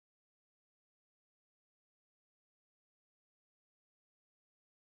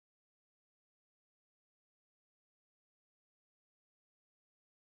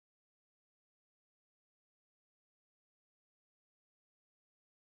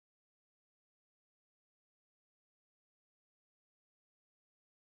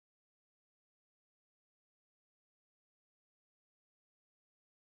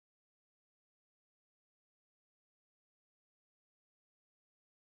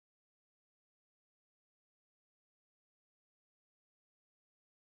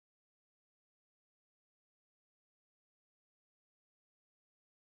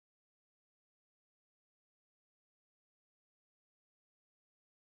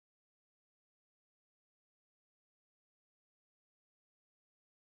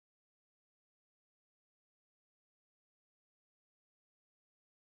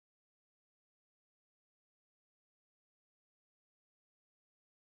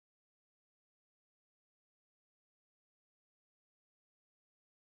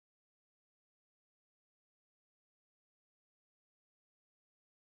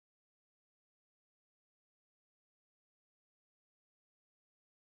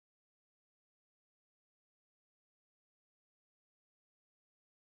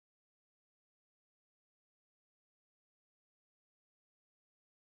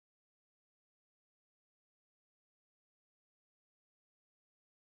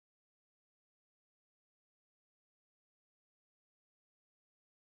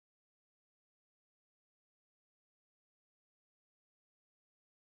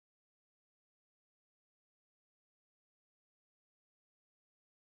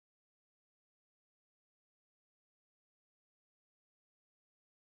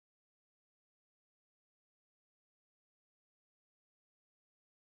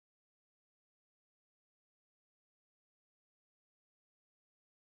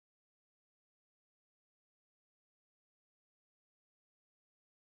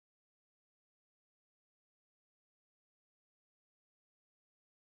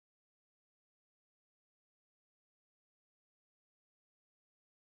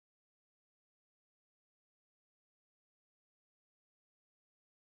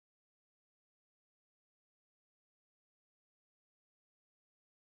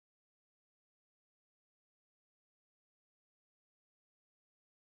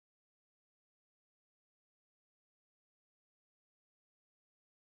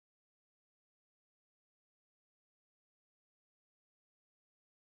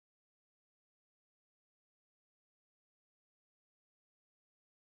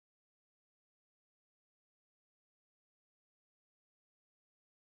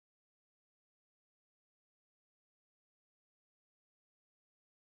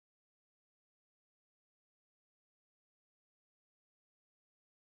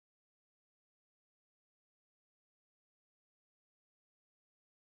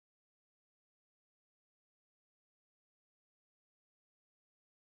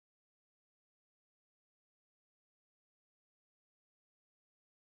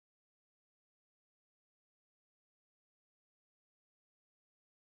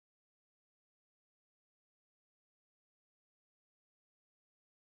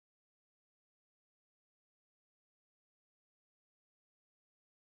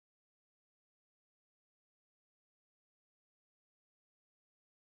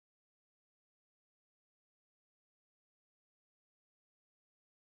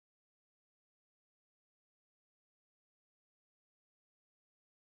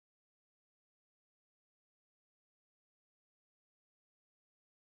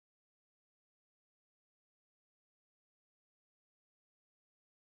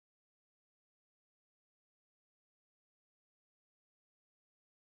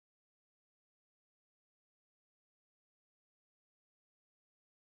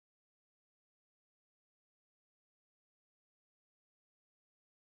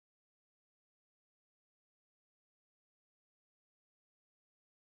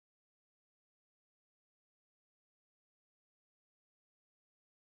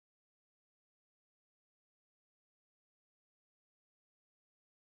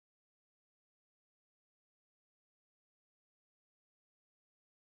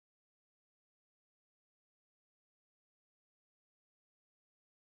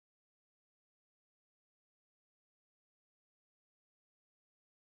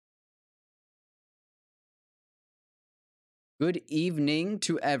Good evening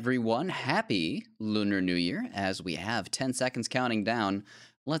to everyone. Happy Lunar New Year. As we have 10 seconds counting down,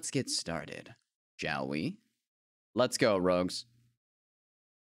 let's get started, shall we? Let's go, rogues.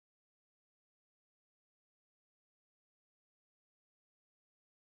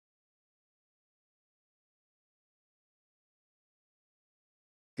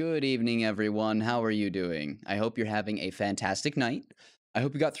 Good evening, everyone. How are you doing? I hope you're having a fantastic night. I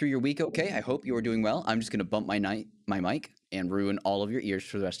hope you got through your week okay. I hope you are doing well. I'm just going to bump my mic and ruin all of your ears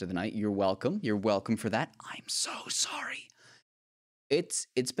for the rest of the night. You're welcome. You're welcome for that. I'm so sorry. It's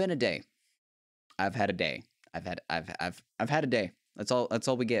been a day. I've had a day. I've had a day. That's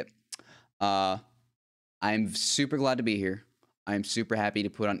all we get. I'm super glad to be here. I'm super happy to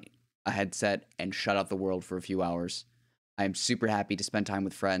put on a headset and shut out the world for a few hours. I'm super happy to spend time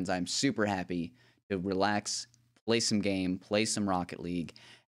with friends. I'm super happy to relax, play some game, play some Rocket League,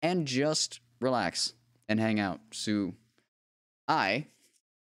 and just relax and hang out. So I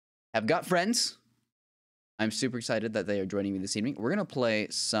have got friends. I'm super excited that they are joining me this evening. We're gonna play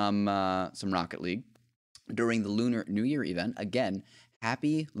some Rocket League during the Lunar New Year event. Again,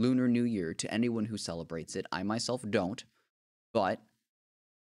 happy Lunar New Year to anyone who celebrates it. I myself don't, but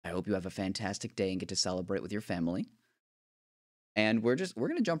I hope you have a fantastic day and get to celebrate with your family. And we're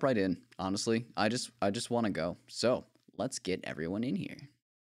gonna jump right in. Honestly, I just want to go. So let's get everyone in here.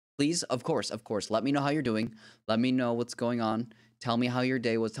 Please, of course, let me know how you're doing. Let me know what's going on. Tell me how your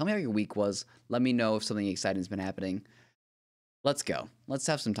day was. Tell me how your week was. Let me know if something exciting has been happening. Let's go. Let's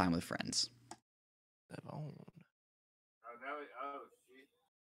have some time with friends.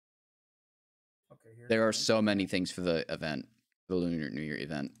 There are so many things for the event, the Lunar New Year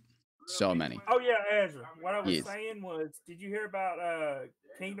event. So many. Oh yeah, Ezra. What I was saying was, did you hear about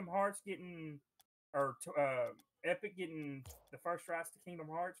Kingdom Hearts getting, or Epic getting the first rights to Kingdom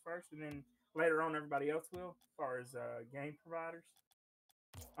Hearts first, and then later on everybody else will, as far as game providers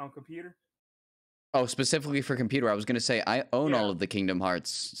on computer? Oh, specifically for computer, I was gonna say I own all of the Kingdom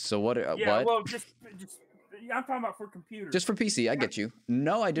Hearts. So what? What? Well, just I'm talking about for computer. Just for PC, I get you.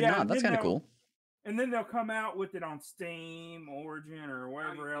 No, I did not. That's kind of cool. And then they'll come out with it on Steam, Origin, or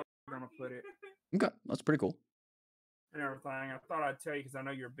wherever else they're gonna put it. Okay, that's pretty cool. And everything. I thought I'd tell you because I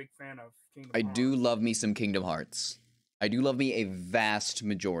know you're a big fan of Kingdom Hearts. I do love me some Kingdom Hearts. I do love me a vast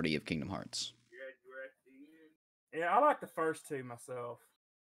majority of Kingdom Hearts. Yeah, I like the first two myself.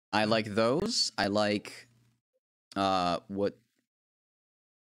 I like those. I like what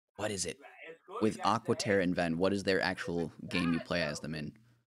is it? With Aquaterra and Ven, what is their actual game you play as them in?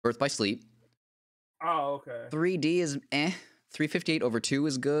 Birth by Sleep. Oh, okay. 3D is 358 over 2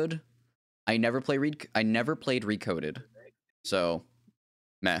 is good. I never played Recoded. So,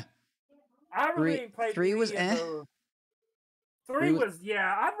 meh. I really didn't play 3 was 3 was,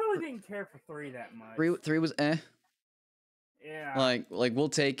 yeah, I really didn't care for 3 that much. 3 was Yeah. Like we'll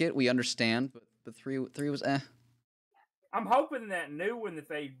take it. We understand, but 3 was I'm hoping that new one that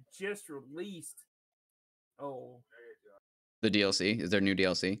they just released. Oh. The DLC? Is there new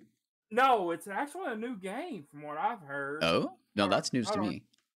DLC? No, it's actually a new game from what I've heard. Oh? No, that's news to me.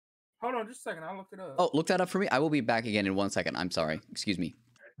 Hold on just a second. I'll look it up. Oh, look that up for me. I will be back again in 1 second. I'm sorry. Excuse me.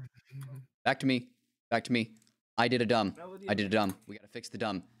 Back to me. I did a dumb. We gotta fix the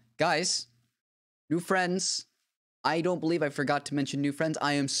dumb. Guys, new friends. I don't believe I forgot to mention new friends.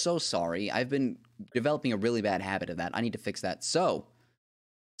 I am so sorry. I've been developing a really bad habit of that. I need to fix that. So,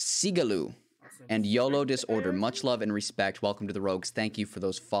 Sigaloo and YOLO Disorder, much love and respect. Welcome to the Rogues. Thank you for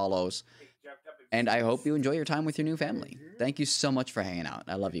those follows. And I hope you enjoy your time with your new family. Thank you so much for hanging out.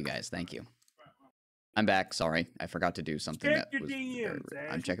 I love you guys. Thank you. I'm back. Sorry. I forgot to do something that was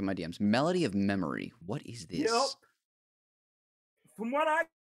I'm checking my DMs. Melody of Memory. What is this? Yep. From what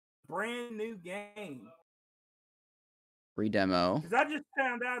brand new game. Free demo. Because I just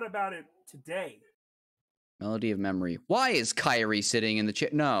found out about it today. Melody of Memory. Why is Kyrie sitting in the chair?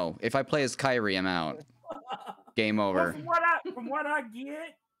 No, if I play as Kyrie, I'm out. Game over. Well, from what I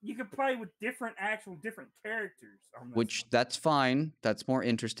get, you can play with different characters. Which, that's fine. That's more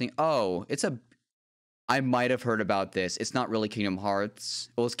interesting. Oh, I might have heard about this. It's not really Kingdom Hearts.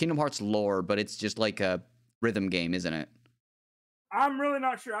 Well, it's Kingdom Hearts lore, but it's just like a rhythm game, isn't it? I'm really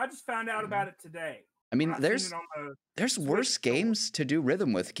not sure. I just found out about it today. I mean, there's worse games to do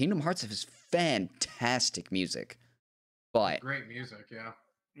rhythm with. Kingdom Hearts has fantastic music, but great music, yeah.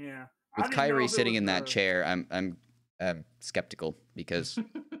 Yeah. With Kyrie sitting in that chair, I'm skeptical because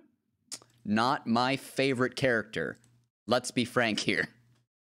not my favorite character. Let's be frank here.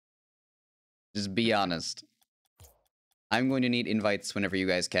 Just be honest. I'm going to need invites whenever you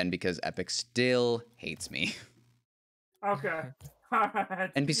guys can because Epic still hates me. Okay.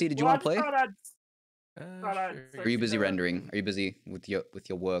 NPC, did you want to play? Are you busy rendering? Are you busy with your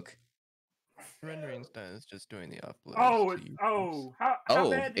work? Rendering's done. It's just doing the upload. How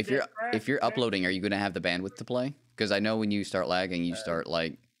bad did that crash? If you're uploading, are you gonna have the bandwidth to play? Because I know when you start lagging, you start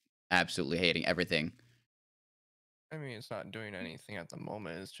like absolutely hating everything. I mean, it's not doing anything at the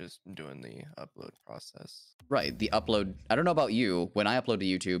moment. It's just doing the upload process. Right, the upload. I don't know about you. When I upload to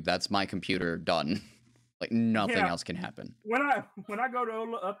YouTube, that's my computer done. Like nothing else can happen. When I go to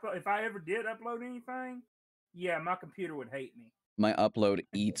upload, if I ever did upload anything, yeah, my computer would hate me. My upload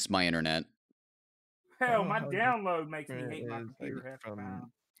eats my internet. Hell, my download makes me hate my computer half the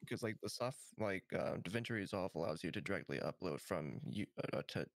time. Because like the soft DaVinci Resolve allows you to directly upload from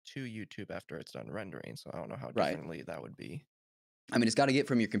to YouTube after it's done rendering. So I don't know how differently that would be. I mean, it's got to get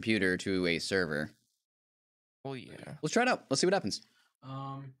from your computer to a server. Well, yeah. Let's try it out. Let's see what happens.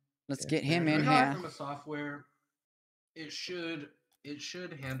 Let's get him in here. From a software, it should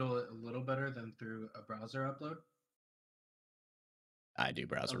handle it a little better than through a browser upload. I do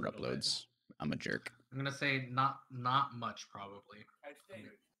browser uploads. I'm a jerk. I'm gonna say not much probably.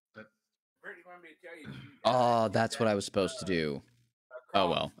 But oh, that's what I was supposed to do. Oh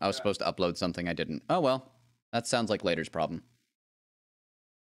well, I was supposed to upload something I didn't. Oh well, that sounds like Later's problem.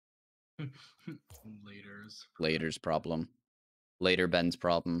 Later's problem. Later Ben's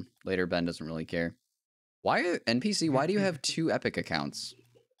problem. Later Ben doesn't really care. Why NPC? Why do you have 2 Epic accounts?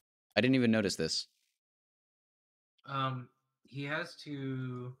 I didn't even notice this. He has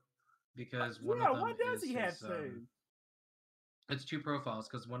to because one of them why does he have his, to? It's 2 profiles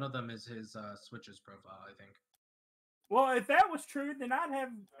because one of them is his Switch's profile, I think. Well, if that was true, then I'd have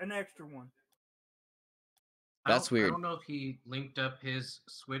an extra one. That's weird. I don't know if he linked up his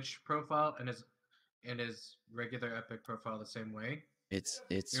Switch profile and his regular Epic profile the same way. It's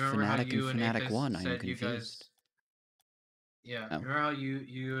Fnatic and Fnatic 1. I'm confused. Remember how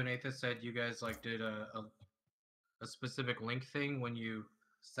you and Aethys said you guys like did a specific link thing when you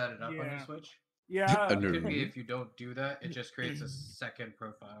set it up on your Switch? Yeah. It could be if you don't do that, it just creates a second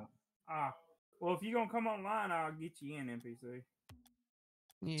profile. Well, if you're gonna come online, I'll get you in, NPC.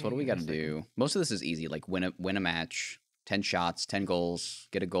 So what do we got to do? Most of this is easy. Like win a match, 10 shots, 10 goals,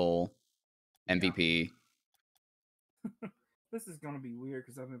 get a goal, MVP. This is gonna be weird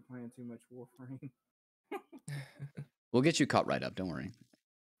because I've been playing too much Warframe. We'll get you caught right up. Don't worry.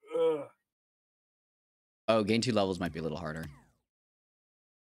 Oh, gain 2 levels might be a little harder.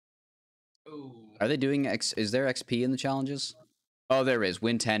 Ooh. Are they doing is there XP in the challenges? Oh, there is.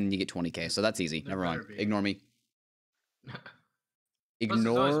 Win 10 and you get 20k. So that's easy. Never mind. Ignore me.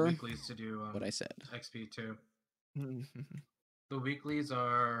 Ignore weeklies to do, what I said. XP too. The weeklies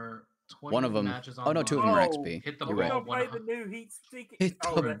are 20 one of them. matches Oh no, 2 of them are XP. Hit the You're ball. right. Play the new heat stick. Hit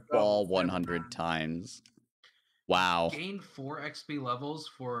the ball 100 times. Wow. Gain 4 XP levels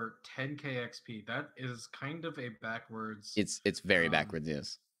for 10k XP. That is kind of a backwards. It's very backwards.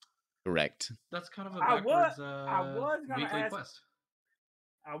 Yes. Correct. That's kind of a backwards weekly ask, quest.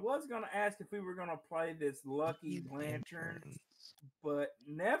 I was gonna ask if we were gonna play this Lucky Lanterns, but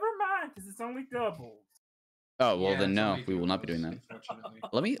never mind because it's only doubles. Oh well, then no, we will not be doing that.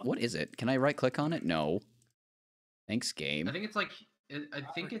 Let me. What is it? Can I right click on it? No. Thanks, game. I think it's like. I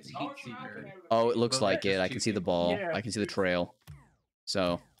think it's Heat Seeker. Oh, it looks like it. I can see the ball. Yeah. I can see the trail.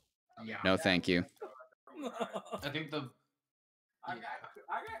 So, no, thank you. I think the. Yeah.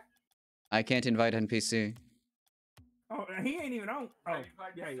 I can't invite NPC. Oh, he ain't even on. Oh,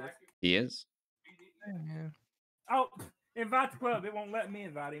 yeah, he is. He is? Yeah. Oh, invite the club. It won't let me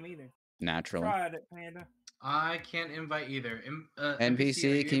invite him either. Naturally. Try it, Panda. I can't invite either.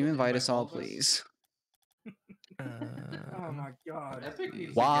 NPC, can you invite us all, please? Oh my god.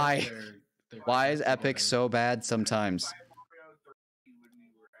 Why? Why is Epic so bad sometimes?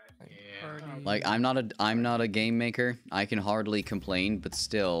 Yeah. Like I'm not a game maker. I can hardly complain, but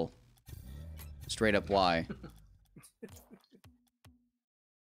still, straight up why?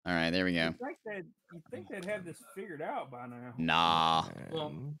 All right, there we go. You think they'd have this figured out by now? Nah.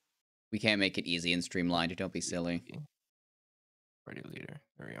 Well, we can't make it easy and streamlined. Don't be silly. Party leader.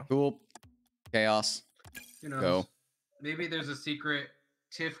 There we go. Cool. Chaos. Go. Maybe there's a secret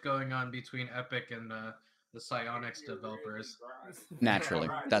tiff going on between Epic and the Psyonix developers. Naturally.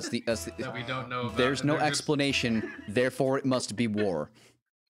 That's the that we don't know about. There's no explanation, therefore it must be war.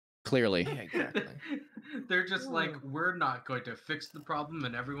 Clearly. Yeah, exactly. They're just like, we're not going to fix the problem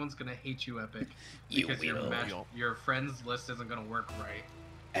and everyone's going to hate you, Epic. Because your friends list isn't going to work right.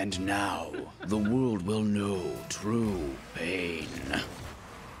 And now, the world will know true pain.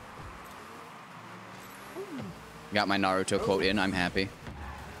 Got my Naruto quote in, I'm happy.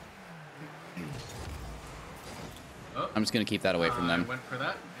 Oh, I'm just gonna keep that away from them. I went for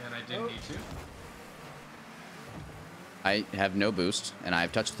that, and I didn't need to. I have no boost, and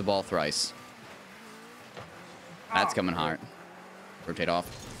I've touched the ball thrice. That's coming hard. Rotate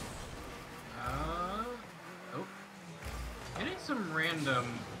off. Oh. Getting some random,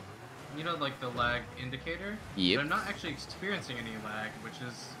 you know, like the lag indicator. Yep. But I'm not actually experiencing any lag, which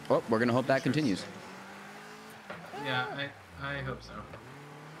is. Oh, we're gonna hope that continues. Yeah, I hope so.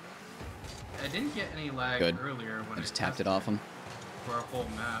 I didn't get any lag earlier when I just tapped it off him. For a whole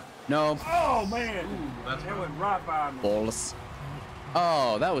map. No. Oh man! Ooh, that's that went right by me. Balls.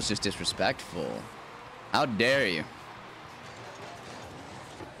 Oh, that was just disrespectful. How dare you?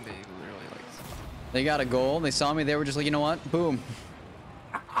 They literally like. They got a goal. They saw me. They were just like, you know what? Boom.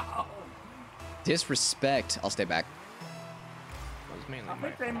 Disrespect. I'll stay back. I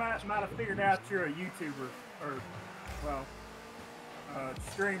think they might have figured out you're a YouTuber or, well,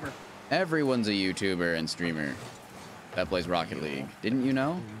 streamer. Everyone's a YouTuber and streamer that plays Rocket League. Didn't you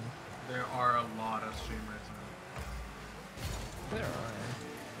know? There are a lot of streamers now. There are.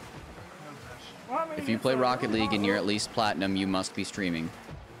 Well, I mean, If you play Rocket League and you're at least platinum, you must be streaming.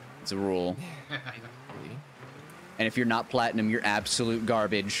 It's a rule. And if you're not platinum, you're absolute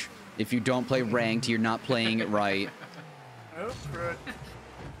garbage. If you don't play ranked, you're not playing it right. Oh, good.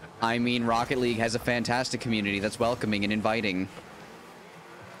 I mean, Rocket League has a fantastic community that's welcoming and inviting.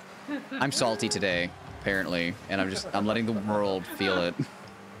 I'm salty today, apparently, and I'm letting the world feel it.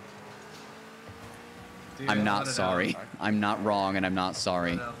 Dude, I'm not sorry. I'm not wrong, and I'm not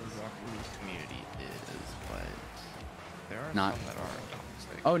sorry. Community is, but there are Not. some that are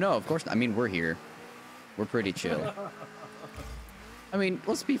toxic. Oh no, of course not. I mean, we're here. We're pretty chill. I mean,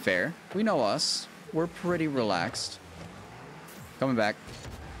 let's be fair. We know us. We're pretty relaxed. Coming back.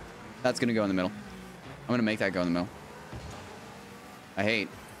 That's gonna go in the middle. I'm gonna make that go in the middle. I hate.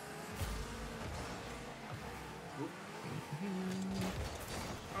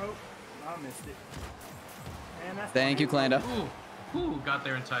 Oh, I missed it. Man, that's Thank you, Klanda. Ooh, got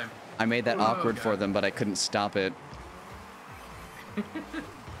there in time. I made that awkward for them, but I couldn't stop it.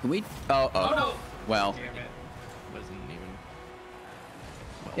 Can we? Oh. No. Well. Damn it. Wasn't even.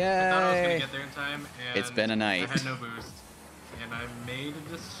 Yay! I thought I was gonna get there in time, and It's been a night. I had no boost, and I made a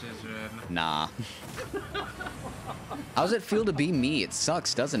decision. Nah. How's it feel to be me? It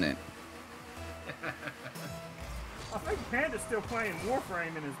sucks, doesn't it? I think Panda's still playing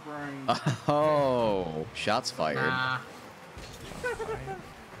Warframe in his brain. Oh, shots fired. Nah.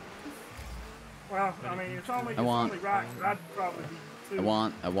 Well, I mean, it's only want- right. I'd probably be two.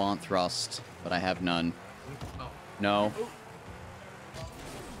 I want thrust, but I have none. Oh. No.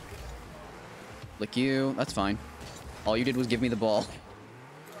 Lick you. That's fine. All you did was give me the ball.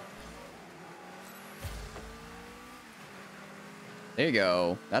 There you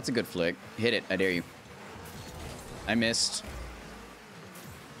go. That's a good flick. Hit it. I dare you. I missed.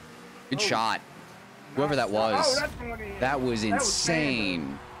 Good shot. Whoever that was. Oh, that's going in. That was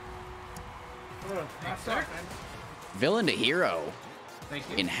insane. Nice shot, man. Villain to hero Thank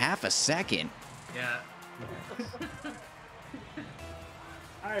you. in half a second. Yeah.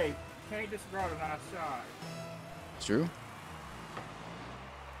 Hey, can't disregard a nice shot. It's true.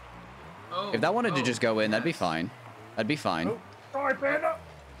 Oh, If that wanted to oh, just go in, that'd be yes. fine. That'd be fine. Oh, sorry, Panda.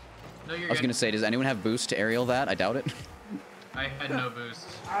 No, you're I was good. gonna say, does anyone have boost to aerial that? I doubt it. I had no boost.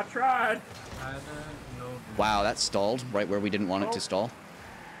 I tried. I had no boost. Wow, that stalled right where we didn't want it to stall.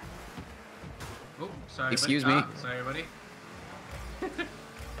 Oh, sorry. Excuse buddy. me. Sorry, buddy.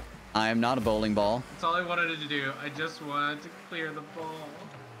 I am not a bowling ball. That's all I wanted to do. I just wanted to clear the ball.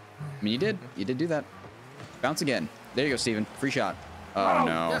 I mean, you did. You did do that. Bounce again. There you go, Steven. Free shot. Oh,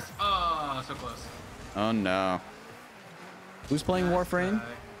 no. Yes. Oh, so close. Oh, no. Who's playing Warframe? Guy.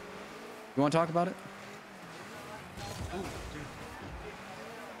 You want to talk about it? Ooh,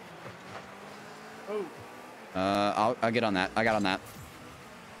 dude. Oh, I'll get on that. I got on that.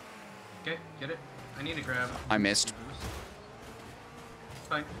 Okay, get it. I need to grab. I missed. Boost.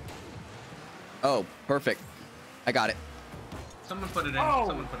 Fine. Oh, perfect. I got it. Someone put it in. Oh.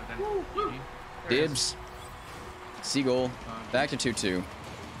 Someone put it in. Woo. There it is. Dibs. Seagull. Back to 2-2.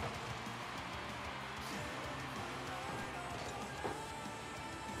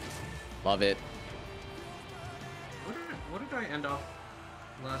 Love it. What did I end off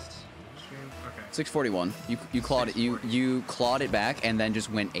last stream? Okay. 641. You clawed it. You clawed it back and then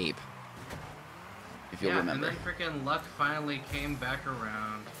just went ape. If you'll remember. And then freaking luck finally came back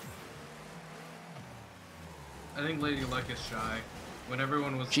around. I think Lady Luck is shy. When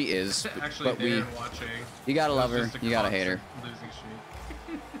everyone was She is, actually but there we- and watching. You gotta it was love her. just a You gotta hate her. constant losing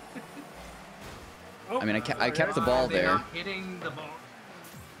streak. I mean, I kept the Why ball are they there. not hitting the ball.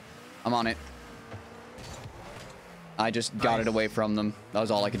 I'm on it. I just got it Nice. away from them. That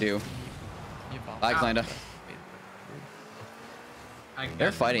was all I could do. Bye, Klanda.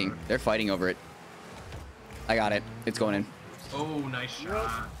 They're fighting. They're fighting over it. I got it. It's going in. Oh, nice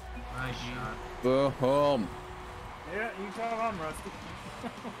shot. Nice shot. Boom. Yeah, you call on Rusty.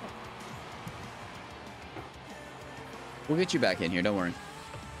 We'll get you back in here. Don't worry.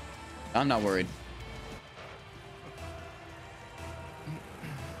 I'm not worried.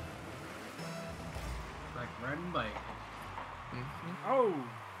 Like riding bike. Oh.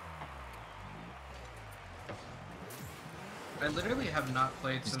 I literally have not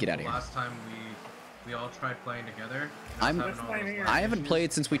played Just since get out the of here. last time we all tried playing together. I haven't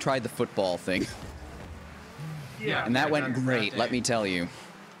played since we tried the football thing. Yeah. And that went great, let me tell you.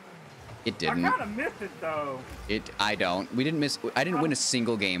 It didn't. I kind of missed it though. I don't. We didn't miss. I didn't win a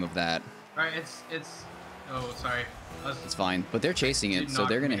single game of that. All right, it's. Oh, sorry. It's fine, but they're chasing it, so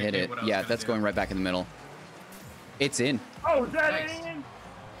they're gonna hit it. Yeah, that's going right back in the middle. It's in. Oh, is that Nice. in?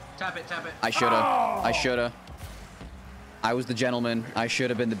 Tap it, tap it. I shoulda. Oh! I shoulda. I was the gentleman. I should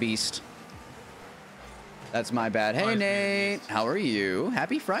have been the beast. That's my bad. Hey Always be the Nate, beast. how are you?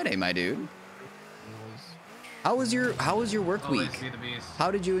 Happy Friday, my dude. How was your work Always week? be the beast.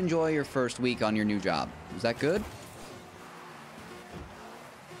 How did you enjoy your first week on your new job? Was that good?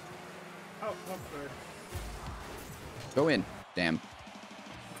 Oh, that's good. Go in. Damn.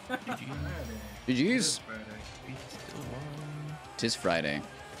 GG's. Tis Friday.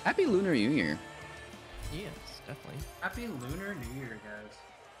 Happy Lunar New Year. Yes, definitely. Happy Lunar New Year, guys.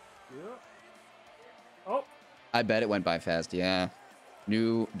 Yeah. Oh. I bet it went by fast. Yeah.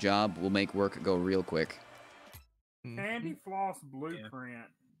 New job will make work go real quick. Candy Floss Blueprint.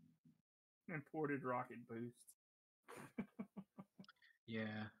 Imported rocket boost. Yeah.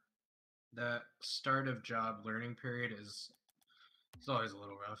 The start of job learning period is it's always a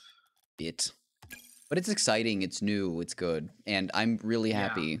little rough. But it's exciting, it's new, it's good. And I'm really Yeah.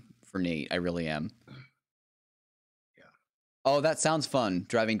 happy for Nate. I really am. Yeah. Oh, that sounds fun,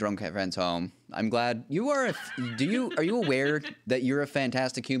 driving drunk friends home. I'm glad you are are you aware that you're a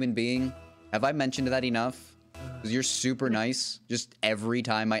fantastic human being? Have I mentioned that enough? Because you're super nice, just every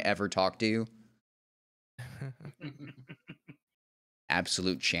time I ever talk to you.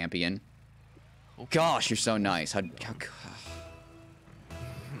 Absolute champion. Gosh, you're so nice.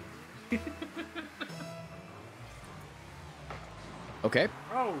 Okay.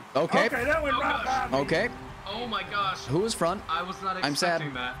 Oh. Okay. Okay, that went right by me. Okay. Oh my gosh. Who was front? I was not I'm sad.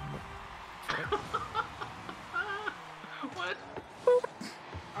 expecting that. What?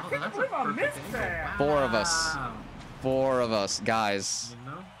 I can't believe I missed that. Four of us. Wow. 4 of us, guys.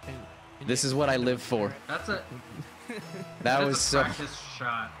 You know? This is what I live for. That's a That is was a so. practice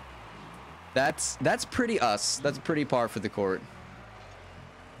shot. That's pretty us. That's pretty par for the court.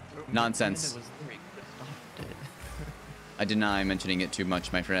 Nonsense. I deny mentioning it too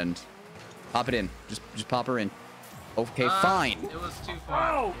much, my friend. Pop it in. Just pop her in. Okay, fine. It was too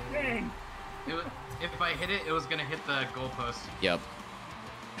far. Oh, dang. If I hit it, it was gonna hit the goalpost. Yep.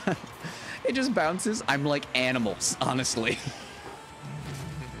 It just bounces. I'm like animals, honestly.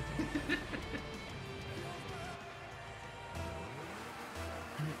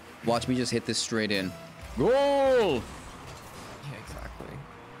 Watch me just hit this straight in. Goal! Yeah, exactly.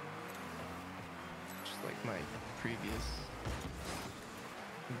 Just like my previous.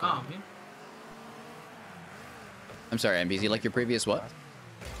 Oh, man. I'm sorry, MBZ. Like your previous what?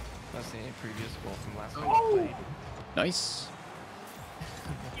 That's the previous goal from last week. Oh. Played. Nice.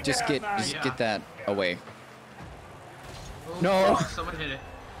 Yeah, Just get nice. get that away. Oh, No. Someone hit it.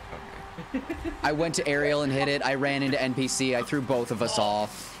 I went to aerial and hit it. I ran into NPC. I threw both of us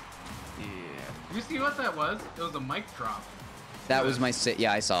off. Yeah. You see what that was? It was a mic drop. That was my sit.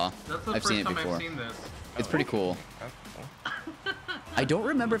 Yeah, I saw. That's the I've first seen it time before. I've seen this. It's pretty cool. That's cool. I don't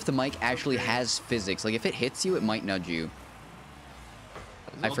remember if the mic actually has physics. Like if it hits you, it might nudge you.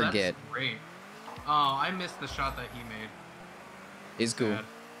 I Well, forget. That's great. Oh, I missed the shot that he made. Is cool. Sad.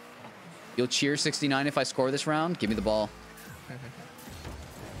 You'll cheer 69 if I score this round? Give me the ball.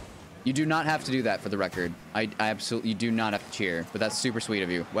 You do not have to do that for the record. I absolutely, you do not have to cheer, but that's super sweet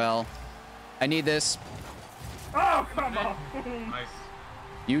of you. Well, I need this. Oh, come on. Nice.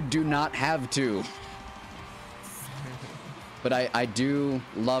 You do not have to. But I do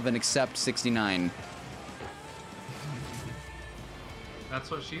love and accept 69. That's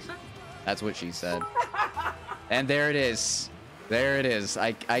what she said? That's what she said. And there it is. There it is.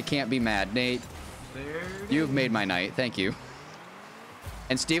 I can't be mad. Nate, There it you've is. made my night. Thank you.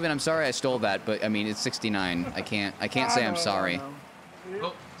 And Steven, I'm sorry I stole that, but I mean, it's 69. I can't say I'm sorry.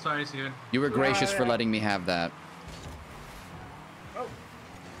 Oh, sorry, Steven. You were gracious for Yeah. letting me have that. Oh.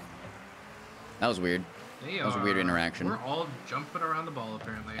 That was weird. That was a weird interaction. We're all jumping around the ball,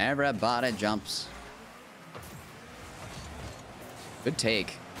 apparently. Everybody jumps. Good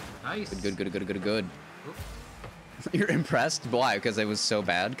take. Nice. Good. You're impressed? Why? Because it was so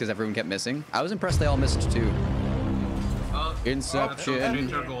bad? Because everyone kept missing? I was impressed they all missed too. Inception.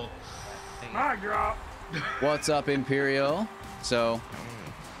 My drop. What's up, Imperial? So,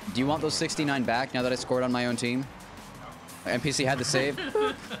 do you want those 69 back now that I scored on my own team? NPC had to save.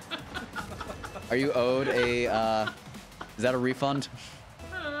 Are you owed a, is that a refund?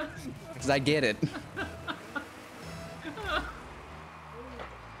 Because I get it.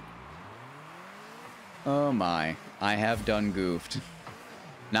 Oh my, I have done goofed.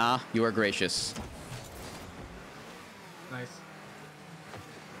 Nah, you are gracious. Nice.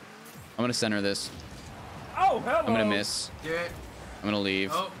 I'm gonna center this. Oh, hello. I'm gonna miss. Yeah. I'm gonna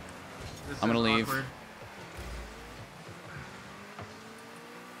leave. Oh, I'm gonna leave. Awkward.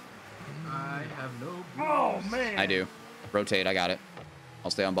 I have no boost. Oh, man. I do. Rotate, I got it.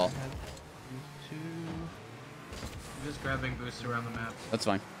 I'll stay on ball. I'm just grabbing boosts around the map. That's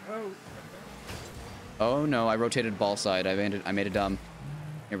fine. Oh. Oh no, I rotated ball side. I made a dumb.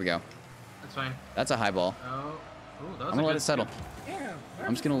 Here we go. That's fine. That's a high ball. Oh, ooh, that was I'm gonna let it settle. Damn.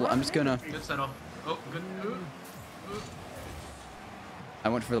 I'm just gonna. Good settle. Oh, good. Ooh. I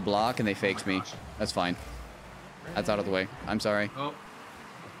went for the block and they faked me. That's fine. That's out of the way. I'm sorry. Oh.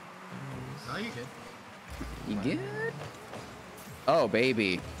 No, you good. You good? Oh,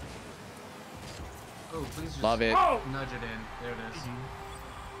 baby. Oh, please just Love it. Oh. nudge it in. There it is.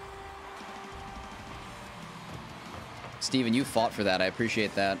 Steven, you fought for that. I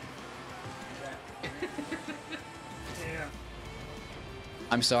appreciate that. Yeah.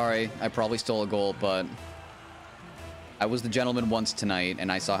 I'm sorry. I probably stole a goal, but I was the gentleman once tonight,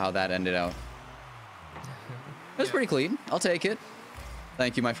 and I saw how that ended out. It was pretty clean. I'll take it.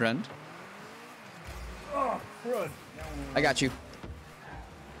 Thank you, my friend. Oh, crud. I got you.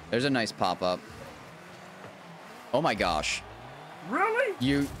 There's a nice pop-up. Oh my gosh. Really?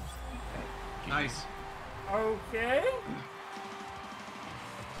 You... Nice. Okay.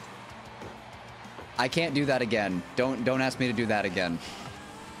 I can't do that again. Don't ask me to do that again.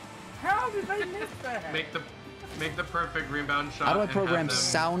 How did they miss that? Make the perfect rebound shot. How do I and program have them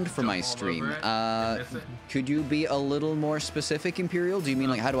sound for my jump all stream? over it and miss it. Could you be a little more specific, Imperial? Do you mean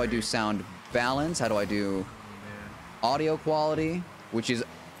like how do I do sound balance? How do I do audio quality? Which is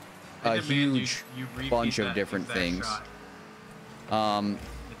a huge bunch of different things.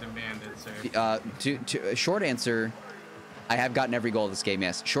 To short answer, I have gotten every goal of this game.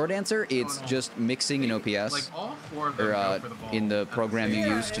 Yes. Short answer, it's just mixing in OPS Like all four of them or go for the ball in the at program you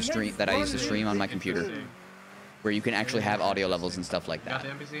same use to stream that I use to stream on my computer, where you can actually have audio levels and stuff like Got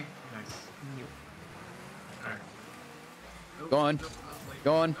that. the NPC? Nice. Alright. Oh, Going, nope, late.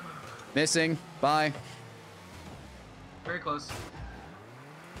 going, missing. Bye. Very close.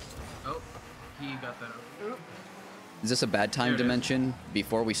 Oh, he got that. Is this a bad time There to it is. mention?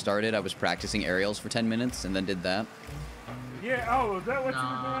 Before we started, I was practicing aerials for 10 minutes and then did that. Yeah, oh, is that what you were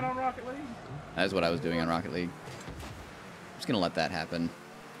Nah. doing on Rocket League? That is what I was doing on Rocket League. I'm just gonna let that happen.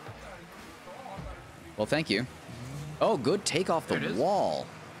 Well, thank you. Oh, good take off the There it is. wall.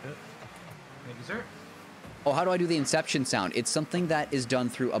 Thank you, sir. Oh, how do I do the Inception sound? It's something that is done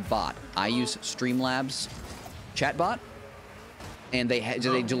through a bot. I use Streamlabs chatbot, and they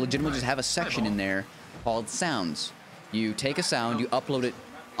legitimately just have a section in there called sounds. You take a sound, you upload it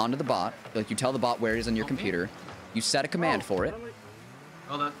onto the bot, like you tell the bot where it is on your computer, you set a command for it,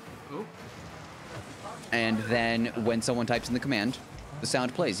 Oh, that. Oh, and then when someone types in the command, the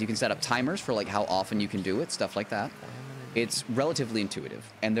sound plays. You can set up timers for like how often you can do it, stuff like that. It's relatively intuitive,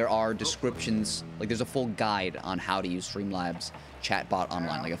 and there are descriptions, like there's a full guide on how to use Streamlabs chatbot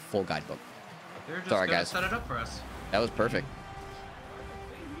online, like a full guidebook. they're just Sorry, gonna guys. set it up for us. That was perfect.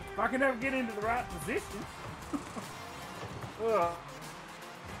 If I can ever get into the right position. Ugh.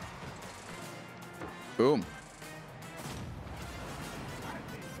 Boom.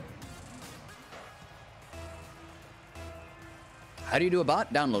 How do you do a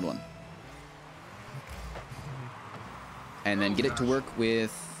bot? Download one. And then get it to work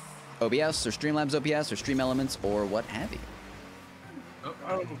with OBS or Streamlabs OBS or Stream Elements or what have you. Oh,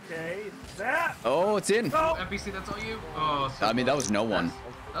 Okay, that. Oh, it's in. Oh, NPC, that's all you? Oh, so I mean, that was no one.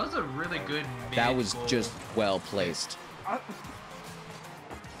 That was a really good That was mid-goal. just well placed.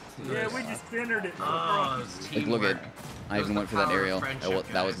 yeah, we just centered it. Oh, it was Like, look at, teamwork. I It was even the went for that power of aerial. friendship,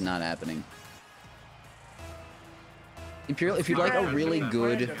 That was guys. not happening. Imperial, if you'd like a really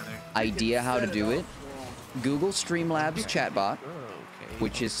good idea how to do it, Google Streamlabs chatbot,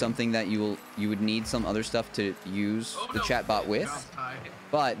 which is something that you would need some other stuff to use Oh, the no. chatbot with. That was tied.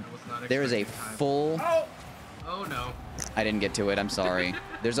 But I was not there is a expecting time. full. Oh, Oh no. I didn't get to it. I'm sorry.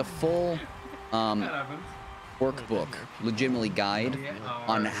 There's a full That happens. workbook, legitimately guide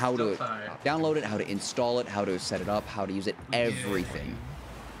on how to download it, how to install it, how to set it up, how to use it, everything.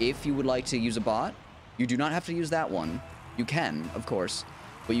 If you would like to use a bot, you do not have to use that one. You can, of course,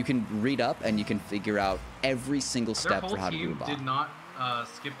 but you can read up and you can figure out every single step for how to do a bot. Did not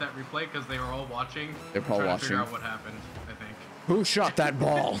skip that replay because they were all watching. They're all watching. Figure out what happened, I think. Who shot that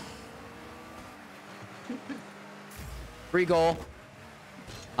ball? Free goal.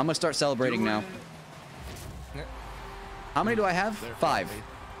 I'm gonna start celebrating now. How many do I have? 5.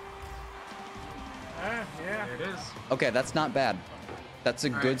 Yeah. There it is. Okay, that's not bad. That's a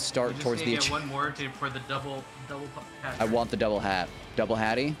good start towards the. Get one more for the double hat. I want the double hat. Double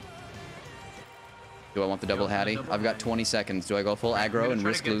hattie. Do I want the double hattie? I've got 20 seconds. Do I go full aggro and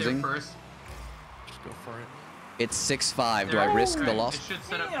risk losing? Just go for it. It's 6-5. Do I risk the loss? It should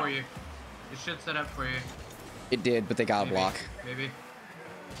set up for you. It should set up for you. It did, but they got a block. Maybe.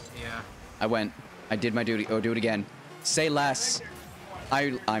 Yeah. I went. I did my duty. Oh, do it again. Say less.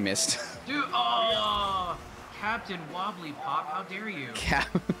 I missed. Dude, oh! Captain Wobbly Pop, how dare you? That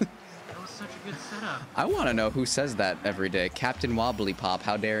was such a good setup. I want to know who says that every day. Captain Wobbly Pop,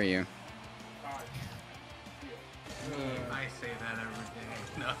 how dare you? I say that every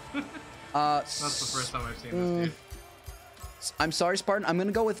day. No. That's the first time I've seen this, dude. I'm sorry, Spartan. I'm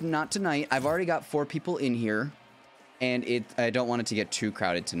gonna go with not tonight. I've already got 4 people in here, and I don't want it to get too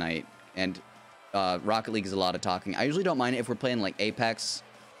crowded tonight. And Rocket League is a lot of talking. I usually don't mind it if we're playing like Apex,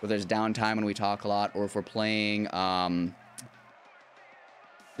 where there's downtime and we talk a lot, or if we're playing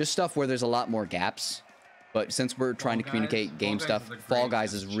just stuff where there's a lot more gaps. But since we're trying to communicate game stuff, Fall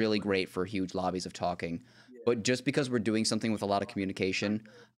Guys is really great for huge lobbies of talking. But just because we're doing something with a lot of communication,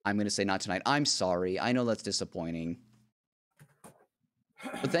 I'm going to say not tonight. I'm sorry. I know that's disappointing.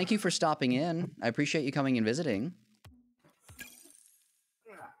 But thank you for stopping in. I appreciate you coming and visiting.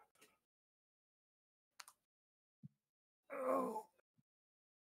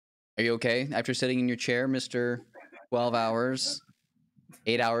 Are you okay after sitting in your chair, Mr. 12 hours?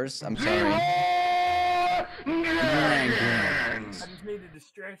 8 hours? I'm sorry. I just needed to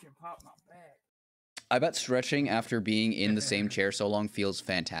stretch and pop my back. I bet stretching after being in the same chair so long feels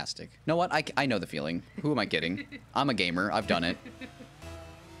fantastic. You know what? I know the feeling. Who am I kidding? I'm a gamer. I've done it.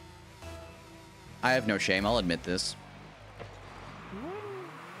 I have no shame. I'll admit this.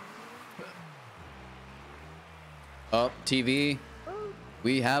 Up, TV.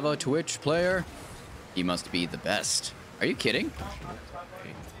 We have a Twitch player. He must be the best. Are you kidding?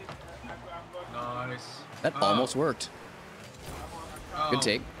 Nice. That almost worked. Good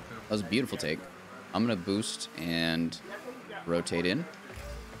take. That was a beautiful take. I'm gonna boost and rotate in.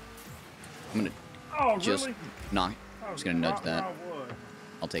 I'm gonna just knock. I'm just gonna nudge that.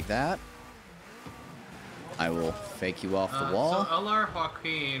 I'll take that. I will fake you off the wall. So LR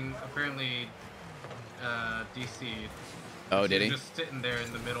Joaquin apparently DC'd. Oh, did he? Just sitting there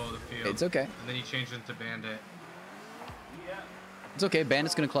in the middle of the field. It's okay. And then he changed into Bandit. It's okay.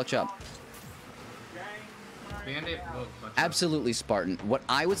 Bandit's gonna clutch up. Bandit will clutch Absolutely, Spartan. What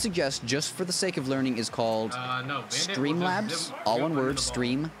I would suggest, just for the sake of learning, is called no, Streamlabs. All one word,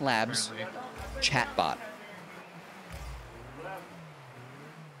 Streamlabs chatbot.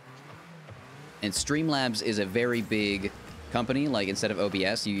 And Streamlabs is a very big company. Like instead of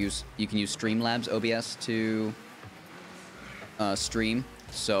OBS, you can use Streamlabs OBS to stream.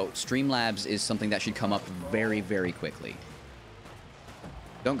 So Streamlabs is something that should come up very, very quickly.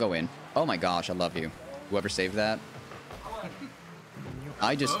 Don't go in. Oh my gosh, I love you. Whoever saved that.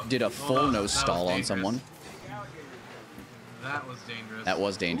 I just did a full nose stall on someone. That was dangerous. That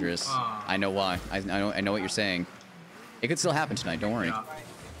was dangerous. I know why. I know what you're saying. It could still happen tonight. Don't worry. Yeah.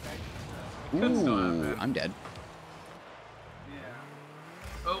 Ooh, I'm dead.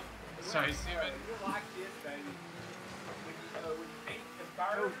 Oh, sorry, Steven.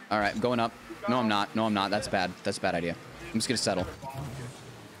 All right, going up. No, I'm not. No, I'm not. That's bad. That's a bad idea. I'm just gonna settle.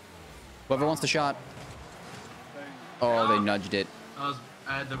 Whoever wants the shot. Oh, they nudged it. I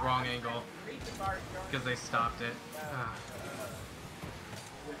had the wrong angle because they stopped it.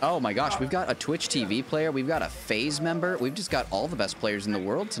 Oh my gosh, we've got a Twitch TV player. We've got a FaZe member. We've just got all the best players in the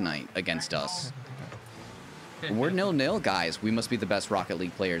world tonight against us. We're 0-0, guys. We must be the best Rocket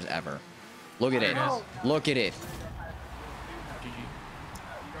League players ever. Look at it. Look at it.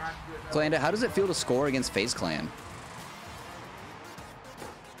 Clando, how does it feel to score against FaZe Clan?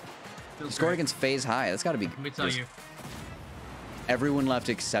 You scored against FaZe High. That's got to be. Let me tell you. Everyone left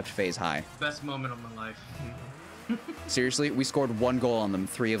except FaZe High. Best moment of my life. Seriously, we scored 1 goal on them.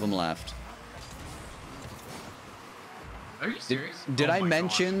 3 of them left. Are you serious? Did I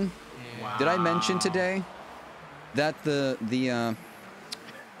mention? Wow. Did I mention today that the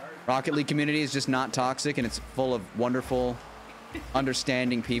Rocket League community is just not toxic, and it's full of wonderful,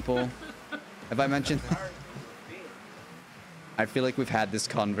 understanding people. Have I mentioned that? I feel like we've had this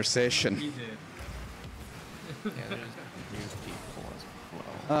conversation. He did. Yeah, there's new people as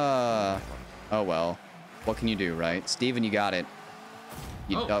well. Oh well. What can you do, right? Steven, you got it.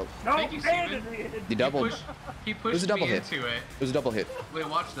 You no, thank you, Steven. You doubled. He pushed It was a double me hit. into it. It was a double hit. Wait,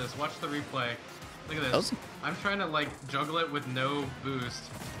 watch this. Watch the replay. Look at this. I'm trying to like juggle it with no boost.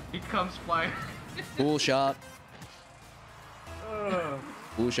 He comes flying. Cool shot.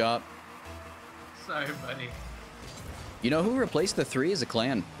 Cool shot. Sorry, buddy. You know who replaced the 3 as a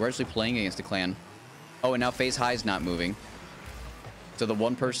clan? We're actually playing against a clan. Oh, and now FaZe High's not moving. So the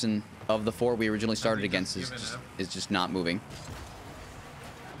one person of the 4 we originally started against is just not moving.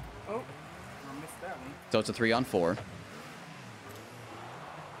 Oh, I missed that one. So it's a 3-on-4.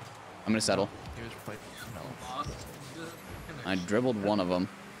 I'm gonna settle. I dribbled one of them.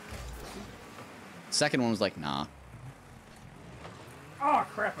 Second one was like, nah. Oh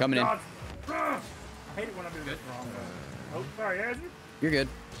crap! Coming in. I hate it when I do this wrong. Oh, sorry, Andrew. You're good.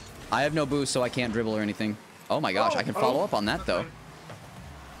 I have no boost, so I can't dribble or anything. Oh my gosh, I can follow up on that though.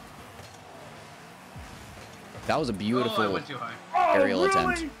 That was a beautiful aerial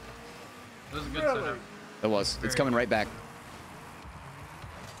attempt. It was a good setup. It was. It's coming right back.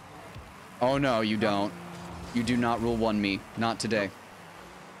 Oh no, you don't. You do not rule 1 me. Not today.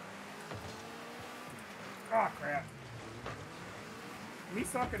 Oh crap. Me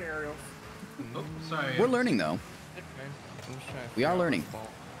suck at aerials. Oh, sorry. We're learning though. We are learning.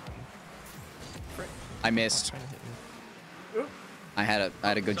 I missed. I had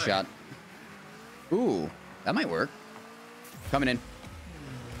a good shot. Ooh, that might work. Coming in.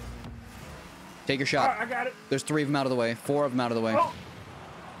 Take your shot. I got it. There's 3 of them out of the way. 4 of them out of the way. Oh.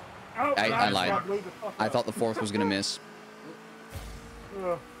 Oh, I lied. I thought the 4th was gonna miss.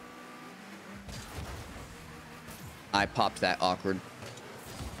 I popped that awkward.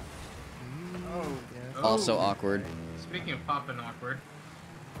 Oh. Also awkward. Speaking of popping awkward.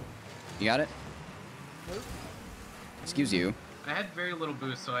 You got it? Excuse you. I had very little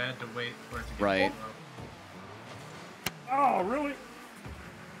boost, so I had to wait for it to get right. Oh, really?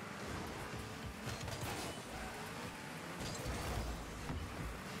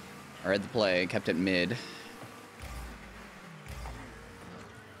 I read the play, kept it mid.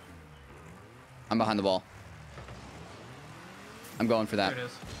 I'm behind the ball. I'm going for that. There it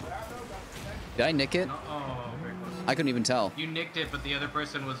is. Did I nick it? No, oh, very close. I couldn't even tell. You nicked it, but the other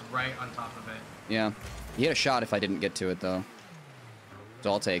person was right on top of it. Yeah. He had a shot if I didn't get to it though.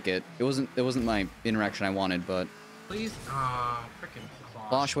 So I'll take it. It wasn't my interaction I wanted, but please, freaking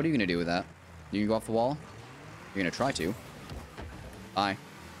Bosh, what are you gonna do with that? You gonna go off the wall? You're gonna try to. Bye.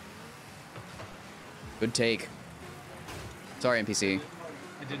 Good take. Sorry, NPC.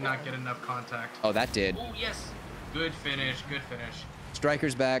 I did not get enough contact. Oh, that did. Oh, yes. Good finish. Good finish.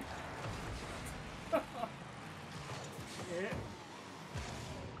 Striker's back.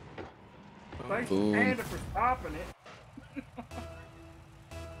 Thanks to Panda for stopping it.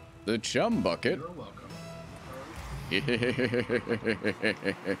 The chum bucket. You're welcome.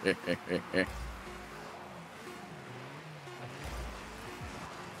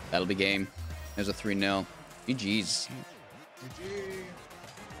 That'll be game. There's a 3-0. GG's. GG.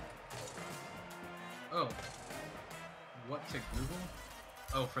 Oh. What to Google?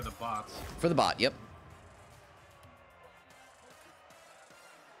 Oh, for the bots. For the bot, yep.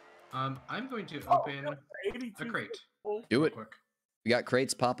 I'm going to open a crate. Do it. We got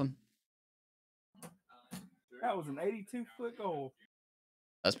crates, pop them. That was an 82-foot goal.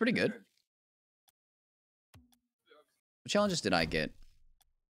 That's pretty good. What challenges did I get?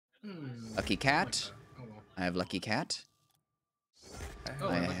 Lucky cat. I have lucky cat.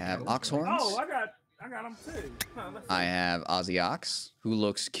 I have ox horns. Oh, I got them too. I have Aussie Ox, who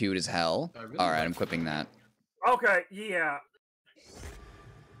looks cute as hell. All right, I'm equipping that. Okay, yeah.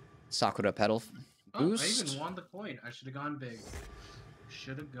 Sakura petal boost. I even won the point. I should have gone big.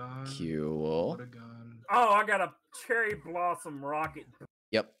 Should have gone. Cool. Oh, I got a cherry blossom rocket.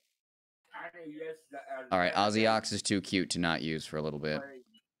 Yep. All right, Aussie Ox is too cute to not use for a little bit.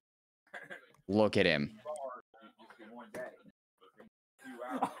 Look at him.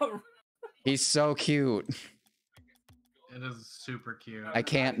 He's so cute. It is super cute. I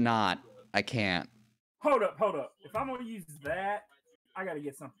can't not. I can't. Hold up. If I'm gonna use that, I gotta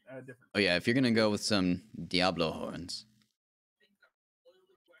get something different. Oh yeah, if you're gonna go with some Diablo horns.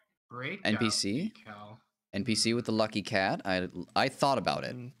 Break NPC. NPC with the lucky cat. I thought about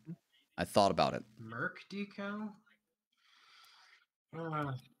it. I thought about it. Merc decal. I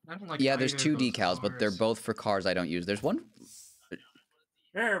don't like yeah, there's 2 decals, but they're both for cars I don't use. There's one.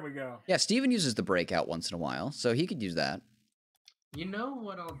 There we go. Yeah, Steven uses the breakout once in a while, so he could use that. You know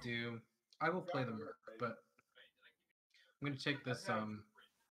what I'll do? I will play the Merc, but I'm gonna take this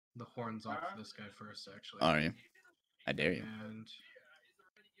the horns off this guy first, actually. Are you? I dare you. And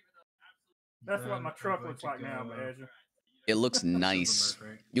that's what my truck looks like now, Badger. It looks nice. Merc,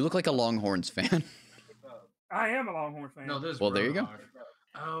 right? You look like a Longhorns fan. I am a Longhorns fan. No, there's well, there you go.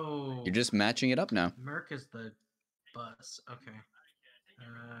 Oh, you're just matching it up now. Merc is the bus. Okay.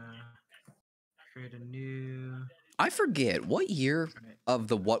 Create a new. I forget what year of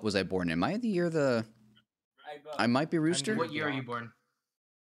the what was I born in? Am I the year the? I might be Rooster. What year are you born?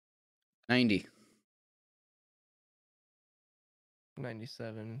 90.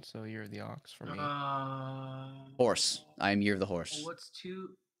 97. So you're the ox for me. Horse. I am year of the horse. What's two?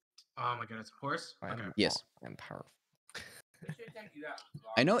 Oh my god, it's a horse. Okay. Yes. I'm powerful.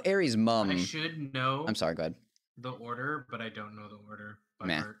 I know Aries' mom. I should know. I'm sorry. Go ahead. The order, but I don't know the order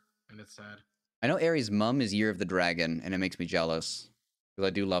by heart, and it's sad. I know Aries' mom is year of the dragon, and it makes me jealous because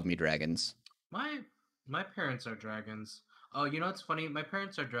I do love me dragons. My parents are dragons. Oh, you know what's funny? My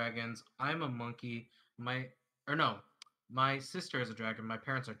parents are dragons. I'm a monkey. My sister is a dragon. My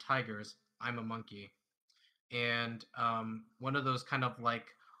parents are tigers. I'm a monkey. And one of those kind of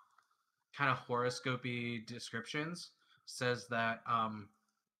horoscopy descriptions says that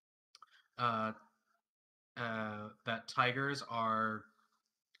that tigers are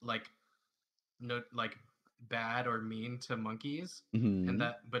bad or mean to monkeys, and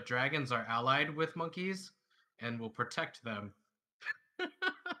but dragons are allied with monkeys and will protect them.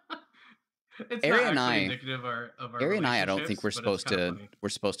 It's Ari not and actually I, indicative of our Ari and I don't think we're supposed to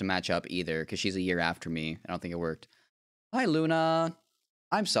funny. Match up either because she's a year after me. I don't think it worked. Hi, Luna.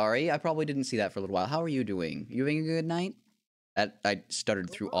 I'm sorry. I probably didn't see that for a little while. How are you doing? You having a good night? I stuttered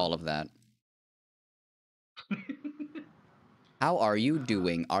through all of that. How are you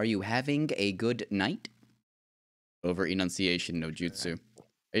doing? Are you having a good night? Over enunciation, no jutsu.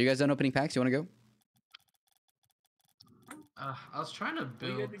 Are you guys done opening packs? You want to go? I was trying to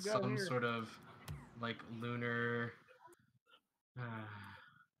build some sort of lunar.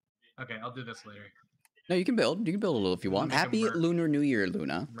 Okay, I'll do this later. No, you can build. You can build a little if you want. Happy Lunar New Year,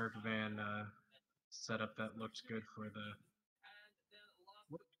 Luna. Merc van setup that looked good for the.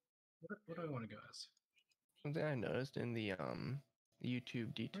 What do I want to go as? Something I noticed in the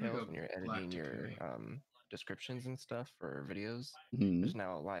YouTube details when you're editing your descriptions and stuff for videos, there's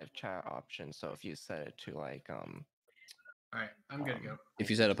now a live chat option. So if you set it to all right, I'm gonna go. If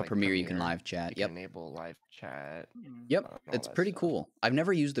you set up a Premiere, you can live chat. You can enable live chat. Yep, it's pretty cool. I've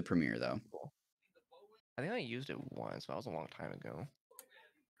never used the Premiere though. Cool. I think I used it once, but that was a long time ago.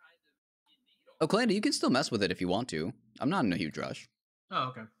 Oh, Clandy, you can still mess with it if you want to. I'm not in a huge rush. Oh,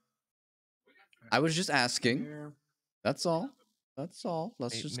 okay. I was just asking. That's all. That's all.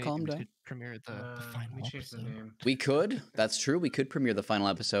 Let's just calm down. Premiere the final episode. We could. That's true. We could premiere the final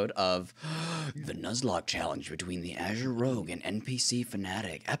episode of the Nuzlocke Challenge between the Azure Rogue and NPC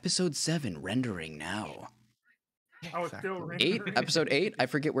Fanatic. Episode 7 rendering now. I was still rendering. Episode 8. I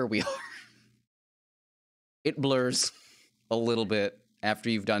forget where we are. It blurs a little bit after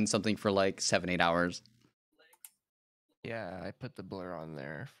you've done something for 7-8 hours. Yeah, I put the blur on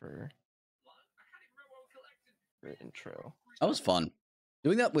there for intro. That was fun.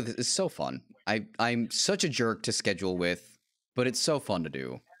 Doing that with is so fun. I'm such a jerk to schedule with, but it's so fun to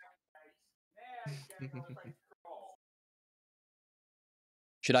do.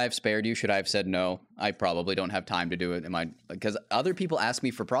 Should I have spared you? Should I have said no? I probably don't have time to do it. Because other people ask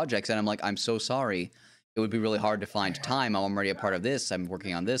me for projects and I'm like, I'm so sorry. It would be really hard to find time. I'm already a part of this. I'm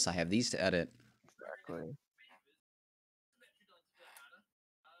working on this. I have these to edit. Exactly.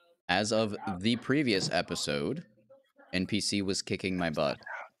 As of the previous episode, NPC was kicking my butt.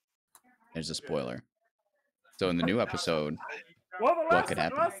 There's a spoiler. So in the new episode, what could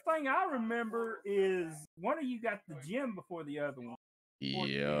happen? The last thing I remember is one of you got the gym before the other one.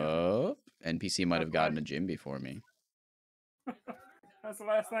 Yup. NPC might have gotten a gym before me. That's the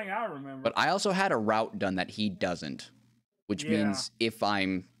last thing I remember. But I also had a route done that he doesn't. Which means if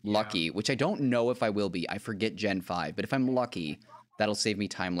I'm lucky, which I don't know if I will be, I forget Gen 5, but if I'm lucky, that'll save me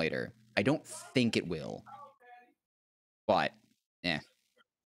time later. I don't think it will. But, eh.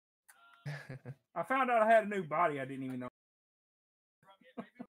 I found out I had a new body I didn't even know.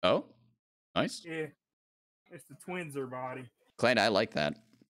 Oh? Nice. Yeah. It's the Twinser body. Glad I like that.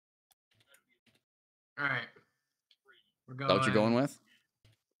 Alright. We're going. Is that what you're going with?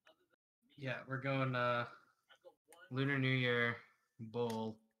 Yeah, we're going Lunar New Year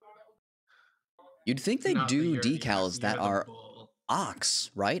bull. You'd think they do decals that are ox,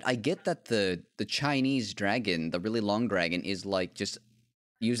 right? I get that the Chinese dragon, the really long dragon, is just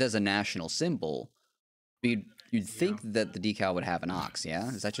used as a national symbol, you'd think that the decal would have an ox. Yeah,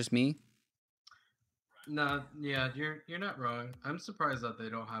 is that just me? No, yeah, you're not wrong. I'm surprised that they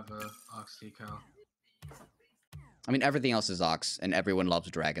don't have a ox decal. I mean, everything else is ox, and everyone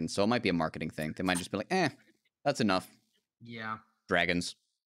loves dragons, so it might be a marketing thing. They might just be like, that's enough. Yeah. Dragons.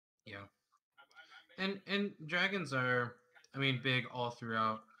 Yeah. And dragons are, I mean, big all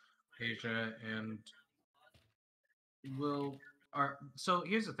throughout Asia, and so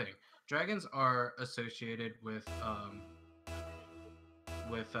here's the thing. Dragons are associated with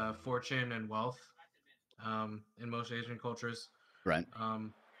fortune and wealth in most Asian cultures. Right.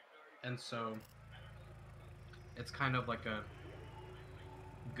 And so it's kind of like a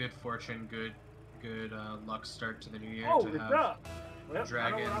good fortune, good luck start to the new year to have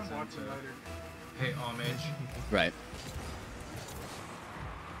dragons and to pay homage. Right.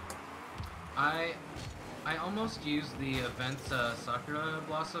 I almost used the event's Sakura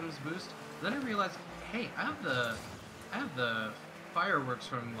Blossoms boost. Then I realized, hey, I have the fireworks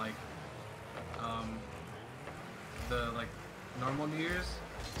from the normal New Year's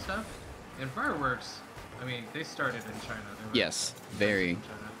stuff. And fireworks, I mean, they started in China. Yes, very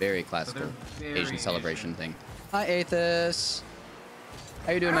classical So very Asian celebration Asian. thing. Hi, Aethys.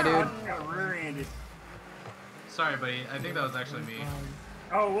 How you doing, my dude? Rear-ended. Sorry, buddy. I think that was actually me.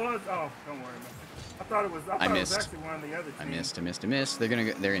 Oh, it was? Oh, don't worry, man. I thought it was. I thought it was actually one of the other teams. I missed. They're gonna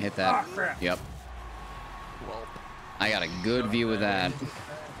hit that. Oh, crap. Yep. I got a good view of that.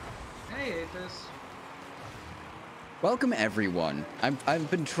 Hey, Aethys. Welcome everyone. I've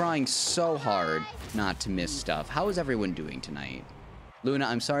been trying so hard not to miss stuff. How is everyone doing tonight? Luna,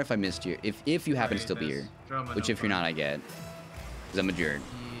 I'm sorry if I missed you. If you happen to still be here, which if you're not, I get. Because I'm a jerk.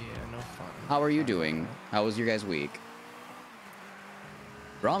 Yeah, no fun. How are you doing? How was your guys' week?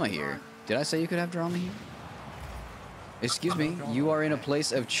 Drama here. Did I say you could have drama here? Excuse me. You are in a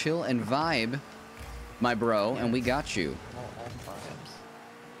place of chill and vibe, my bro, and we got you. All vibes.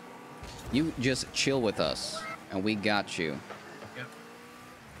 You just chill with us, and we got you. Yep.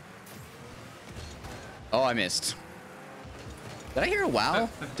 Oh, I missed. Did I hear a wow?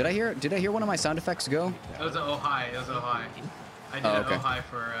 Did I hear one of my sound effects go? It was an oh hi. It was oh hi. I did an oh hi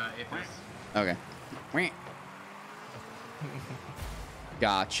for Aethys. Okay.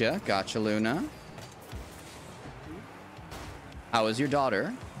 Gotcha, Luna. How is your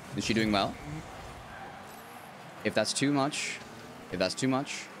daughter? Is she doing well? If that's too much,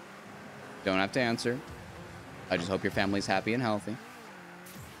 don't have to answer. I just hope your family's happy and healthy.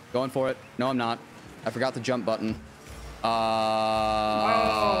 Going for it. No, I'm not. I forgot the jump button. Oh,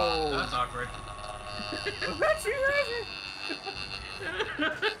 That's awkward. was that you, Reggie?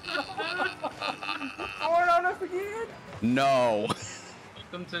 Going on us again? No.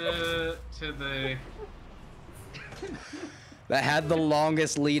 Welcome to the. That had the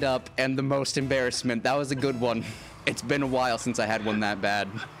longest lead up and the most embarrassment. That was a good one. It's been a while since I had one that bad.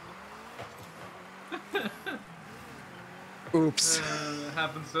 Oops.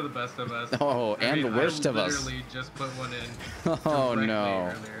 Happens to the best of us. Oh, and the worst of us. I literally just put one in. Oh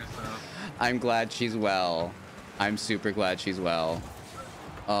no. Earlier, so. I'm glad she's well. I'm super glad she's well.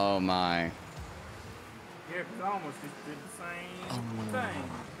 Oh my. Yeah, because I almost just did the same thing.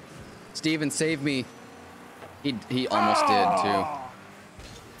 Steven, save me. He almost did too.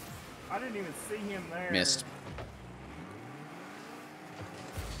 I didn't even see him there. Missed. That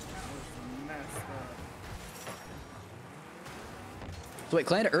was messed up. So wait,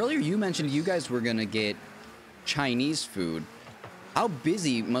 Clan, earlier you mentioned you guys were gonna get Chinese food. How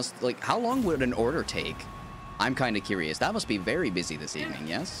busy how long would an order take? I'm kind of curious. That must be very busy this evening,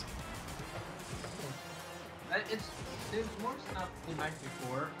 yes? There's more stuff the night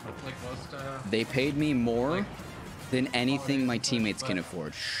before, like most. They paid me more than anything my teammates can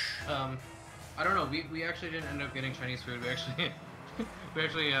afford. I don't know. We actually didn't end up getting Chinese food. We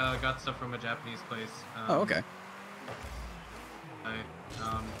actually got stuff from a Japanese place. Oh, okay.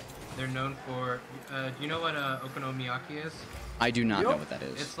 They're known for. Do you know what okonomiyaki is? I do not know what that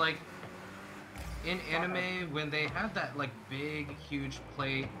is. It's like in anime when they have that like big, huge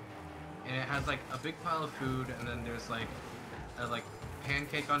plate, and it has like a big pile of food, and then there's like a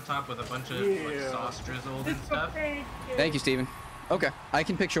pancake on top with a bunch of sauce drizzled and stuff. Thank you, Steven. Okay, I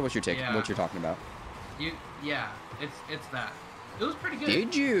can picture what you're what you're talking about. It's that. It was pretty good.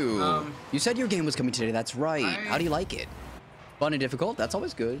 Did you? You said your game was coming today. That's right. How do you like it? Fun and difficult. That's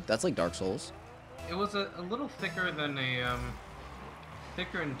always good. That's like Dark Souls. It was a little thicker than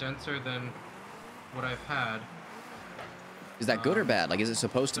thicker and denser than what I've had. Is that good or bad? Like, is it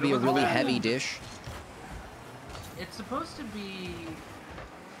supposed to be a really heavy dish? It's supposed to be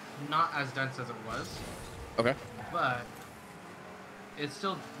not as dense as it was. Okay. But it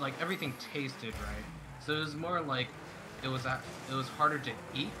still like everything tasted right. So it was more like it was harder to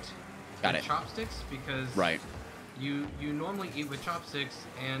eat with chopsticks because you normally eat with chopsticks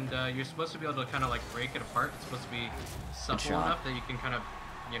and you're supposed to be able to kind of like break it apart. It's supposed to be supple enough that you can kind of,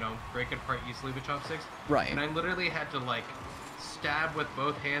 you know, break it apart easily with chopsticks. Right. And I literally had to like stab with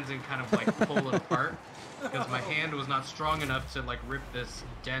both hands and kind of like pull it apart because my hand was not strong enough to like rip this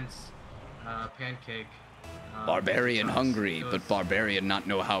dense pancake. Barbarian hungry, but barbarian not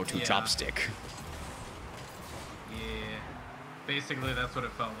know how to chopstick. Yeah, basically that's what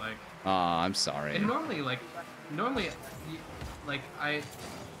it felt like. Aw, I'm sorry. And normally, you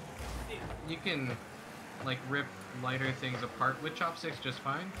can like rip lighter things apart with chopsticks just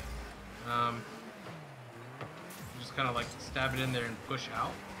fine. Just kind of like stab it in there and push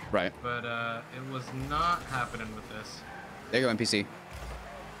out. Right. But it was not happening with this. There you go, NPC.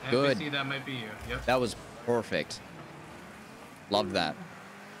 Good. NPC, that might be you. Yep. That was perfect. Loved that.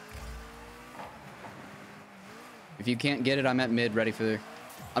 If you can't get it, I'm at mid, ready for...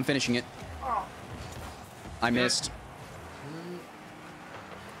 I'm finishing it. I missed.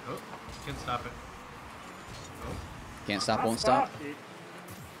 Oh, can't stop it. Oh. Can't stop, won't stop.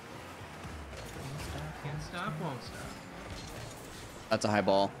 Can't stop, won't stop. That's a high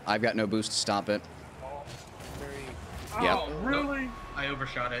ball. I've got no boost to stop it. Oh, really? Nope. I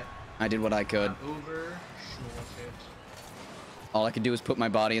overshot it. I did what I could. Overshot it. All I could do was put my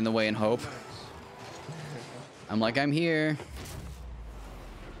body in the way and hope. Nice. I'm like, I'm here.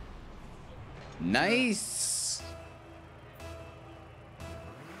 Nice.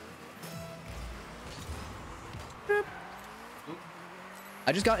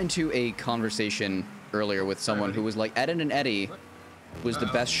 I just got into a conversation earlier with someone who was like, Ed and Eddie was the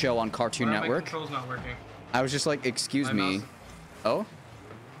best show on Cartoon Network. My control's not working. I was just like, excuse me. Oh?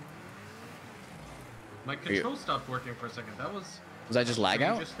 My control stopped working for a second. That was... Was I just lag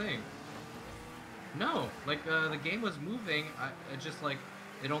out? Thing. No, like the game was moving. It just like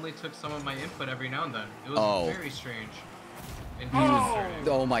it only took some of my input every now and then. It was very strange. And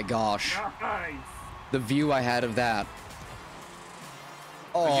oh my gosh! Nice. The view I had of that.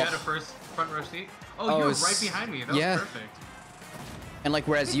 Oh, you had a front row seat. Oh, you were right behind me. That was perfect. And like,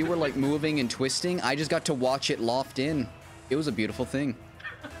 whereas you were like moving and twisting, I just got to watch it loft in. It was a beautiful thing.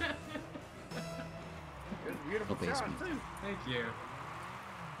 Beautiful shot, too. Thank you.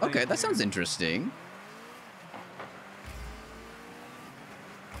 Okay, that sounds interesting.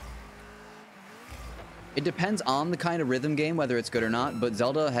 It depends on the kind of rhythm game, whether it's good or not, but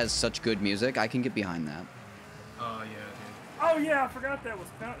Zelda has such good music, I can get behind that. Oh, yeah, dude. Oh, yeah, I forgot that was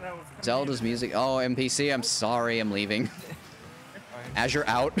Zelda's music. Oh, NPC, I'm sorry, I'm leaving. Azure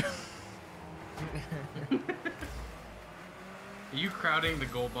out. Are you crowding the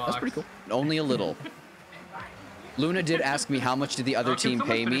gold box? That's pretty cool. Only a little. Luna did ask me how much did the other team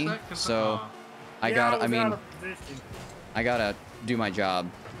pay me, so I gotta do my job.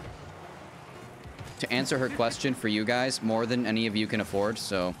 To answer her question for you guys, more than any of you can afford,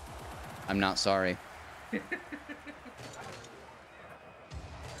 so I'm not sorry.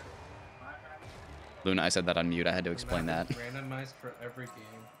 Luna, I said that on mute. I had to explain that. Randomized for every game.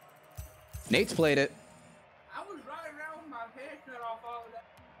 Nate's played it. I was running around with my head cut off all of that.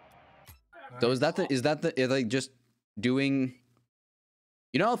 So is that the like just doing,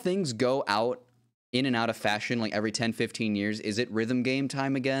 you know how things go out in and out of fashion like every 10-15 years? Is it rhythm game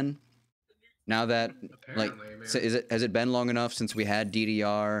time again? Now that has it been long enough since we had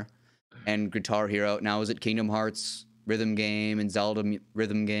DDR and Guitar Hero? Now is it Kingdom Hearts rhythm game and Zelda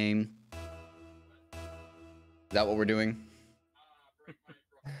rhythm game? Is that what we're doing?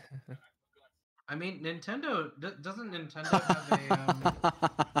 I mean, Nintendo doesn't Nintendo have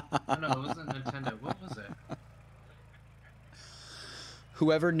a no, it wasn't Nintendo. What was it?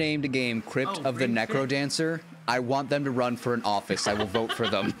 Whoever named a game Crypt of the Necrodancer, I want them to run for an office. I will vote for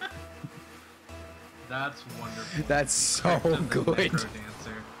them. That's wonderful. That's so good.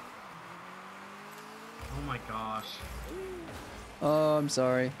 Oh my gosh. Oh, I'm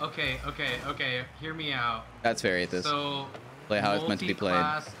sorry. Okay. Hear me out. That's fair, Aethys. So, play how it's meant to be played.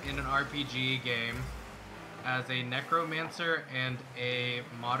 Multi-class in an RPG game as a necromancer and a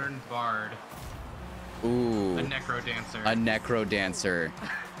modern bard. Ooh. A necrodancer. A necrodancer.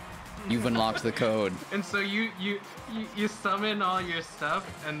 You've unlocked the code. And so you summon all your stuff,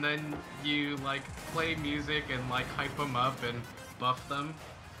 and then you like play music and like hype them up and buff them.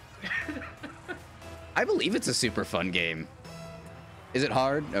 I believe it's a super fun game. Is it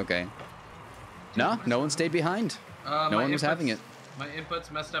hard? Okay. No one stayed behind. No one was having it. My input's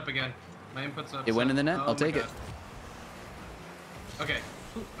messed up again. My input's up. It went in the net. I'll take it. Okay.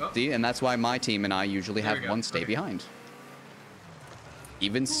 See, and that's why my team and I usually have one stay behind.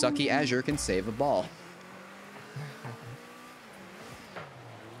 Even sucky Azure can save a ball.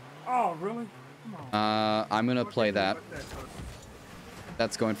 Oh, really? Come on. I'm gonna play that.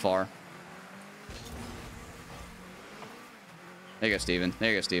 That's going far. There you go, Steven.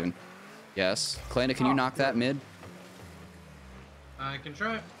 There you go, Steven. Yes. Klanda, can you knock that mid? I can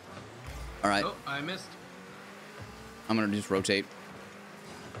try. All right. Oh, I missed. I'm gonna just rotate.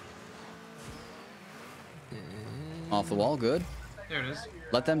 Off the wall, good. There it is.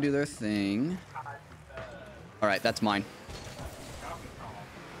 Let them do their thing. All right, that's mine.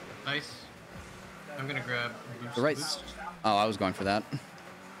 Nice. I'm gonna grab boost, The right. boost. Oh, I was going for that.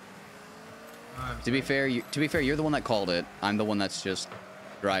 To be fair, you're the one that called it. I'm the one that's just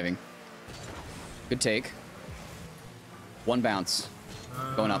driving. Good take. One bounce.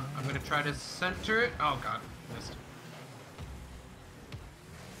 Going up. I'm gonna try to center it. Oh god, missed.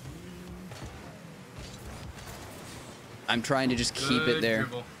 I'm trying to just keep it there.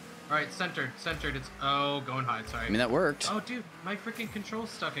 All right, centered. It's going high. Sorry. I mean, that worked. Oh, dude, my freaking control's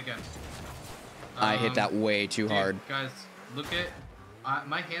stuck again. I hit that way too hard. Guys, look at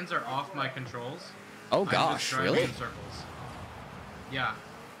my hands are off my controls. Oh I'm just gosh, driving really? in circles. Yeah.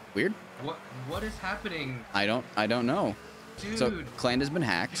 Weird. What is happening? I don't know. Dude. So Klanda has been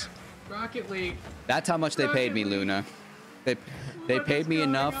hacked. Rocket League. That's how much they paid me, Luna. They paid me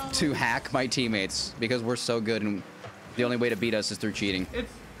enough to hack my teammates because we're so good, and the only way to beat us is through cheating.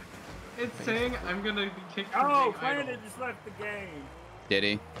 It's saying I'm gonna be kicked for Oh, being idle. Klanda just left the game. Did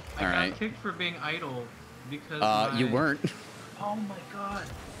he? I All right. got kicked for being idle because You weren't. Oh my god.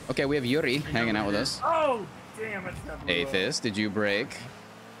 Okay, we have Yuri hanging out with us. Oh, damn it. that blew up. Athos, did you break?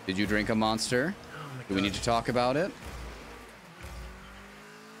 Did you drink a monster? Oh my god. Do we need to talk about it?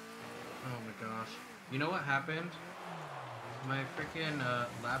 Oh my gosh. You know what happened? My freaking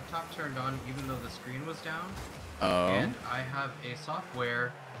laptop turned on even though the screen was down. Oh. And I have a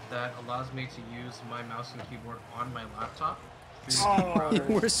software that allows me to use my mouse and keyboard on my laptop. Oh.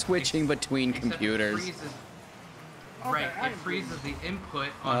 We're switching between Except it computers. freezes- Okay, right, I it freezes the input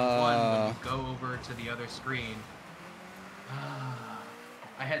on one when you go over to the other screen.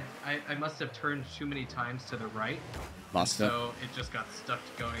 I must have turned too many times to the right. Must have. So it just got stuck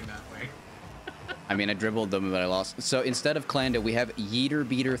going that way. I mean, I dribbled them, but I lost. So instead of Klanda, we have Yeeter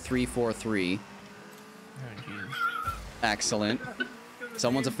Beater 343. Oh, jeez. Excellent.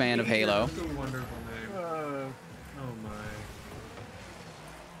 Someone's a fan of Halo. That's a wonderful name. Oh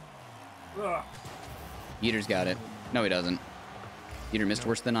my. Ugh. Yeeter's got it. No, he doesn't. Yeeter missed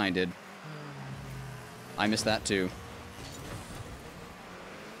worse than I did. I missed that too.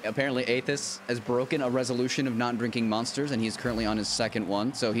 Apparently, Athos has broken a resolution of not drinking monsters, and he's currently on his second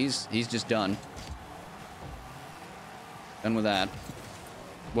one, so he's just done. Done with that.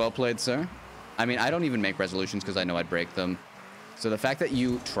 Well played, sir. I mean, I don't even make resolutions because I know I'd break them. So the fact that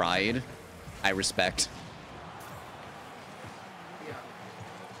you tried, I respect. Yeah.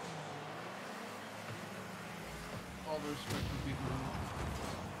 All the respect for people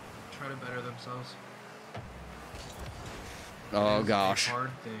who try to better themselves. Oh It is gosh, a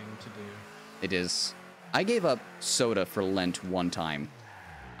hard thing to do. it is. I gave up soda for Lent one time.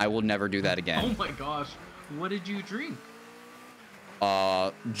 I will never do that again. Oh my gosh. What did you drink?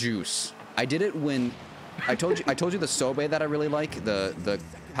 Juice. I did it when I told you the sobe that I really like, the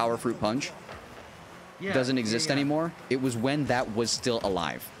power fruit punch, Yeah, doesn't exist anymore. It was when that was still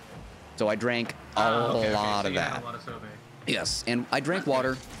alive. So I drank a lot so of you had that. A lot of sobe. Yes, and I drank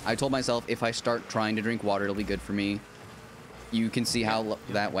water. I told myself if I start trying to drink water, it'll be good for me. You can see how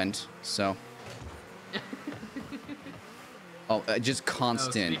that went. So. Oh, just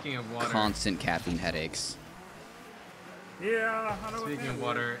constant, speaking of water. constant caffeine headaches. Yeah, I know what Speaking that of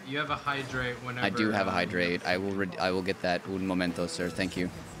water, you have a hydrate whenever. I do have a hydrate. I will get that un momento, sir. Thank you.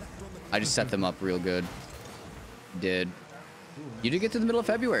 I just set them up real good. Did. You did get to the middle of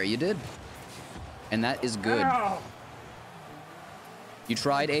February. You did. And that is good. Ow. You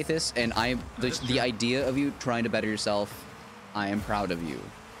tried, Athos, and the idea of you trying to better yourself, I am proud of you.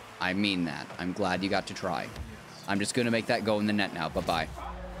 I mean that. I'm glad you got to try. I'm just going to make that go in the net now. Bye-bye.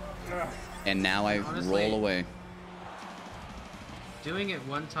 And now I Honestly, roll away. Doing it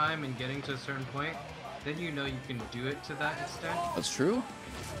one time and getting to a certain point, then you know you can do it to that extent. That's true.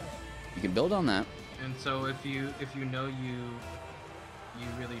 You can build on that. And so if you know you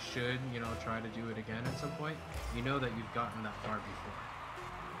really should, try to do it again at some point, you know that you've gotten that far before.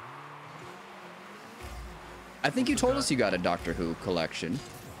 I think you told us you got a Doctor Who collection.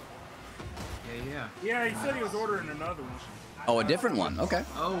 Yeah. Yeah, he said he was ordering another one. Oh, a different one. Okay.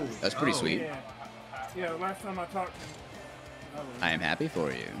 Oh. That's pretty sweet. Yeah. Yeah, last time I talked to him. I am happy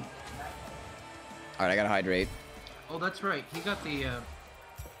for you. All right, I got to hydrate. Oh, that's right. He got the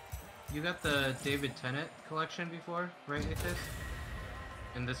You got the David Tennant collection before, right, Athis?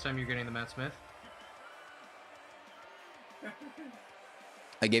 And this time you're getting the Matt Smith?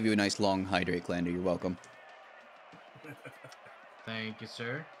 I gave you a nice long hydrate, Clander. You're welcome. Thank you,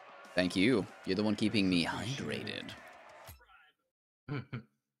 sir. Thank you. You're the one keeping me hydrated.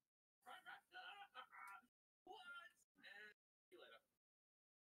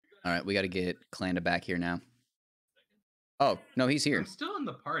 All right, we got to get Clander back here now. Oh, no, he's here. I'm still in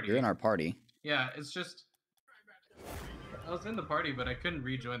the party. You're in our party. Yeah, it's just... I was in the party, but I couldn't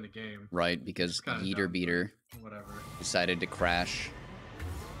rejoin the game. Right, because Yeeter Beater whatever decided to crash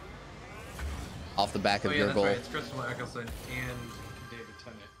off the back of yeah, your that's goal. Right. It's Christopher Eccleston and David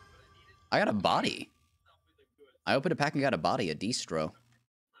Tennant. I got a body. I opened a pack and got a body, a distro.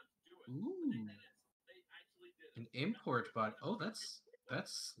 Ooh. An import body. Oh, that's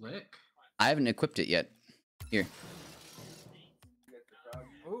slick. I haven't equipped it yet. Here.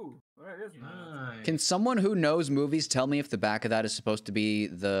 Ooh, that is nice. Can someone who knows movies tell me if the back of that is supposed to be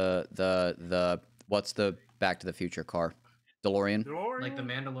the what's the Back to the Future car? DeLorean? Like the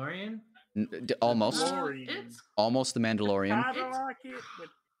Mandalorian? Almost. It's almost the Mandalorian. I like it, but...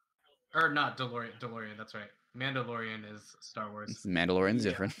 Or not DeLorean. DeLorean, that's right. Mandalorian is Star Wars. Mandalorian's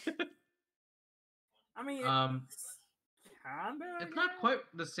different. I mean, kinda. It's not quite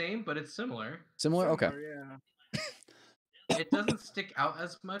the same, but it's similar. Similar? Okay. Yeah. It doesn't stick out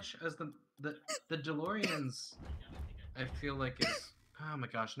as much as the DeLoreans. I feel like it's... Oh my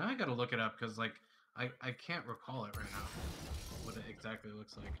gosh, now I gotta look it up because like I can't recall it right now. What it exactly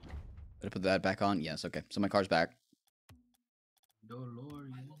looks like. Did I put that back on? Yes. Okay. So my car's back.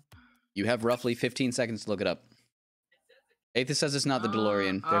 DeLorean. You have roughly 15 seconds to look it up. Athos says it's not the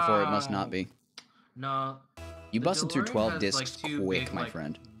DeLorean, therefore it must not be. No. You busted through 12 has, discs like, two quick, big, my like,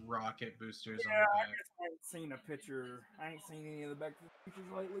 friend. Rocket boosters Yeah, on the I back. guess I haven't seen a picture. I ain't seen any of the Back to the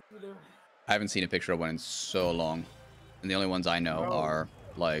Futures lately either. I haven't seen a picture of one in so long. And the only ones I know are,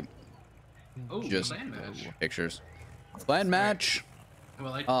 like, just clan match. pictures. Clan match!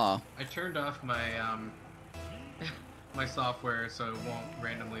 Well, I turned off my my software so it won't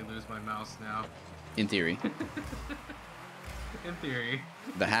randomly lose my mouse now. In theory. In theory.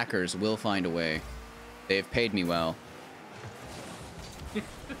 The hackers will find a way. They've paid me well.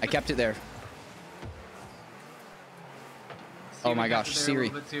 I kept it there. Oh my gosh, Siri.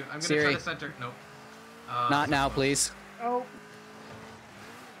 I'm gonna Siri. try to center. Nope. Not now, please. Oh.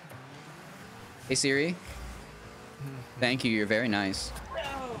 Hey, Siri. Thank you, you're very nice.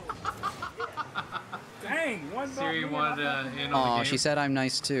 Dang, one Siri wanted in on the Aw, game. she said I'm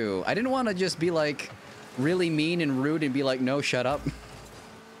nice too. I didn't want to just be like really mean and rude and be like, no, shut up.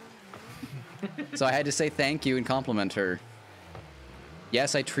 So I had to say thank you and compliment her.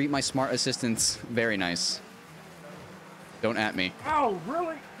 Yes, I treat my smart assistants very nice. Don't at me. Oh,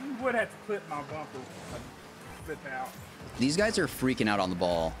 really? You would have to clip my bumper. Flip out. These guys are freaking out on the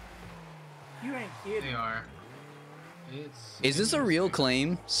ball. You ain't kidding. They are. Is this a real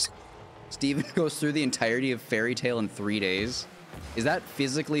claim? Steven goes through the entirety of Fairy Tail in 3 days? Is that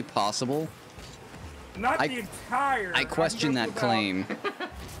physically possible? Not the entire. I question that claim.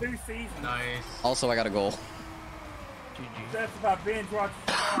 2 seasons. Nice. Also, I got a goal. That's about binge watching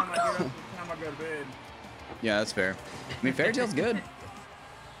the time I get up, the time I go to bed. Yeah, that's fair. I mean, Fairy Tail's good.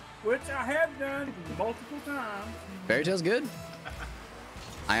 Which I have done multiple times. Fairy Tail's good.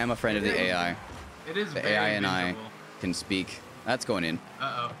 I am a friend of the AI. It is The very AI and I bingeable. can speak. That's going in.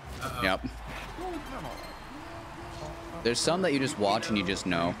 Uh-oh. Uh-oh. Yep. There's some that you just watch and you just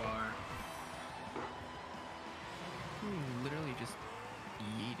know. Literally just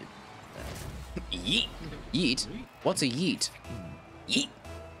yeeted that. Yeet. Yeet? What's a yeet? Yeet.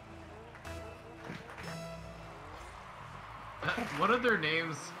 One of their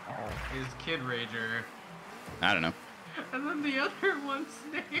names is Kid Rager. I don't know. And then the other one's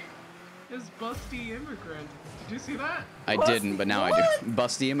name is Busty Immigrant. Did you see that? I didn't, but now I do.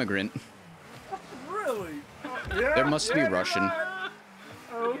 Busty immigrant. Really? Yeah, There must be Russian.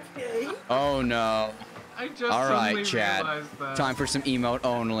 Okay. Oh no. I just All right, suddenly chat. realized that. Time for some emote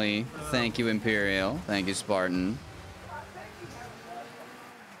only. Thank you, Imperial. Thank you, Spartan.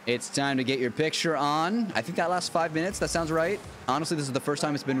 It's time to get your picture on. I think that lasts 5 minutes. That sounds right. Honestly, this is the first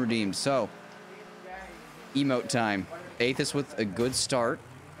time it's been redeemed. So, emote time. Athos with a good start.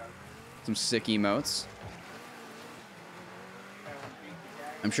 Some sick emotes.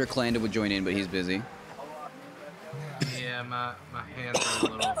 I'm sure Clando would join in, but he's busy. Yeah, my hands are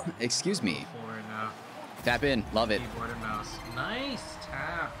a little Excuse me. full right now. Tap in. Love it. Keyboard and mouse. Nice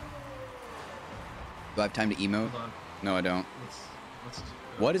tap. Do I have time to emote? Hold on. No, I don't. Let's do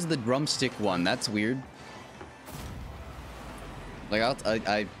What is the drumstick one? That's weird. Like,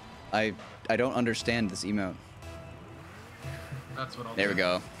 I don't understand this emote. That's what I'll There do. we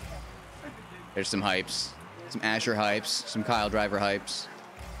go. There's some hypes. Some Asher hypes. Some Kyle Driver hypes.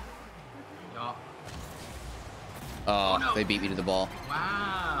 Yeah. Oh, no. They beat me to the ball.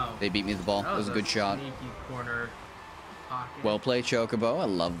 Wow. They beat me to the ball. That was a good shot. Sneaky corner pocket. Well played, Chocobo. I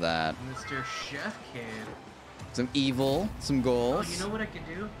love that. Mr. Chef Kid. Some evil. Some goals. Oh, you know what I could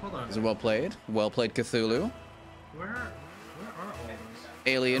do? Hold on. These are well played. Well played, Cthulhu. Where are all those?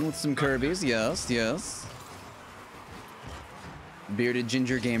 Alien with some Kirby's. Yes, yes. Bearded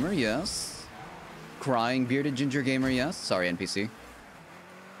Ginger Gamer. Yes. Crying Bearded Ginger Gamer. Yes. Sorry, NPC.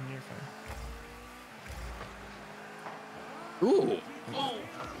 You're fine. Ooh. Oh,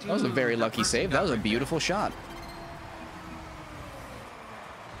 That was a very dude, lucky person save. got That was a right beautiful shot.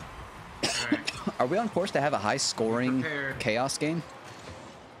 there. Alright. Are we on course to have a high scoring Prepared. chaos game?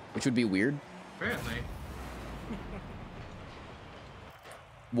 Which would be weird. Apparently.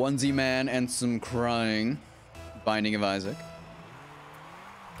 Onesie man and some crying. Binding of Isaac.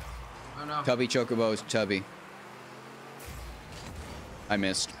 Oh no. Tubby Chocobo is chubby. I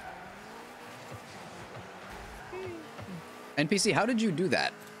missed. NPC, how did you do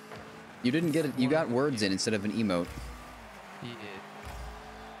that? You didn't get it. You got words in instead of an emote. Yeah.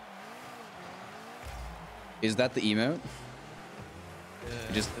 Is that the emote?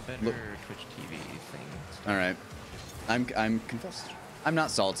 Just the better look- Twitch TV thing. All right. I'm confessed. I'm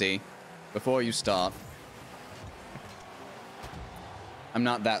not salty. Before you stop. I'm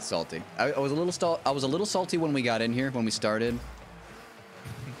not that salty. I was a little salty when we got in here when we started.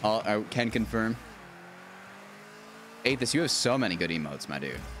 I can confirm. Aethys, you have so many good emotes, my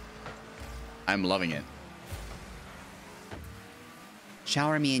dude. I'm loving it.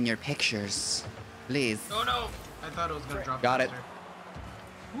 Shower me in your pictures, please. Oh no! I thought it was gonna drop. Got it. faster.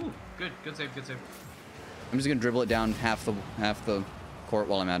 Ooh, good save, good save. I'm just gonna dribble it down half the court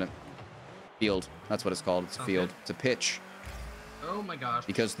while I'm at it. Field. That's what it's called. It's a Sounds field. good. It's a pitch. Oh my gosh.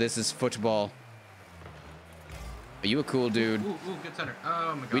 Because this is football. Are you a cool dude? Ooh, good center.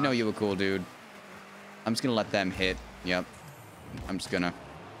 Oh my god. We know you a cool dude. I'm just gonna let them hit. Yep. I'm just gonna.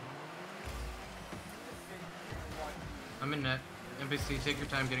 I'm in net. NPC, take your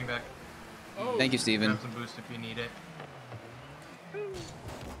time getting back. Oh, Thank you, Steven. Grab some boost if you need it.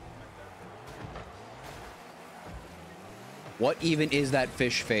 What even is that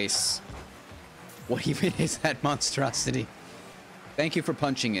fish face? What even is that monstrosity? Thank you for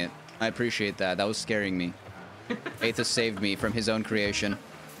punching it. I appreciate that. That was scaring me. Aethys saved me from his own creation. I'm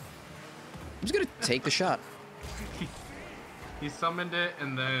just gonna take the shot. He summoned it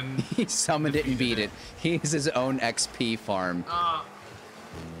and then. He summoned it and beat defeated it. He's his own XP farm. Ah.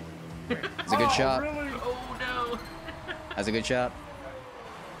 It's a good shot. Really? Oh no. That's a good shot.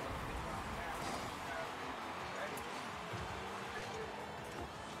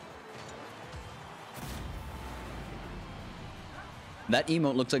 That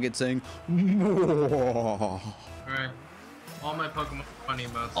emote looks like it's saying. Alright. All my Pokemon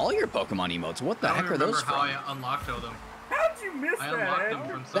emotes. All your Pokemon emotes. What the I don't heck are remember those how from? I unlocked all them. How'd you miss I that? unlocked them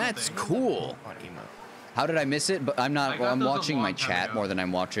Edgar? from something. That's cool. On emote. How did I miss it? But I'm I not. got Well, I'm those a watching my long time chat ago. more than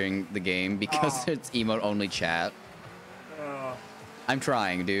I'm watching the game because Oh. it's emote only chat. I'm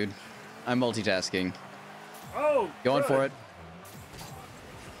trying, dude. I'm multitasking. Oh, Going good. for it.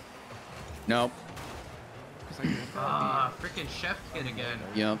 Nope. It's like, there's gotta Ah, freaking Chef Kid again.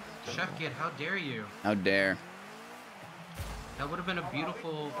 Yep. Chef Kid, how dare you? How dare. That would have been a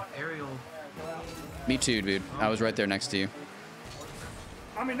beautiful aerial. Me too, dude. I was right there next to you.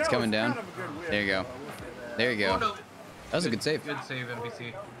 I mean, that It's coming was down. Kind of a good whip, There you go. There you go. Oh no. That was a good save. Good save,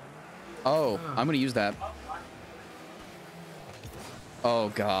 NPC. Oh, I'm gonna use that. Oh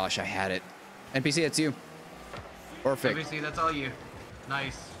gosh, I had it. NPC, it's you. Perfect. NPC, that's all you.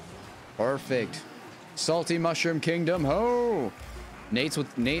 Nice. Perfect. Salty Mushroom Kingdom, ho! Nate Oh,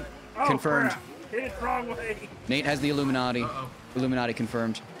 confirmed. crap. Hit it wrong way. Nate has the Illuminati. Uh-oh. Illuminati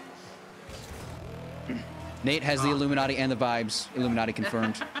confirmed. Nate has the Illuminati and the vibes. Illuminati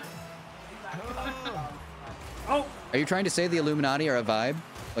confirmed. Oh, Are you trying to say the Illuminati are a vibe?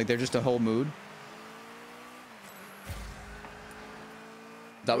 Like they're just a whole mood?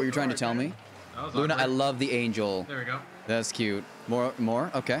 Is that what you're trying to tell me? That was Luna, I awkward. love the angel. There we go. That's cute.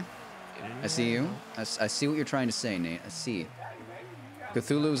 More? Okay. I see you. I see what you're trying to say, Nate. I see.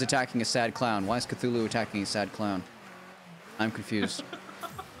 Cthulhu is attacking a sad clown. Why is Cthulhu attacking a sad clown? I'm confused.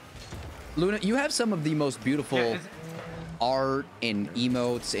 Luna, you have some of the most beautiful Yeah, art and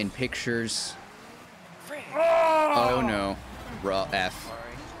emotes and pictures. oh, Oh no. F.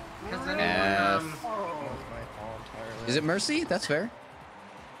 Sorry. Has anyone, F. That was my fault entirely. Is it Mercy? That's fair.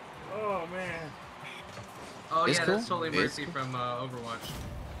 oh man. Oh It's yeah, cool. that's totally It's Mercy cool. from Overwatch.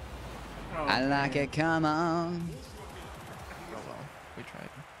 Oh, I like man. it, come on. Oh well, we tried.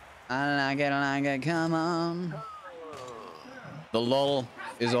 I like it, come on. The lull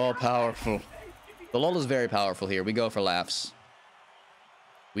is all powerful. The lull is very powerful here. We go for laughs.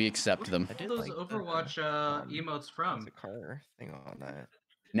 We accept them. I All did those like Overwatch there's emotes from. a car thing on that.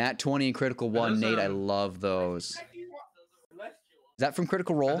 Nat 20 and Critical Are 1. those, Nate, I love those. Is that from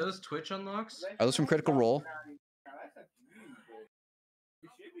Critical Are Role? those Twitch unlocks? Are those from Critical Role?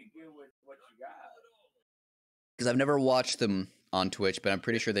 Because I've never watched them on Twitch, but I'm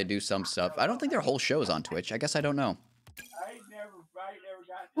pretty sure they do some stuff. I don't think their whole show is on Twitch. I guess I don't know.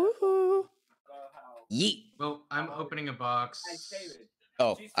 Woohoo! Yeet! Well, I'm opening a box.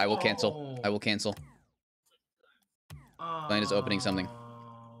 Oh, I will cancel. I will cancel. Glenn is opening something.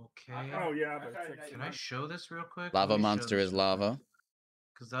 Okay. Oh, yeah. But Can I show this real quick? Lava monster is lava.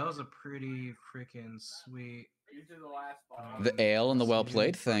 Because that was a pretty freaking sweet. The ale and the well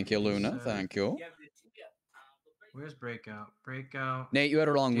played. Thank you, Luna. Thank you. Where's Breakout? Breakout. Nate, you had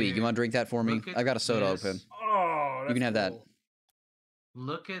a long week. You Dude, want to drink that for me? look at I got a soda this. open. Oh, You can have that. cool.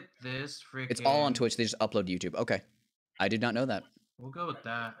 Look at this freaking. It's all on Twitch. They just upload to YouTube. Okay. I did not know that. We'll go with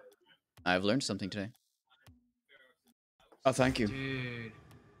that. I've learned something today. Oh, thank you. Dude.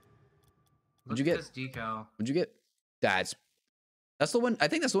 What'd Look you at get? this decal. What'd you get? That's the one. I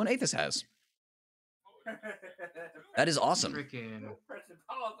think that's the one Aethys has. That is awesome. Freaking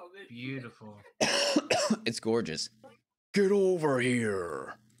beautiful. It's gorgeous. Get over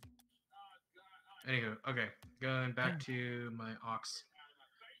here. Anywho, okay. Going back to my ox.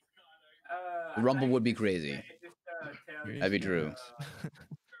 The Rumble would be crazy. That'd be true.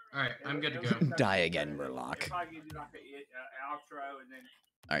 Alright, I'm good to go. Die again, Murloc.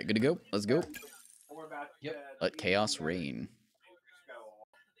 Alright, good to go. Let's go. Yep. Let chaos reign.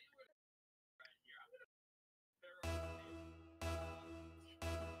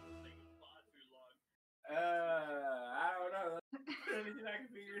 I don't know. Anything I can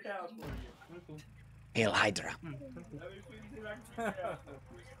figure it out for you. Hail Hydra.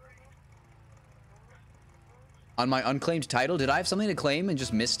 On my unclaimed title, did I have something to claim and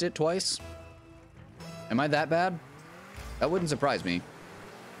just missed it twice? Am I that bad? That wouldn't surprise me.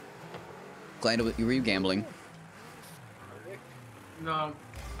 Glad were you gambling? No,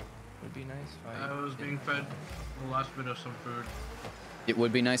 Would be nice if I was being fed the last bit of some food. It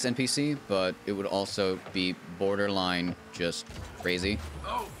would be nice NPC, but it would also be borderline just crazy.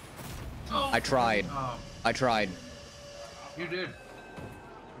 Oh! Oh! I tried. Oh, I tried. you did. You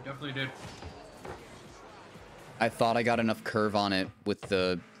definitely did. I thought I got enough curve on it with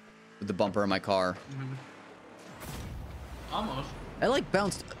the bumper of my car. Almost. I like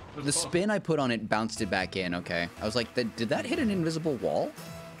bounced. The spin I put on it bounced it back in. Okay. I was like, did that hit an invisible wall?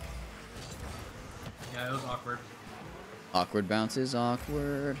 Yeah, it was awkward. Awkward bounces,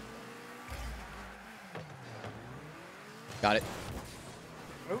 awkward. Got it.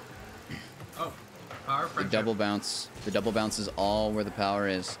 Oh, power The friendship. double bounce. The double bounce is all where the power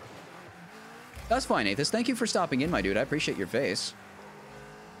is. That's fine, Aethys. Thank you for stopping in, my dude. I appreciate your face.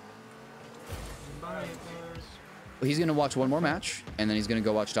 Bye, Well, he's gonna watch one more match, and then he's gonna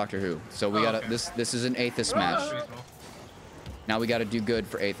go watch Doctor Who. So we gotta. okay. This is an Aethys match. Pretty small. Now we gotta do good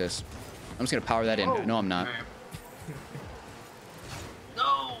for Aethys. I'm just gonna power that in. No, I'm not. Alright.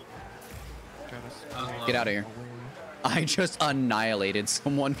 No! Travis, That was low. Get out of here. I'll win. I just annihilated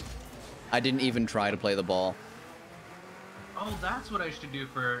someone. I didn't even try to play the ball. Oh, that's what I should do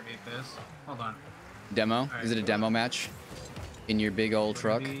for Aethys. Hold on. Demo? Alright. Is it a demo match? In your big old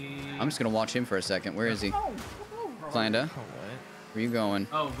truck? Maybe- I'm just gonna watch him for a second. Where is he? Klanda? Oh, what? Where you going?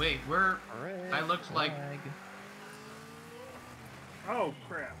 Oh, wait, we're... Alright. I looked like... flag. Oh,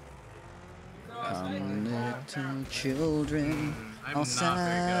 crap. Come, little children, I'm I'll not very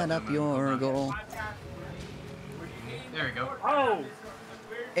set good up at them. your Hold on. goal. There we go. Oh!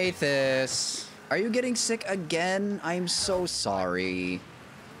 Aethys, are you getting sick again? I'm so sorry.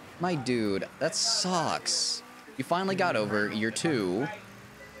 My dude, that sucks. You finally got over year 2.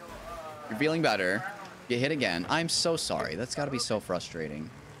 You're feeling better. You hit again. I'm so sorry. That's gotta be so frustrating.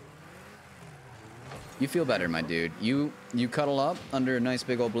 You feel better, my dude. You cuddle up under a nice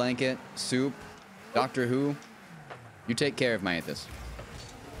big old blanket, soup, Doctor Who. You take care of my Aethys.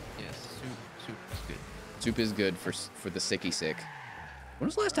 Yes, soup is good. Soup is good for the sicky sick. When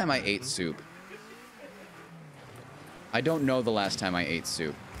was the last time I ate soup? I don't know the last time I ate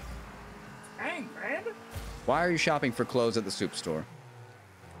soup. Dang, man. Why are you shopping for clothes at the soup store?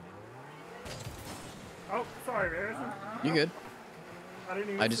 Oh, sorry, Harrison. You good? I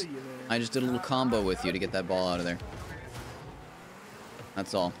didn't even see you there. I just did a little combo with you to get that ball out of there.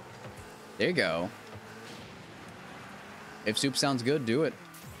 That's all. There you go. If soup sounds good, do it.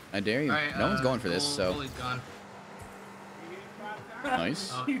 I dare you. Right, no one's going for this, so. Goalie's gone.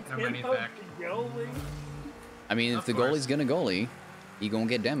 Nice. Oh, never mind, he's back. I mean, if Of the course. goalie's gonna goalie, he gonna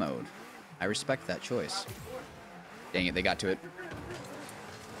get demoed. I respect that choice. Dang it, they got to it.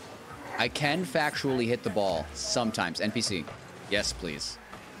 I can factually hit the ball sometimes. NPC. Yes, please.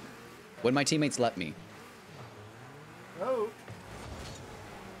 When my teammates let me. Oh.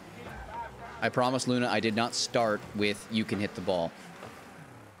 I promise, Luna, I did not start with you can hit the ball.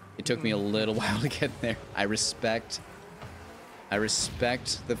 It took me a little while to get there. I respect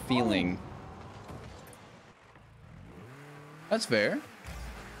the feeling. That's fair.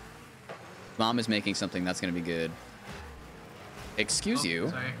 Mom is making something that's going to be good. Excuse you.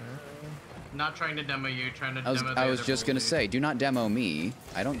 Sorry. Not trying to demo you, trying to I was, demo I was just going to say, do not demo me.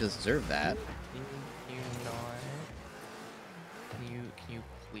 I don't deserve that. Can you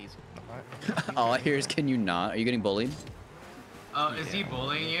please not? All I hear is, can you not? Are you getting bullied? Oh, is he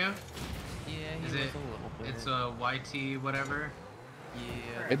bullying you? Yeah, he Is was it? a little bit. It's a YT whatever.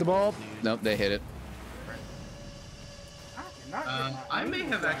 Yeah. Hit the ball. Dude. Nope, they hit it. I may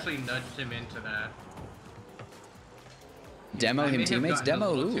have actually nudged him into that. Demo I may him have teammates? gotten a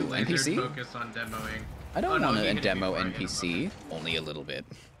Demo little who? too laser NPC? focused on demoing. I don't Oh, no, want he to hit it demo before I hit him. NPC. Only a little bit.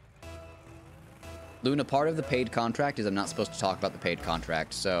 Luna, part of the paid contract is I'm not supposed to talk about the paid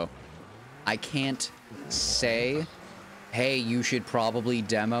contract, so I can't say, hey, you should probably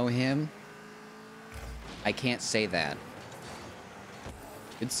demo him. I can't say that.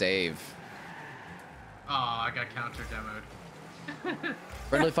 Good save. Oh, I got counter demoed.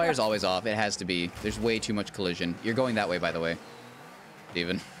 Friendly fire's always off. It has to be. There's way too much collision. You're going that way, by the way,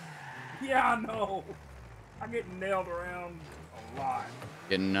 Steven. Yeah, I know. I get nailed around a lot.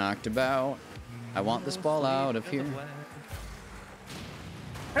 Getting knocked about. I want this ball out of here.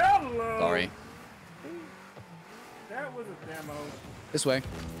 Hello. Sorry. That was a demo. This way.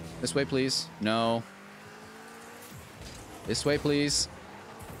 This way, please. No. This way, please.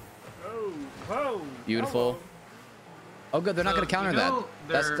 Oh, oh. Beautiful. Hello. Oh, good. They're not So, going to counter you know,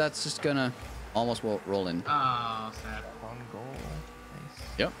 that. That's just going to almost roll in. Oh, sad. On goal. Nice.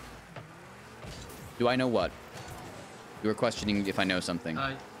 Yep. Do I know what? You were questioning if I know something.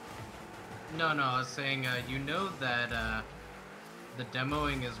 No, I was saying, you know that the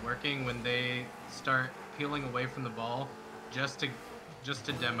demoing is working when they start peeling away from the ball just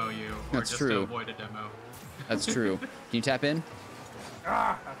to demo you, or That's just true. to avoid a demo. That's true. Can you tap in?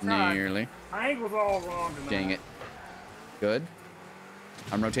 Ah, I tried. Nearly. My angle's all wrong tonight. Dang it. Good.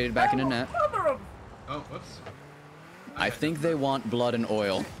 I'm rotated back into net. Mother of... Oh, whoops. I think they want blood and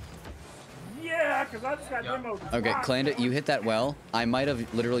oil. Yeah, because I just got Yeah. demoed. Okay, twice. Clanda, you hit that well. I might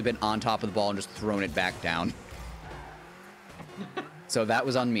have literally been on top of the ball and just thrown it back down. So that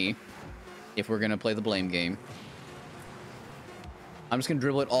was on me, if we're going to play the blame game. I'm just going to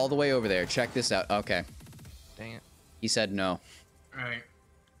dribble it all the way over there. Check this out. Okay. Dang it. He said no. Alright.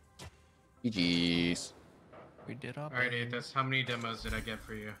 GG's. We did up. Alright, Athos, how many demos did I get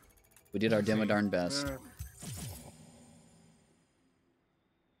for you? We did our demo darn best.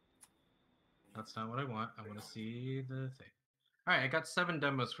 That's not what I want. I want to see the thing. Alright, I got 7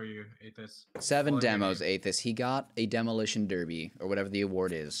 demos for you, Athos. 7 All in your demos, name. Athos. He got a demolition derby, or whatever the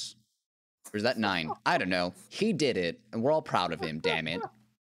award is. Or is that 9? I don't know. He did it, and we're all proud of him, damn it.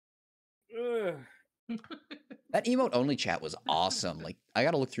 Ugh. That emote only chat was awesome. Like, I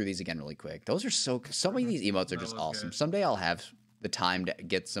gotta look through these again really quick. Those are so many of these emotes are That just was awesome. good. Someday I'll have the time to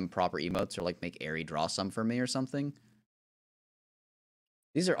get some proper emotes, or like make Ari draw some for me or something.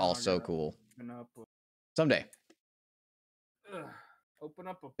 These are all so cool. Open up. Someday. Ugh. Open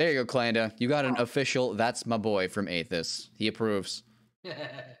up a... There you go, Clanda. You got an official "That's my boy" from Athos. He approves.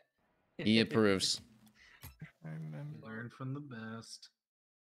 He approves. I remember. Learn from the best.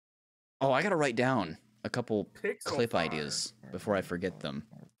 Oh, I gotta write down a couple Pixel clip fire. ideas before I forget them.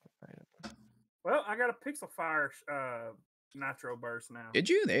 Well, I got a Pixel Fire Nitro Burst now. Did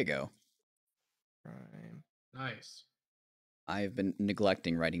you? There you go. Prime. Nice. I've been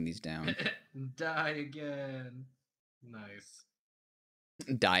neglecting writing these down. Die again. Nice.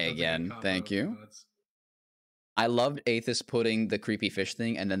 Die That's a good again. combo Thank of you. emotes. I loved Athos putting the creepy fish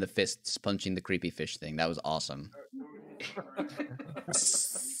thing and then the fists punching the creepy fish thing. That was awesome.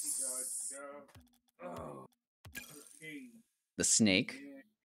 Oh. The snake.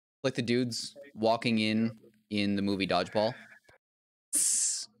 Like the dudes walking in the movie Dodgeball.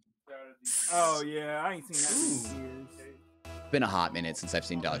 Oh yeah, I ain't seen that in years. Been a hot minute since I've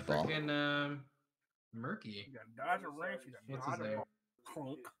seen Dodgeball. Freaking, Murky. You got dodge a wrench. You got What's his dodge name? a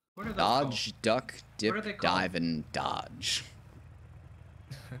clunk. What are those Dodge, duck, What are dip, they called? dive, and dodge.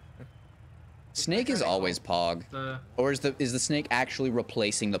 Snake is always Pog. Or is the Snake actually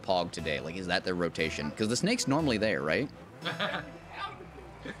replacing the Pog today? Like, is that their rotation? Because the Snake's normally there, right?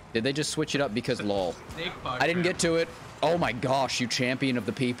 Did they just switch it up because lol? I didn't get to it. Oh my gosh, you champion of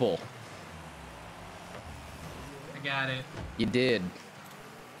the people. I got it. You did.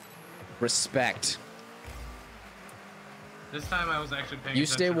 Respect. This time I was actually paying You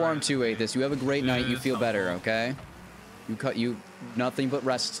attention. stay warm right. too, Athos. You have a great night. You feel better, okay? You nothing but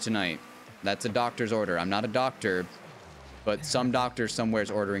rest tonight. That's a doctor's order. I'm not a doctor, but some doctor somewhere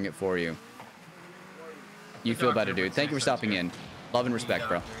is ordering it for you. You feel better, dude. Thank you for stopping in. Love and respect,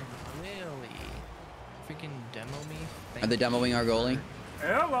 bro. Really? Freaking demo me? Are they demoing our goalie?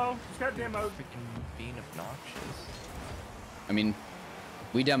 Hello. Just got demoed. Freaking being obnoxious. I mean,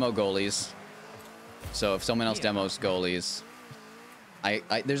 we demo goalies. So if someone else demos goalies,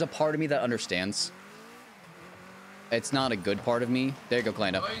 there's a part of me that understands. It's not a good part of me. There you go,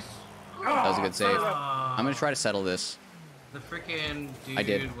 Klanda. That was a good save. I'm gonna try to settle this. The freaking dude I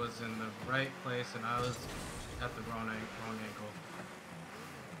did. was in the right place and I was at the wrong ankle.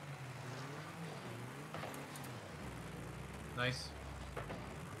 Nice.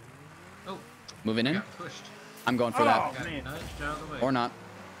 Oh. Moving in. Got pushed. I'm going for that. Got nudged out of the way. Or not.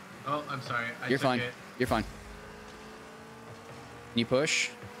 Oh, I'm sorry. You're fine. You're fine. Can you push?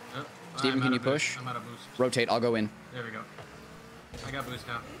 Oh, Steven, can you push? I'm out of boost. Rotate. I'll go in. There we go. I got boost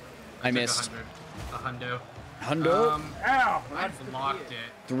now. I took missed. A hundo. Hundo? Ow! I blocked it.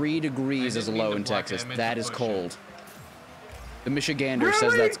 3 degrees is didn't mean low to in block it, Texas. I meant That to is push cold. The Michigander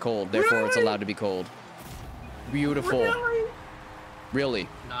says that's cold, therefore it's allowed to be cold. Beautiful. Really?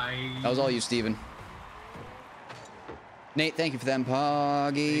 Nice. That was all you, Steven. Nate, thank you for them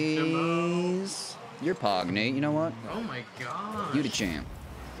poggies. You're pog, Nate. You know what? Oh my gosh. You the champ.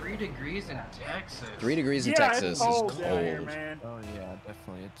 3 degrees in Texas. 3 degrees in Texas it's cold is down here, cold. man. Oh yeah,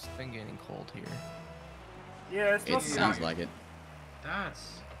 definitely. It's been getting cold here. Yeah, it's It supposed to be sounds like it.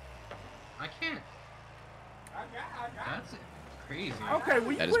 That's... I can't... That's crazy. Okay,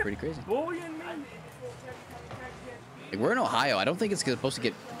 we That is pretty crazy. bullying me. Like, we're in Ohio. I don't think it's supposed to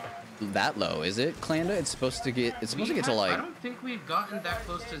get that low, is it, Klanda? It's supposed to get. It's supposed to get to I like. don't think we've gotten that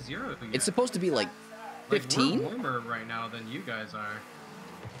close to 0 yet. It's supposed to be like Like, 15, we're warmer right now than you guys are.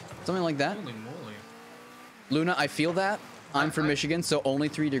 something like that. Holy moly. Luna, I feel that. I'm from Michigan, so only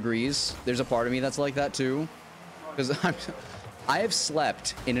 3 degrees. There's a part of me that's like that too, because I have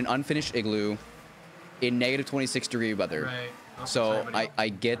slept in an unfinished igloo in negative 26 degree weather. Right. Oh, So sorry, buddy. I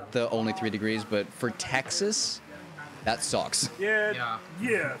get the only 3 degrees, but for Texas, that sucks. Yeah. Yeah.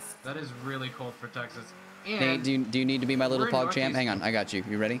 Yes. That is really cold for Texas. And Nate, do you need to be my little we're in pog champ? Northeast. Hang on, I got you.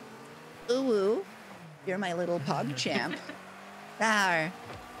 You ready? Ooh, you're my little pug champ. Rawr.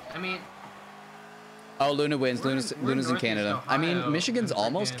 I mean, Oh, Luna wins. We're in Luna's in Northeast Canada. I mean, Ohio, Michigan's and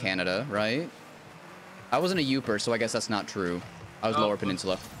almost freaking- Canada, right? I wasn't a Youper, so I guess that's not true. I was Oh, Lower oops.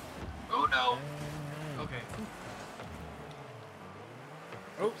 Peninsula. oh no. Okay.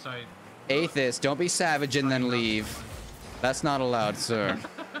 Oh, sorry. Atheist, don't be savage and then leave. That's not allowed, sir.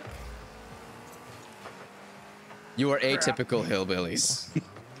 You are atypical hillbillies.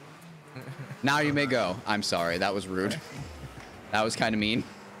 Now you may go. I'm sorry, that was rude. That was kind of mean.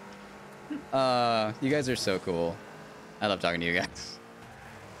 You guys are so cool. I love talking to you guys.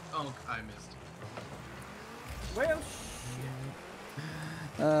 Oh, I missed. Well,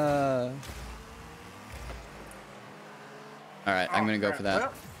 shit. All right, I'm Oh, gonna go crap. for that.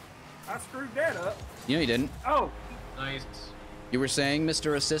 Well, I screwed that up. You know you didn't. Oh, Nice. You were saying,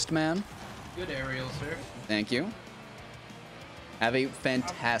 Mr. Assist Man? Good aerial, sir. Thank you. Have a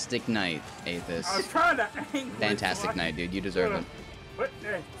fantastic night, I was Athos. trying to angle it Fantastic so I night, could- dude. You deserve it. But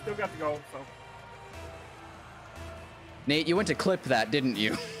hey, still got the goal. So Nate, you went to clip that, didn't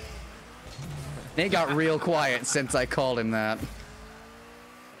you? Nate got real quiet since I called him that.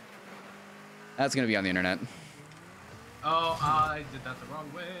 That's gonna be on the internet. Oh, I did that the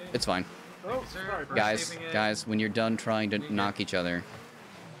wrong way. It's fine. oh, you, sir. sorry, For Guys, saving it. guys, when you're done trying to Thank you. knock each other,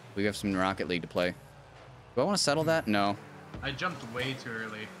 we have some Rocket League to play. Do I want to settle that? No. I jumped way too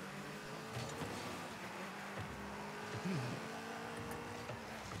early.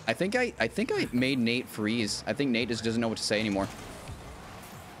 I think I made Nate freeze. I think Nate just doesn't know what to say anymore.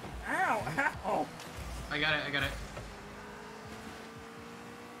 Ow! Ow! I got it. I got it.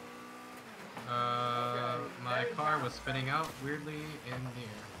 My car was spinning out weirdly in the air.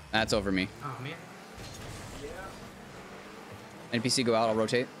 That's over me. Oh man. NPC go out, I'll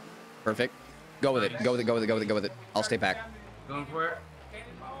rotate. Perfect. Go with it. Go with it. Go with it. Go with it. Go with it. I'll stay back. Going for it.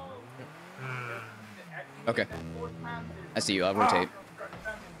 Okay. I see you. I'll rotate.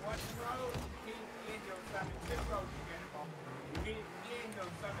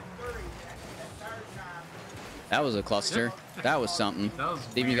 That was a cluster. That was something. That was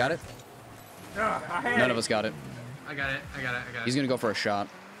Steven, you got it? None of us got it. I got it. I got it. He's gonna go for a shot.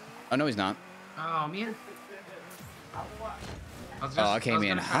 Oh no, he's not. Oh man. I came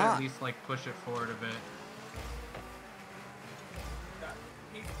in hot. At least like push it forward a bit.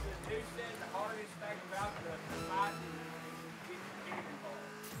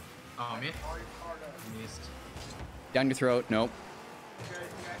 Oh man. Missed. Down your throat. Nope.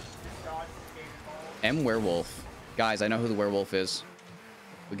 M werewolf. Guys, I know who the werewolf is.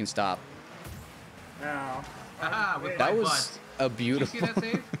 We can stop. No. That was a beautiful. Did you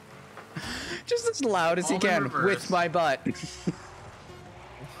see that save? Just as loud as he can with my butt.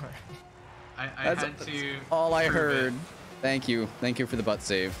 I That's had to. all I heard. It. Thank you. Thank you for the butt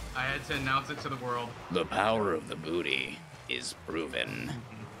save. I had to announce it to the world. The power of the booty is proven.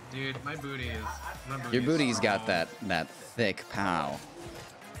 Dude, my booty is. Your booty's got that thick pow.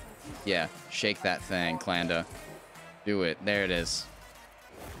 Yeah, shake that thing, Klanda. Do it. There it is.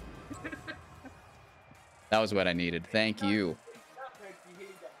 That was what I needed. Thank you.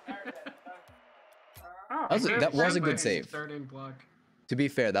 That was a good save. To be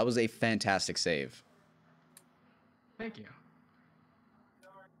fair, that was a fantastic save. Thank you.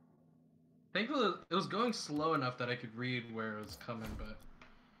 Thankfully, it was going slow enough that I could read where it was coming, but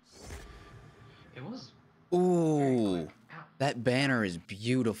it was. Ooh, that banner is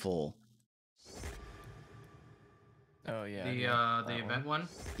beautiful. Oh yeah. The event one.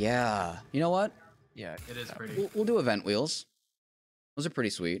 Yeah. You know what? Yeah, it is pretty. We'll do event wheels. Those are pretty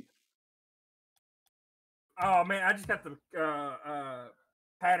sweet. Oh man, I just got the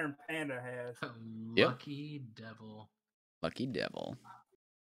pattern Panda has. Lucky devil. Lucky devil.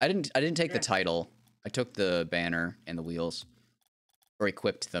 I didn't take the title. I took the banner and the wheels, or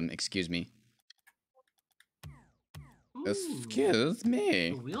equipped them. Excuse me. Ooh, Excuse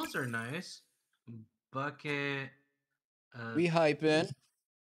me. The wheels are nice. Bucket. We hyping.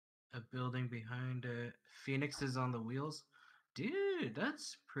 A building behind it. Phoenixes on the wheels. Dude,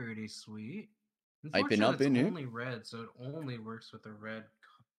 that's pretty sweet. Hyping up in it's here. only red, so it only works with a red.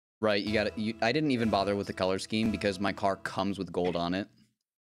 Right, you got it. I didn't even bother with the color scheme because my car comes with gold on it.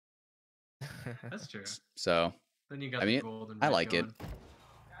 That's true. So, Then you got I mean, the gold and I red like going. it.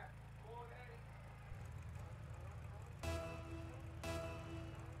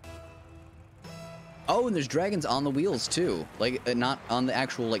 Oh, and there's dragons on the wheels too. Like, not on the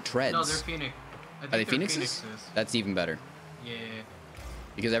actual like treads. No, they're Phoenix. Are they Phoenixes? That's even better. Yeah.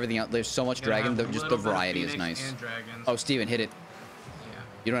 Because everything else, there's so much dragon, just the variety is nice. Oh, Steven, hit it. Yeah.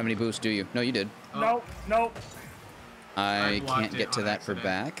 You don't have any boost, do you? No, you did. Nope, nope. I can't get to that for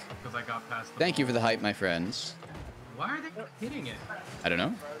back. Because I got past the Thank you ball. for the hype, my friends. Why are they hitting it? I don't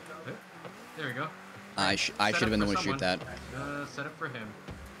know. There we go. I should have been the one to shoot that. Set up for him.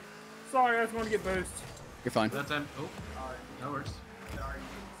 Sorry, I was going to get boost. You're fine. That's him. Oh, that works.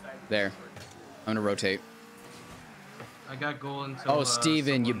 There. I'm gonna rotate. I got goal until. Oh,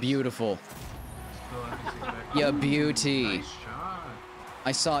 Steven, you beautiful. You beauty. Nice shot.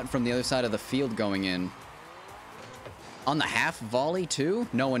 I saw it from the other side of the field going in. On the half volley too?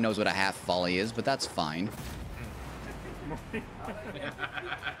 No one knows what a half volley is, but that's fine.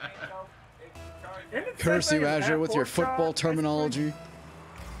 Curse you, Azure, with your football terminology.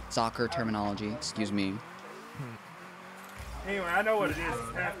 Soccer terminology, excuse me. Anyway, I know what it is.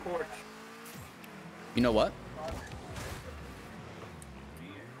 It's half court. You know what?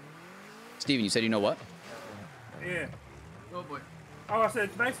 Steven, you said you know what? Yeah. Oh boy. Oh, I said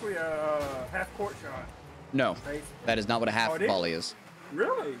it's basically a half court shot. No, that is not what a half volley is.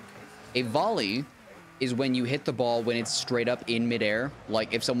 Really? A volley is when you hit the ball when it's straight up in midair.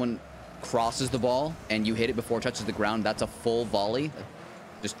 Like if someone crosses the ball and you hit it before it touches the ground, that's a full volley.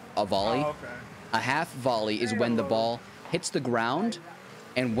 Just a volley. Oh, okay. A half volley is when the ball hits the ground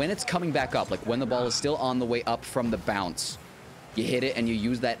and when it's coming back up, like when the ball is still on the way up from the bounce, you hit it and you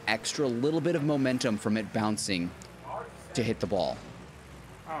use that extra little bit of momentum from it bouncing to hit the ball.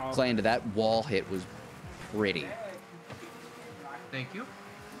 Oh, okay. Klanda, that wall hit was pretty. Thank you.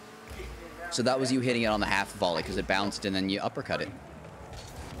 So that was you hitting it on the half volley because it bounced and then you uppercut it.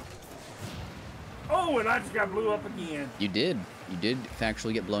 Oh, and I just got blew up again. You did. You did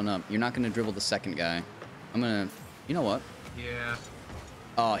actually get blown up. You're not going to dribble the second guy. I'm going to... You know what? Yeah.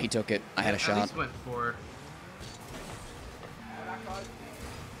 Oh, he took it. I had a shot. At least went for.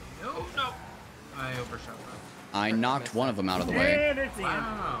 No, no. I overshot that. I knocked one of them out of the way. And it's in.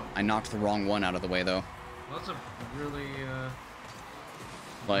 Wow. I knocked the wrong one out of the way, though. Well, that's a really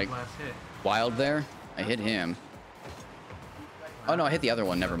Like, last hit. Wild there. I hit him. Oh, no, I hit the other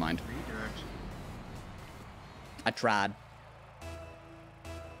one. Never mind. Redirect. I tried.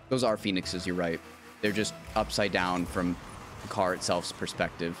 Those are Phoenixes, you're right. They're just upside down from the car itself's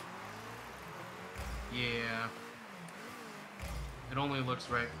perspective. Yeah. It only looks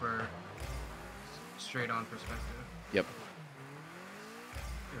right for straight on perspective. Yep.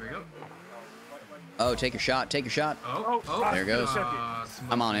 Here we go. Oh, take your shot. Take your shot. Oh, There it goes.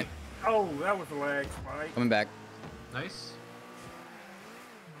 I'm on it. Oh, that was a lag spike. Coming back. Nice.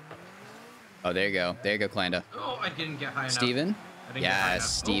 Oh, there you go. There you go, Klanda. Oh, I didn't get high enough. Steven? I didn't get high Yes, enough.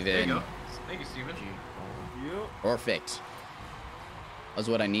 Steven. Oh, there you go. Thank you, Steven. Yep. Perfect. That's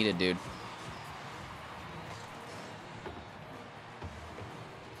what I needed, dude.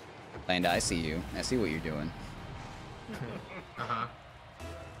 Klanda, I see you. I see what you're doing. Uh-huh.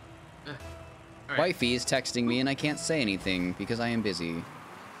 All right. Wifey is texting me and I can't say anything because I am busy.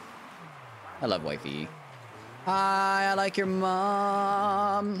 I love wifey. Hi, I like your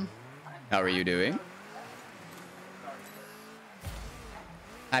mom. How are you doing?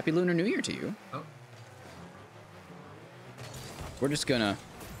 Happy Lunar New Year to you. Oh. We're just gonna.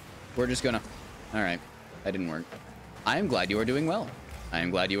 All right, that didn't work. I am glad you are doing well. I am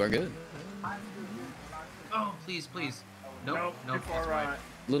glad you are good. Oh, please, please. Nope, Too nope, far that's right. right.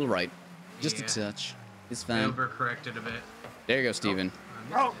 Little right, just Yeah. a touch. It's I fine. overcorrected a bit. There you go, Steven. I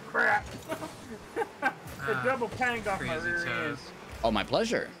missed Oh, it. crap. It Ah, double panged off my Crazy rear end. toes. Oh, my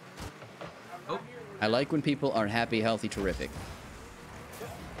pleasure. Oh, I like when people are happy, healthy, terrific.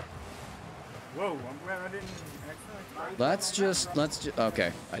 Whoa, I'm glad I didn't accidentally. Let's just.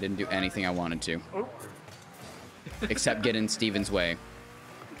 Okay, I didn't do anything I wanted to, Oh, except get in Steven's way.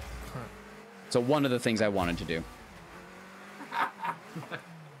 So one of the things I wanted to do,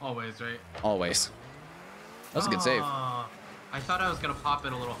 always, right? always. That's a good save. Ah, I thought I was gonna pop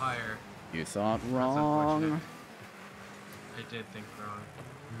it a little higher. You thought That's wrong. unfortunate. I did think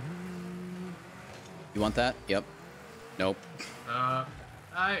wrong. You want that? Yep. Nope.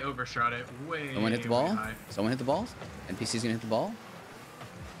 I overshot it way. Someone hit the way ball? high. Someone hit the ball? NPC's gonna hit the ball?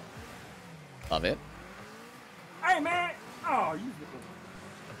 Love it. hey, man. Oh, you.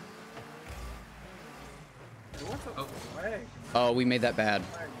 Hey, what's up? Oh. Lag? Oh, we made that bad.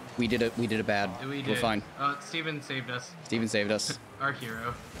 We did it bad. We We're did. fine. Steven saved us. Steven saved us. Our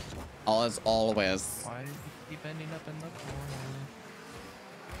hero. Always. Why did you keep ending up in the corner?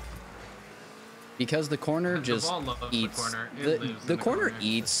 Because the corner The just ball loves the eats corner. It the lives in the the corner corner.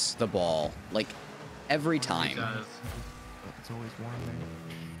 eats the ball like every It time. does. It's always warm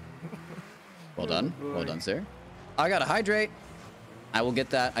there. Well done. Oh, Well boy. done, sir. I gotta hydrate. I will get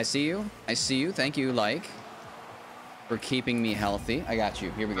that. I see you. I see you. Thank you, like, for keeping me healthy. I got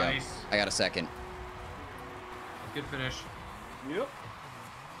you. Here we go. Nice. I got a second. Good finish. Yep.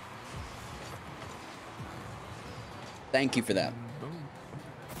 Thank you for that. Boom.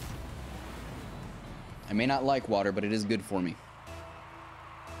 I may not like water, but it is good for me.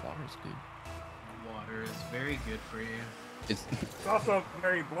 Water's good. Water is very good for you. It's It's also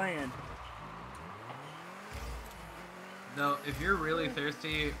very bland. Though, if you're really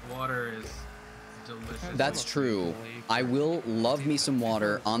thirsty, water is delicious. that's true. I will love me some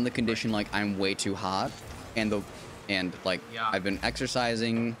water on the condition like I'm way too hot, and like Yeah. I've been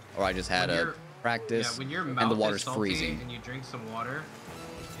exercising or I just had When a you're- practice Yeah, when your mouth and the is water's salty freezing. and you drink some water,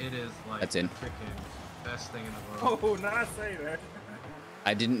 it is like That's in. the freaking best thing in the world. Oh, not say that.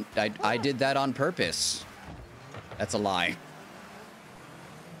 I didn't. I did that on purpose. That's a lie.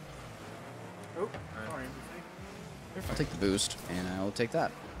 Oh, Alright. sorry. I'll take the boost, and I'll take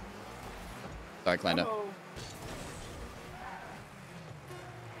that. Sorry, Klanda. Oh,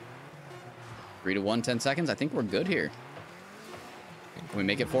 3 to 1, 10 seconds. I think we're good here. Can we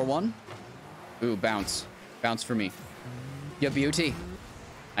make it 4-1? Ooh, bounce. Bounce for me. Yeah, beauty.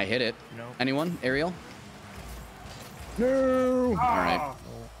 I hit it. Nope. Anyone? Ariel? No! All right.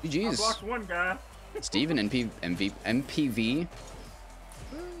 I GG's. blocked one guy. Steven, MPV.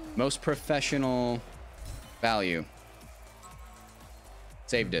 Most professional value.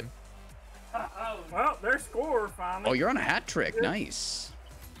 Saved it. Well, their score finally. Oh, you're on a hat trick. Nice.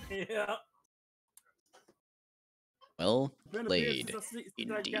 Yeah. Well Been a bit played. since I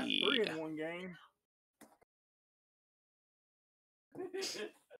got 3 Indeed. in one game.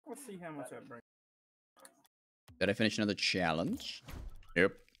 Let's see how much that brings. Did I finish another challenge?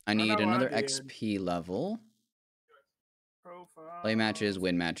 Yep. I need know I another did. XP level. Profile. Play matches,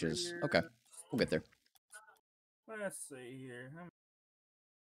 win matches. Okay. We'll get there. Let's see here.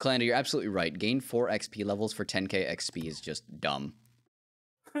 Klanda, you're absolutely right. Gain 4 XP levels for 10k XP is just dumb.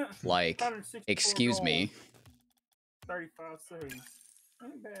 Like, 164 excuse goals, me. 35 saves.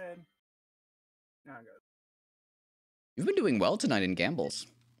 Ain't bad. Now I got You've been doing well tonight in gambles.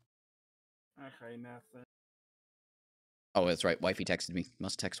 okay, nothing. Oh, that's right. Wifey texted me.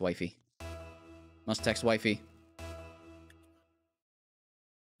 Must text wifey. Must text wifey.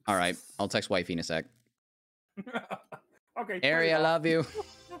 All right, I'll text wifey in a sec. Okay. Ari, I love you.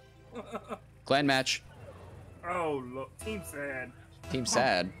 Clan match. Oh, look. Team sad. Team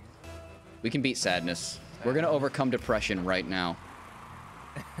sad. We can beat sadness. We're gonna overcome depression right now.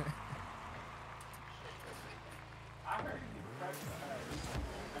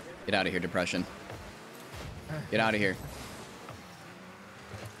 Get out of here, depression. Get out of here.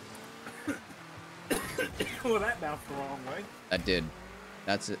 Well, that bounced the wrong way. That did.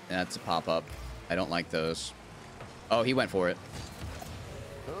 That's a pop-up. I don't like those. Oh, he went for it.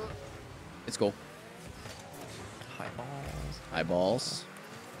 It's cool. High balls. High balls.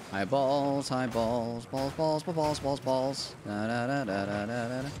 High balls, high balls, balls, balls, balls, balls, balls. Da, da, da, da, da,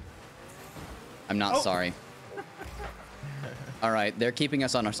 da, da. I'm not sorry. All right, they're keeping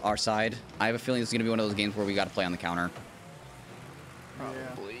us on our side. I have a feeling this is going to be one of those games where we got to play on the counter.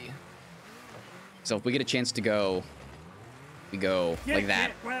 Probably. So if we get a chance to go, we go like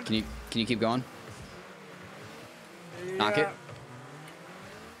that. Can you keep going? Yeah. Knock it.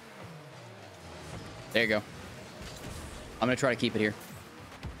 There you go. I'm gonna try to keep it here.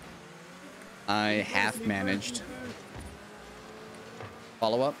 I half managed.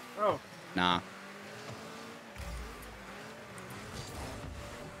 Follow up? Oh. Nah.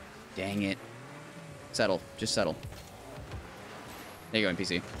 Dang it. Settle. Just settle. There you go,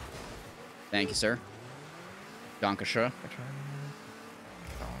 NPC. Thank you, sir. Dankeschön.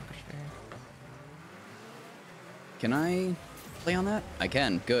 Can I play on that? I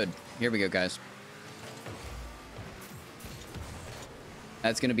can. Good. Here we go, guys.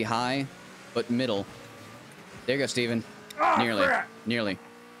 That's going to be high, but middle. There you go, Steven. Oh, Nearly. crap. Nearly.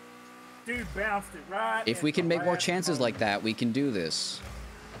 Dude bounced it right. If we can make more chances like that, we can do this.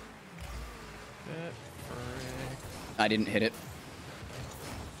 I didn't hit it.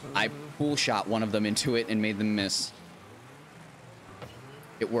 I pool shot one of them into it and made them miss.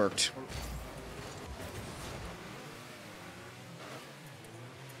 It worked.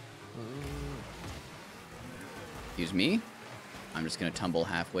 Excuse me. I'm just gonna tumble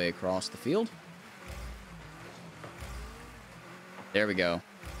halfway across the field. There we go.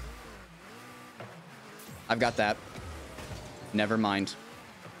 I've got that. Never mind.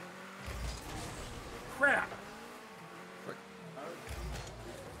 Crap.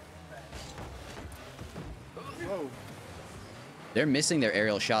 Whoa. They're missing their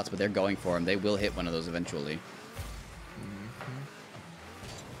aerial shots, but they're going for them. They will hit one of those eventually.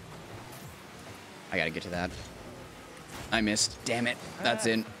 I gotta get to that. I missed. Damn it. That's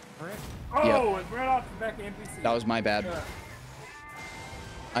in. Oh, it's right off the back of NPC. That was my bad.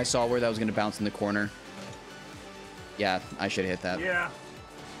 I saw where that was gonna bounce in the corner. Yeah, I should have hit that. Yeah.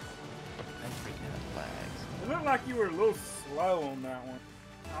 It looked like you were a little slow on that one.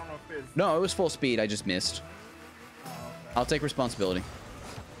 I don't know if it's... No, it was full speed. I just missed. Oh, okay. I'll take responsibility.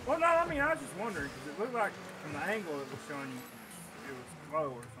 Well, no, I mean, I was just wondering, because it looked like from the angle it was showing you it was slow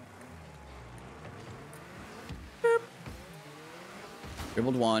or something. Boop.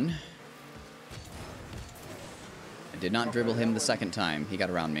 Dribbled one. I did not dribble him the second time. He got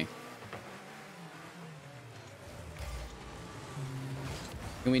around me.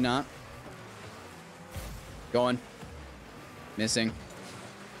 Can we not? Going. Missing.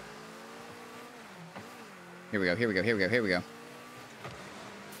 Here we go, here we go, here we go, here we go.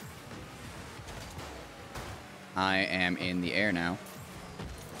 I am in the air now.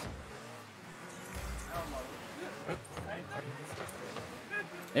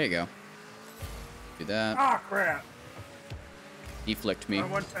 There you go. Do that. Ah, crap. He flicked me. I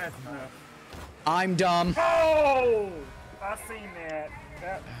wasn't fast enough. I'm dumb. Oh! I seen that.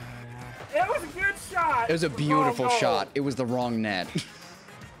 It was a good shot. It was a beautiful shot. It was the wrong net.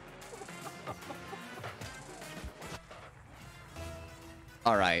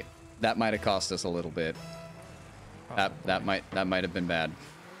 All right, that might have cost us a little bit. That might have been bad.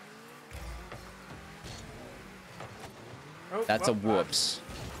 Oh, That's a whoops.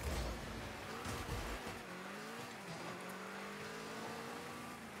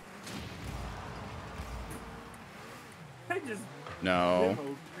 They just No.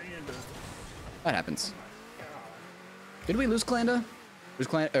 demoed Panda. That happens. Did we lose Klanda?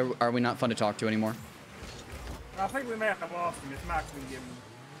 Are we not fun to talk to anymore? I think we may have lost him. It's Max been giving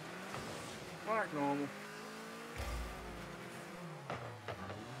like normal.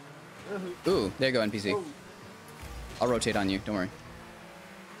 Ooh, there you go, NPC. Oh. I'll rotate on you. Don't worry.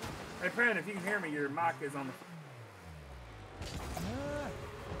 Hey, Brandon, if you can hear me, your mic is on the...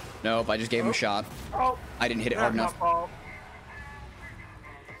 Nope, I just gave him a shot. Oh, I didn't hit it hard enough.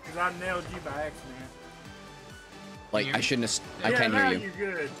 Because I nailed you by accident. Like, I shouldn't have... I Yeah, can't now hear you.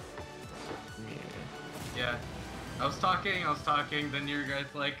 You're good. Yeah. I was talking, then you guys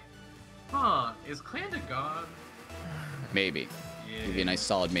like, huh, is Klanda gone? Maybe. Yeah. Give you a nice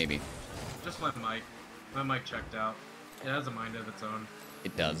solid maybe. Just my mic checked out. It has a mind of its own.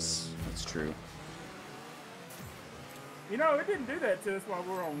 It does. That's true. You know, it didn't do that to us while we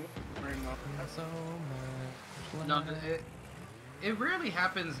were on stream. So much. No, it rarely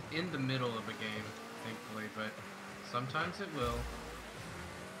happens in the middle of a game, thankfully, but sometimes it will.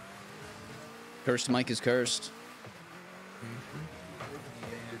 Cursed Mike is cursed.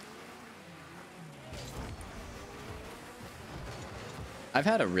 I've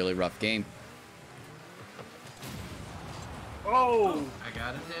had a really rough game. Oh! I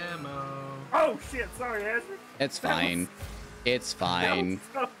got a demo. Oh shit! Sorry, Asher. It's fine. It's fine.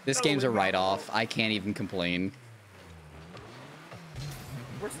 This game's a write-off. I can't even complain.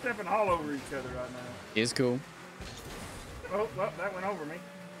 We're stepping all over each other right now. Is cool. Oh, well, that went over me.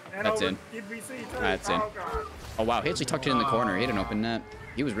 And That's over in. GBC too. That's in. Oh, God. Oh wow, he actually tucked it in the corner. He had an open net.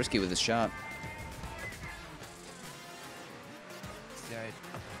 He was risky with his shot. Yeah,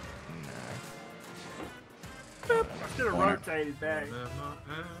 I should have Corner. rotated back.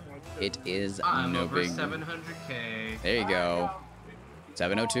 It is I'm no over big. 700k. There you go.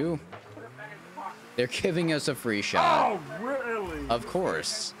 702. They're giving us a free shot. Oh, really? Of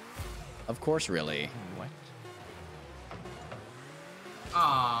course. Of course, really. what?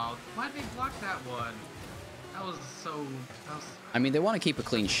 Oh, why'd they block that one? That was so. I mean, they want to keep a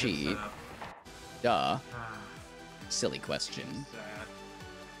clean sheet. Duh. Ah, Silly question. sad.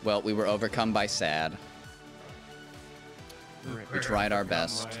 Well, we were overcome by sad, We tried our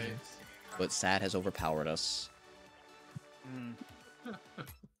best. but sad has overpowered us.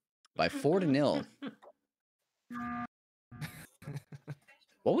 By 4-0.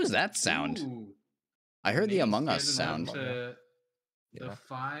 What was that sound? Ooh, I heard the Nate's Among Us getting up sound. to Yeah.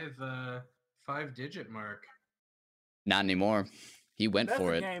 the five-digit mark. Not anymore. He went That's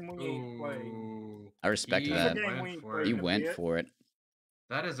for a it. game we ain't played. Ooh, I respect he that. That's a game we went ain't for played. it. He in a went bit. for it.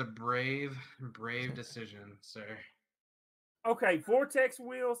 That is a brave decision, sir. Okay, Vortex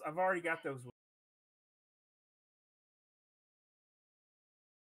wheels. I've already got those.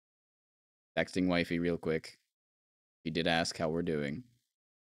 Texting wifey real quick. He did ask how we're doing.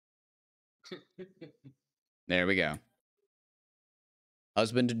 There we go.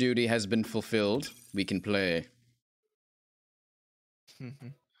 Husband duty has been fulfilled. We can play. Yeah,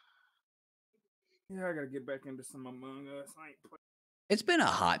 I gotta get back into some Among Us. I ain't played. It's been a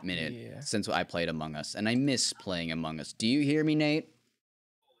hot minute Yeah. since I played Among Us, and I miss playing Among Us. Do you hear me, Nate?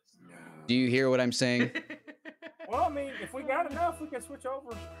 Do you hear what I'm saying? Well, I mean, if we got enough, we can switch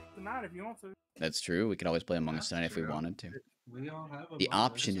over tonight if you want to. That's true. We could always play Among Us That's tonight if we true. wanted to. We all have The Among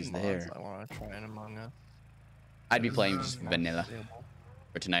Us. option is Mods there. I want to try an Among Us. I'd be Is, playing um, just mods vanilla available.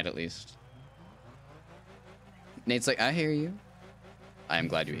 for tonight at least. Nate's like, I hear you. I am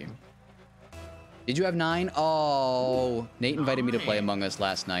glad you're here. Did you have 9? Oh, Nate invited me to play 9. Among Us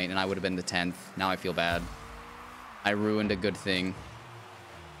last night, and I would have been the 10th. Now I feel bad. I ruined a good thing.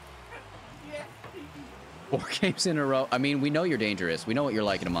 4 games in a row. I mean, we know you're dangerous. We know what you're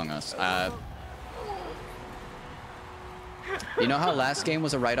like in Among Us. You know how last game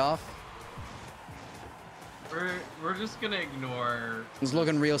was a write-off? We're just gonna ignore. It's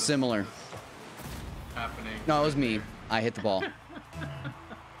looking real similar. Happening. No, it was me. I hit the ball.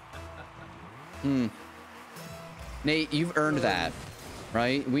 Nate, you've earned that,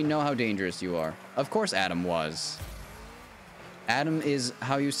 right? We know how dangerous you are. Of course Adam was. Adam is,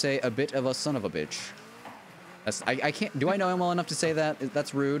 how you say, a bit of a son of a bitch. That's, I can't, do I know him well enough to say that?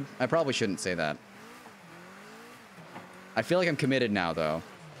 That's rude. I probably shouldn't say that. I feel like I'm committed now, though.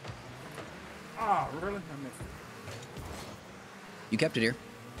 Oh, really? I missed it. You kept it here.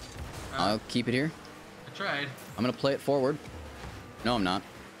 I'll keep it here. I tried. I'm gonna play it forward. No, I'm not.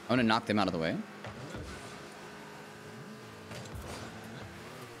 I'm gonna knock them out of the way.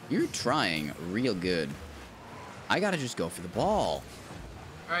 You're trying real good. I gotta just go for the ball.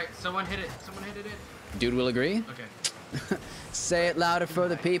 All right, someone hit it. Someone hit it. Dude will agree. Okay. Say it louder for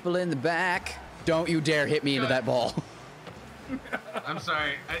the people in the back. Don't you dare hit me into that ball. I'm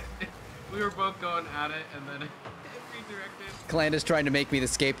sorry. We were both going at it, and then it redirected. Calanda's trying to make me the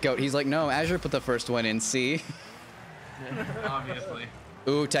scapegoat. He's like, no, Azure put the first one in. See? Obviously.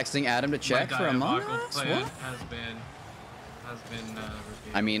 Ooh, texting Adam to check My for Among diabolical Us. plan What? has been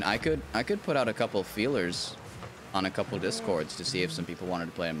revealed. I mean, I could put out a couple feelers on a couple discords to see if some people wanted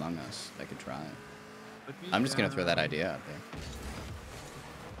to play Among Us. I could try. I'm just gonna throw that idea out there.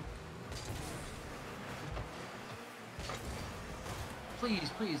 Please.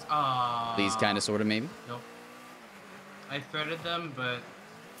 Please, kind of, sort of, maybe. Nope. I threaded them, but.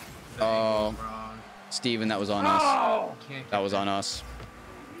 Oh. Wrong. Steven, that was on us. Oh! That was on us.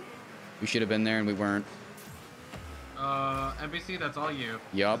 We should have been there and we weren't. NBC, that's all you.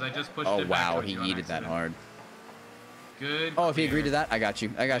 Yup. I just pushed Oh, it back wow. on He you on yeeted that accident. hard. Good. Oh, if he clear. agreed to that, I got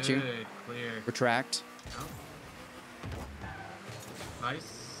you. I got you. Good, clear. Retract. Oh.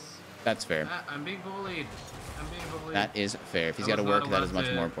 Nice. That's fair. Ah, I'm being bullied. I'm being bullied. That is fair. If he's got to work, that is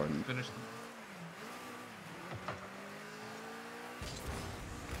much more important.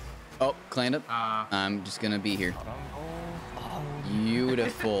 Oh, cleaned up. I'm just going to be here.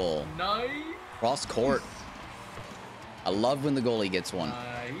 Beautiful. Nice. Cross court. I love when the goalie gets one.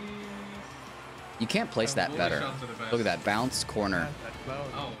 Nice. You can't place that better. Look at that. Bounce corner.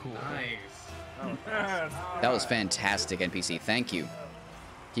 Oh, cool. Nice. That was fantastic, NPC. Thank you.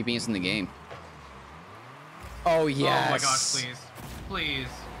 Keeping us in the game. Oh, yes. Oh my gosh, please. Please.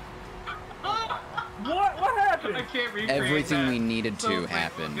 What happened? I can't recreate Everything that. we needed to So,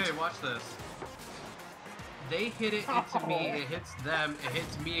 happened. Okay, watch this. They hit it into me, it hits them, it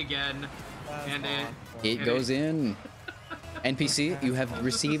hits me again, and it goes in. NPC, you have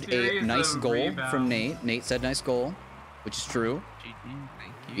received a nice goal rebounds. from Nate. Nate said nice goal, which is true. GG,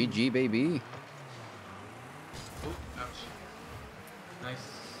 thank you. GG, baby. Oh, ouch. Nice.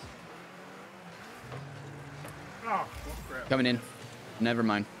 Oh, crap. Coming in. Never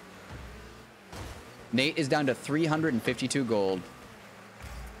mind. Nate is down to 352 gold.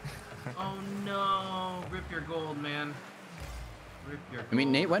 Oh no! Rip your gold, man. Rip your gold. I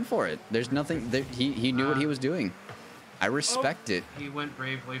mean, Nate went for it. There's nothing. He knew what he was doing. I respect it. He went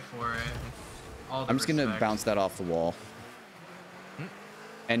bravely for it. All the I'm just gonna respect. bounce that off the wall.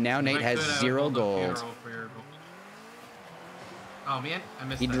 And now If Nate I has could, I would 0 hold a gold. funeral for your gold. Oh man, I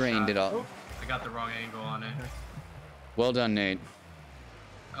missed He that drained shot. it up. I got the wrong angle on it. Well done, Nate.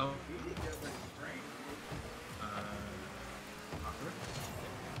 Oh.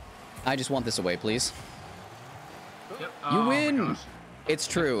 I just want this away, please. Yep. You Oh my win. gosh. It's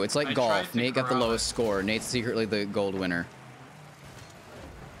true. It's like I golf. tried to Nate got the corral lowest score. Nate's secretly the gold winner.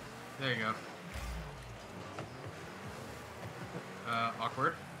 There you go.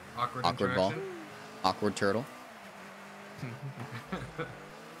 Awkward. Awkward ball. interaction. Awkward turtle.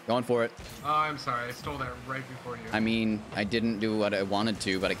 Going for it. Oh, I'm sorry. I stole that right before you. I mean, I didn't do what I wanted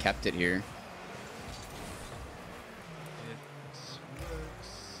to, but I kept it here. It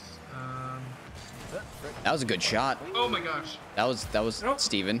works. That was a good shot. Oh my gosh. That was Nope.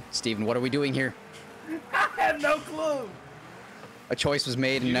 Steven. Steven, what are we doing here? I had no clue. A choice was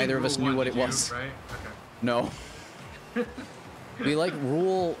made and You neither didn't of us rule knew one, what it did you? was. Right? Okay. No. We like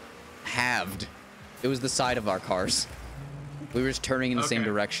rule halved. It was the side of our cars. We were just turning in the same Okay.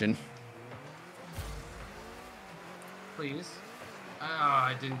 direction. Please. Ah,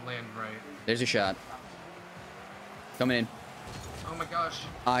 I didn't land right. There's your shot. Coming in. Oh my gosh.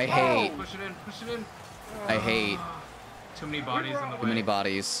 I hate. Push it in. Push it in. I hate Too many bodies in the way. too many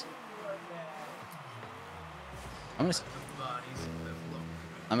bodies. Bodies in the flow.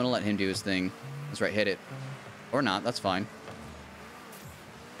 I'm gonna let him do his thing. That's right, hit it. Or not, that's fine.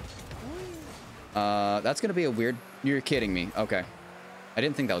 That's gonna be a weird... You're kidding me. Okay. I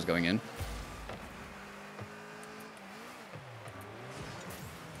didn't think that was going in.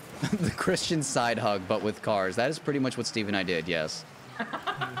 The Christian side hug, but with cars. That is pretty much what Steve and I did, yes.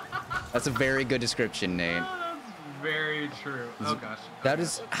 That's a very good description, Nate. That's very true. Oh gosh. That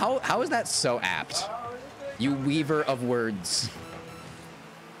is... How is that so apt? You weaver of words.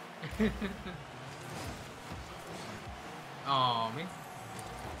 Oh, me.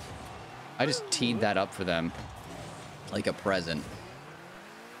 I just teed that up for them. Like a present.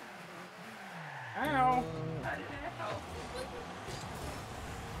 Ow.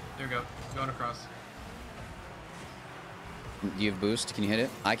 There we go. Going across. Do you have boost? Can you hit it?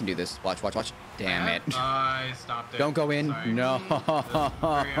 I can do this. Watch, watch, watch. Damn it. I stopped it. Don't go in. Sorry. No. That's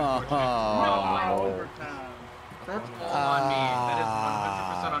very unfortunate. Overtime. That's all on me. That is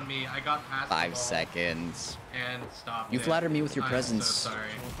 100% on me. I got past the 5 ball seconds. and stopped You it. flatter me with your I'm presence so sorry.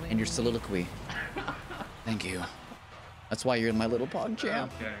 and your soliloquy. Thank you. That's why you're my little pog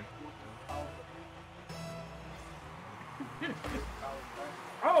champ. Okay.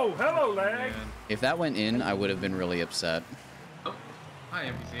 Oh, hello, leg. Man. If that went in, I would have been really upset. Oh, hi,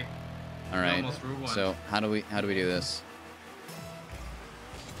 NPC. All right. almost ruled one. So how do we do this?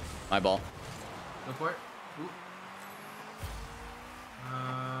 My ball. Go for it. Ooh.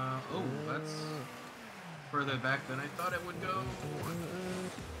 Oh, that's further back than I thought it would go.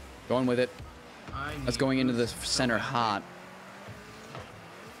 Going with it. I That's need going into the boost so center badly. hot.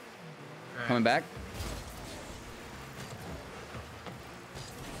 Alright. Coming back.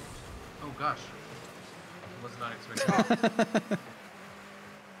 Oh gosh. Was not expecting that.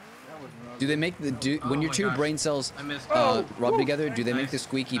 Do they make the when your two brain cells rub together? Do they make the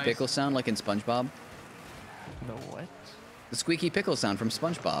squeaky pickle sound like in SpongeBob? The what? The squeaky pickle sound from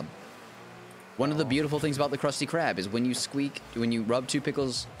SpongeBob. One of the beautiful things about the Krusty Krab is when you rub two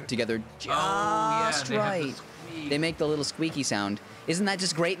pickles together just right, they make the little squeaky sound. Isn't that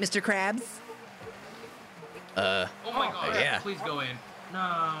just great, Mr. Krabs? Oh my god! Yeah. Please go in.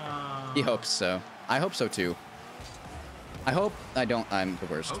 No. He hopes so. I hope so too. I hope I don't. I'm the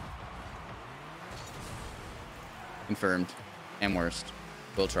worst. Oh. Confirmed. And worst.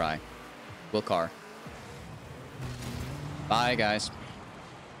 We'll try. We'll car. Bye, guys.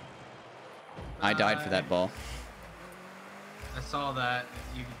 I died for that ball. I saw that.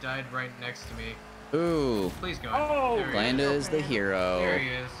 You died right next to me. Ooh. Please go. Oh, Glenda is the hero. There he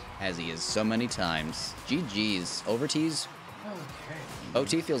is. As he is so many times. GG's. Overtees. Okay.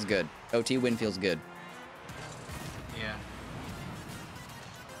 OT feels good. OT win feels good. Yeah.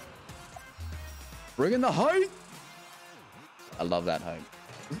 Bring in the height. I love that height.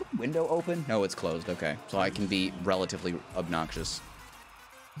 Is the window open? No, it's closed. Okay. So I can be relatively obnoxious.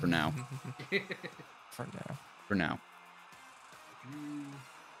 For now. For now. For now.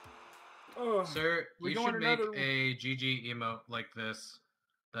 Oh, Sir, we you going should make another- a GG emote like this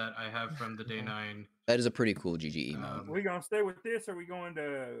that I have from the day 9. That is a pretty cool GG emote. we gonna stay with this, or we going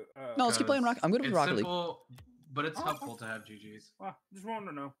to? No, let's keep playing Rocket. I'm good with It's Rocket League. simple, but it's helpful to have GGs. Well, just wanted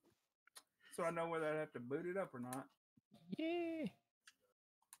to know, so I know whether I have to boot it up or not. Yay.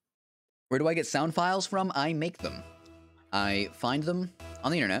 Where do I get sound files from? I make them. I find them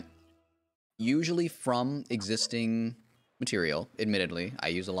on the internet, usually from existing material. Admittedly, I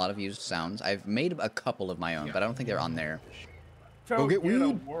use a lot of used sounds. I've made a couple of my own, but I don't think they're on there. Go get weed.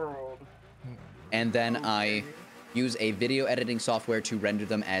 World. And then I use a video editing software to render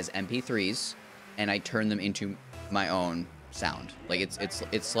them as MP3s, and I turn them into my own sound. Like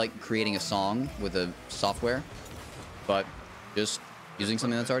it's like creating a song with a software, but just using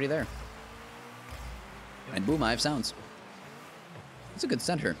something that's already there. And boom, I have sounds. It's a good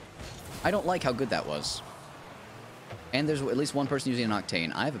center. I don't like how good that was. And there's at least one person using an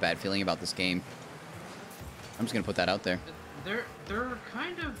Octane. I have a bad feeling about this game. I'm just gonna put that out there. They're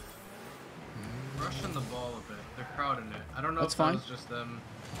kind of rushing the ball a bit. They're crowding it. I don't know That's if fine. that was just them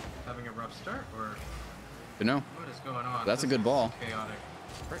having a rough start or But no, what is going on. That's a This good is ball. Chaotic.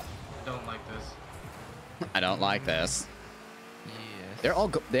 I don't like this. I don't like this.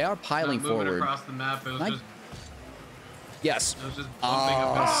 Yes. They are piling Not moving forward. across the map. It was just Yes. it was just bumping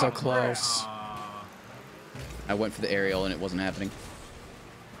up. Oh, so crap. close. Aw. I went for the aerial and it wasn't happening.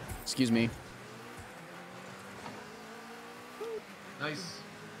 Excuse me. Nice.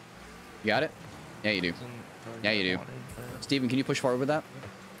 You got it? Yeah, you do. Yeah, you do. Steven, can you push forward with that?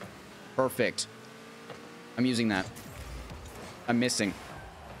 Perfect. I'm using that. I'm missing.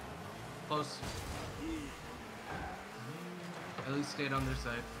 Close. At least stayed on their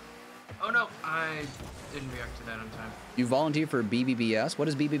side. Oh no, I didn't react to that on time. You volunteer for BBBS? What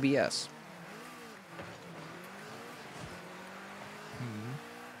is BBBS?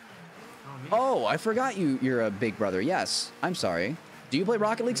 Oh, me? Oh, I forgot you're a big brother. Yes. I'm sorry. Do you play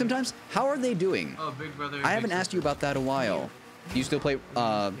Rocket League sometimes? How are they doing? Oh, big brother. I big haven't asked you sister. about that in a while. Do you still play You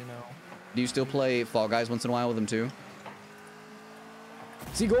know. do you still play Fall Guys once in a while with them too?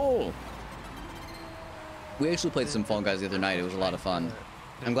 See goal. We actually played some Fall Guys the other night. It was a lot of fun.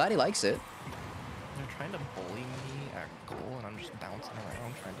 I'm glad he likes it. They're trying to bully me at goal, and I'm just bouncing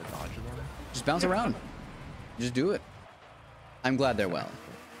around trying to dodge them. Just bounce around. Just do it. I'm glad they're well.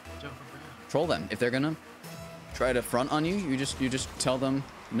 Jump around. Troll them. If they're gonna try to front on you, you just tell them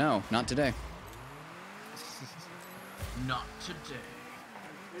no, not today. Not today.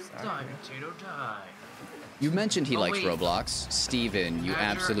 Die, potato, die. You mentioned he Oh, likes wait. Roblox. Steven, you Azure,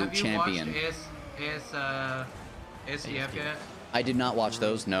 absolute have you champion. watched ASEF yet? I did not watch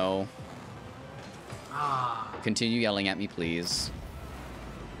those, no. Ah. Continue yelling at me, please.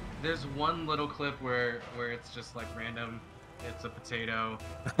 There's one little clip where it's just like random. It's a potato.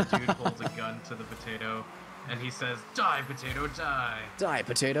 The dude holds a gun to the potato, and he says, "Die, potato, die." Die,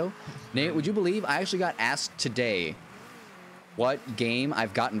 potato. Nate, would you believe I actually got asked today what game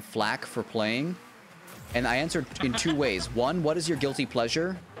I've gotten flack for playing? And I answered in two ways. One, what is your guilty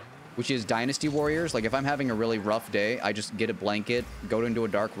pleasure? Which is Dynasty Warriors. Like, if I'm having a really rough day, I just get a blanket, go into a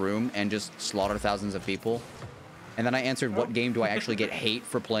dark room, and just slaughter thousands of people. And then I answered, what game do I actually get hate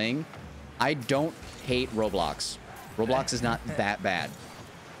for playing? I don't hate Roblox. Roblox is not that bad.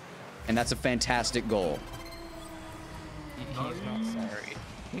 And that's a fantastic goal. He's not sorry.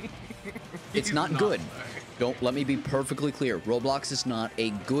 It's He's not not good. sorry. Don't let me be perfectly clear. Roblox is not a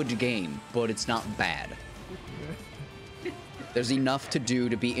good game, but it's not bad. There's enough to do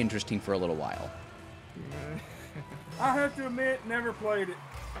to be interesting for a little while. I have to admit, never played it.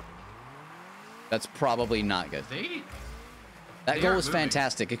 That's probably not good. That goal was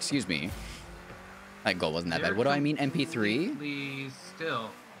fantastic. Excuse me. That goal wasn't that bad. What do I mean? MP3? Still.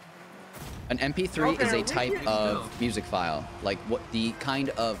 An MP3 is a type of music file. Like what the kind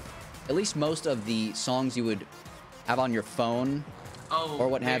of, at least most of the songs you would have on your phone or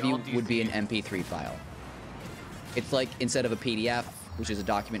what have you would be an MP3 file. It's like instead of a PDF, which is a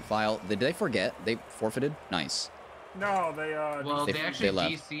document file. Did they forget? They forfeited? Nice. No, they well, they actually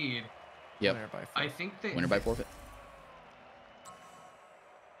DC'd. Yep. I think they winner by forfeit.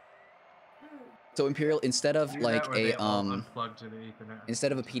 So Imperial, instead of like a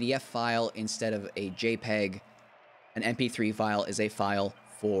instead of a PDF file, instead of a JPEG, an MP3 file is a file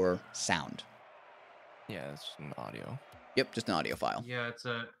for sound. Yeah, it's just an audio. Yep, just an audio file. Yeah, it's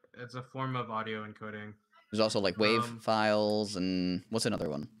a form of audio encoding. There's also like WAV files and what's another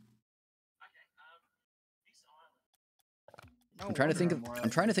one? I'm trying to think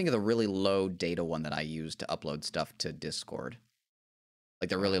of the really low data one that I use to upload stuff to Discord. Like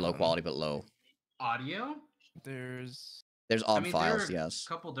they're really low quality but low. Audio? There's odd files, yes. A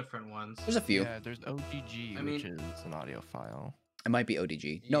couple different ones. There's a few. Yeah, there's ODG, which is an audio file. It might be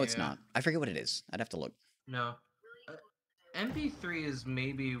ODG. No, it's not. I forget what it is. I'd have to look. No. MP3 is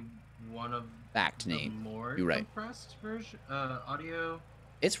maybe one of the more compressed version audio.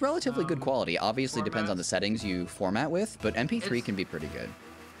 It's relatively good quality. Obviously depends on the settings you format with, but MP3 can be pretty good.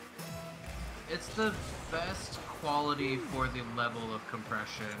 It's the best quality for the level of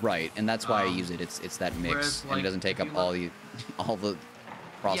compression. Right, and that's why I use it. It's that mix, and it doesn't take up all the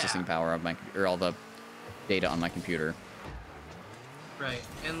processing power of my or all the data on my computer. Right,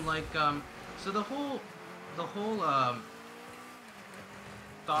 and like so the whole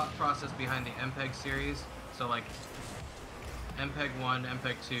thought process behind the MPEG series. So like MPEG 1,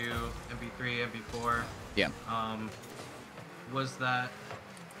 MPEG 2, MP3, MP4. Yeah. Was that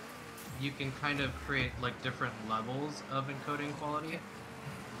you can kind of create like different levels of encoding quality.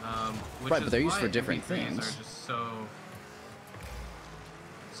 Which right, but they're used for different MP3s things. Are just so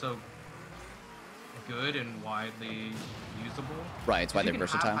good and widely usable. Right, it's why they're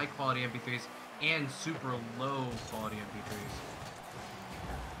versatile. Have high quality MP3s and super low quality MP3s.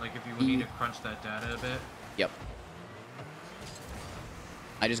 Like if you need to crunch that data a bit. Yep.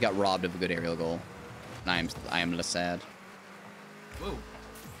 I just got robbed of a good aerial goal. And I am less sad. Whoa,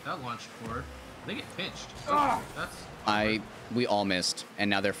 that launched forward. They get pinched. We all missed,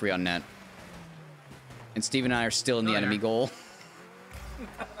 and now they're free on net. And Steve and I are still in the enemy goal.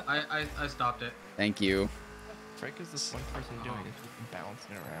 I stopped it. Thank you. Frank is this one person doing it, just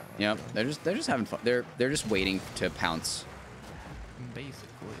bouncing around. Yep, they're just having fun. They're just waiting to pounce.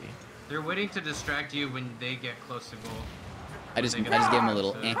 Basically. They're waiting to distract you when they get close to goal. I just gave him a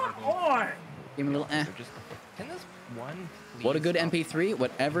little eh. Give him a little eh. Can this one what a good MP3.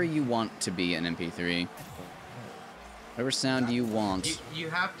 Whatever you want to be an MP3. Whatever sound you want. You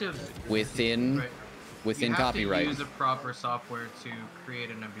have to within copyright. You have to use a proper software to create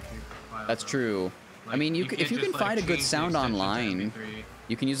an MP3 file. That's true. Like, I mean, if you can find a good sound online,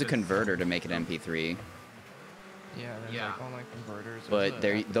 you can use a converter to make it MP3. Yeah, there's like online converters. But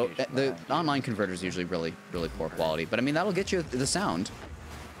the online converter is usually really poor quality. But I mean, that'll get you the sound.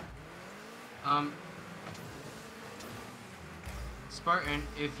 Spartan,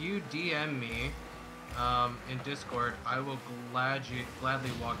 if you DM me in Discord, I will gladly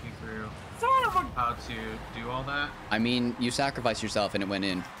walk you through how to do all that. I mean, you sacrificed yourself and it went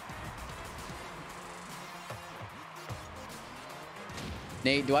in.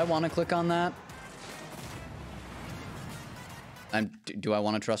 Nate, do I want to click on that? Do I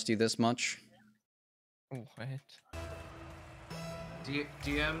want to trust you this much? What?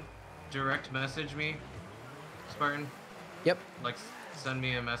 DM, direct message me, Spartan. Yep. Like, send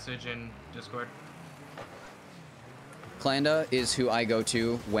me a message in Discord. Klanda is who I go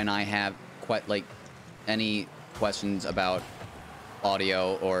to when I have any questions about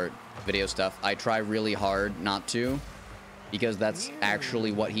audio or video stuff. I try really hard not to, because that's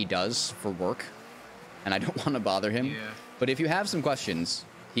actually what he does for work, and I don't want to bother him. Yeah. But if you have some questions,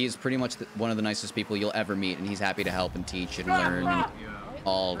 he's pretty much one of the nicest people you'll ever meet, and he's happy to help and teach and learn and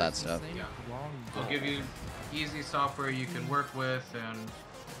all that stuff. Yeah. I'll give you easy software you can work with and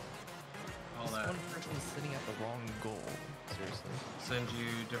all that. One person is sitting at the wrong goal. Seriously. Send you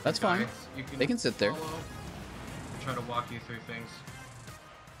different That's fine. guides you can they can sit there. Try to walk you through things.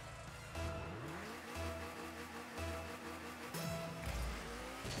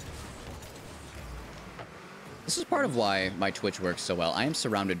 This is part of why my Twitch works so well. I am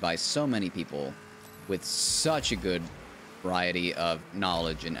surrounded by so many people with such a good variety of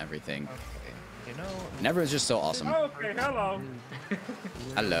knowledge and everything. Okay. You know, And everyone's just so awesome. Okay, hello.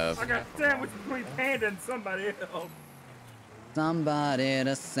 I love I got sandwiched between Panda and somebody else. somebody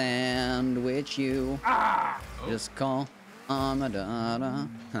to sandwich you. Ah! Just call Amadada.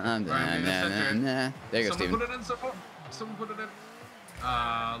 There you go, Steven. Put it in, someone put it in.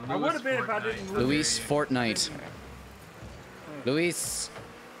 I would have been if I didn't lose. Luis Fortnite. Luis.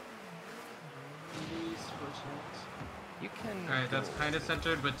 you can. Alright, that's kind of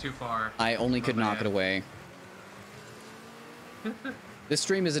centered, but too far. I only could My knock bad. it away. This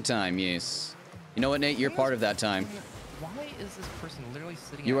stream is a time, yes. You know what, Nate? You're part of that time. Why is this person literally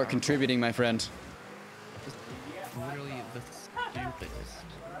sitting? You at are our contributing, my friend. Just literally the stupidest.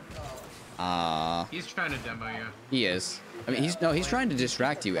 He's trying to demo you. He is. I mean, he's trying to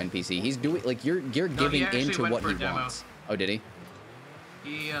distract you, NPC. He's doing like you're giving actually into went what for he a demo. wants. Oh, did he?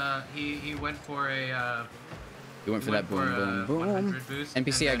 He went for a He went for that boom, boom, boom. 100 boost,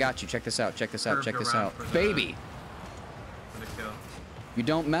 NPC, I and got you. Check this out. Check this out. curved Check this around out. for the- Baby, for the kill. you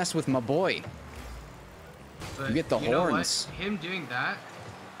don't mess with my boy. But You get the know what? horns. Him doing that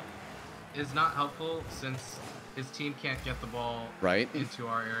is not helpful since his team can't get the ball Right. into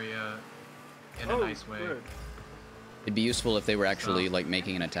our area in a Oh, nice way. good. It'd be useful if they were actually So- like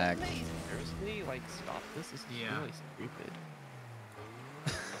making an attack. Seriously, like stop. This is Yeah. really stupid.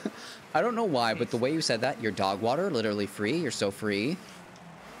 I don't know why, but the way you said that, your dog water, literally free. You're so free.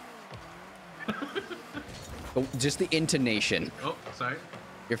 Oh, just the intonation. Oh, sorry.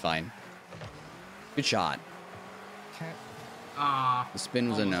 You're fine. Good shot. Can't. The spin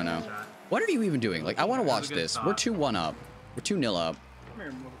was a Almost no-no. a shot. What are you even doing? Like, I want to That was watch a good this. stop. We're 2-1 up. We're 2-0 up. Come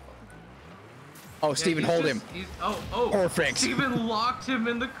here, motherfucker. Oh, Yeah, Steven, he's hold just- him. Oh, Perfect. Steven locked him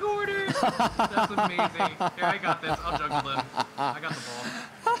in the corner. That's amazing. Here, I got this. I'll juggle him. I got the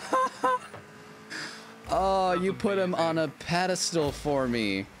ball. Oh, That's you put him on amazing. a pedestal for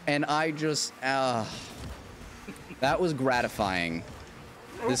me. And I just, that was gratifying.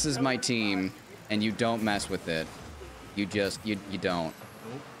 This is my team, and you don't mess with it. You just, you don't.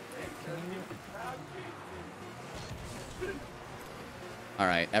 All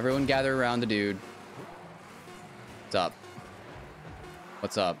right, everyone gather around the dude. What's up?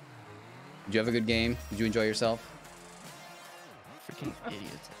 What's up? Did you have a good game? Did you enjoy yourself? Freaking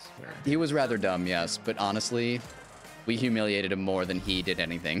idiots, I swear. He was rather dumb, yes, but honestly, we humiliated him more than he did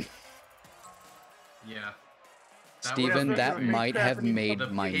anything. Yeah. Steven, was- that might have The made The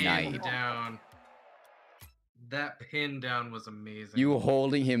my pin night. down. That pin down was amazing. You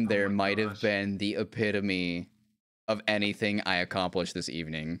holding him there my might have gosh. been the epitome of anything I accomplished this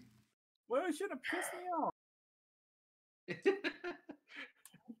evening. Well, it should have pissed me off.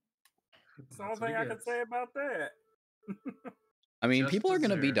 That's the only thing I can say about that. I mean, Just people are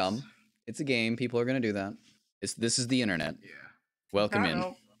gonna be desserts. dumb. It's a game. People are gonna do that. This is the internet. Yeah. Welcome I in.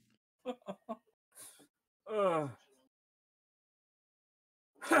 know.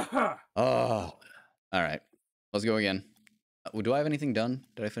 Oh, all right. Let's go again. Do I have anything done?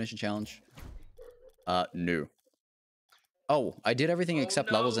 Did I finish a challenge? No. Oh, I did everything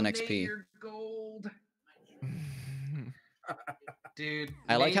except levels and Nate, XP. you're gold. Dude,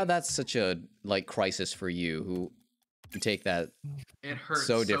 I like how Nate, that's such a like crisis for you, who you take that. it hurts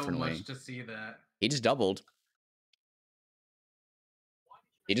so so differently. much to see that. He just doubled.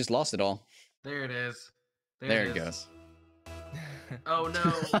 He just lost it all. There it is. There it it is. goes. Oh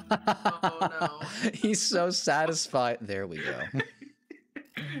no. Oh no. He's so satisfied. There we go.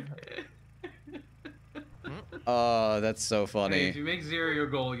 Oh, that's so Hey, if funny. you make 0 your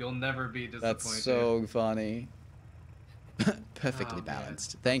goal, you'll never be disappointed. That's so funny. Perfectly Oh, man.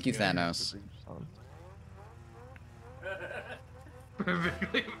 balanced. Thank you, Thanos.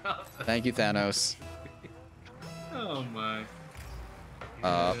 Perfectly balanced. Thank you, Thanos. Oh my.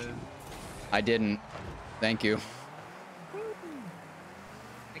 Uh, Good. I didn't. Thank you.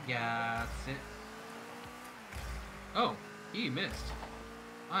 I got it. Oh, he missed.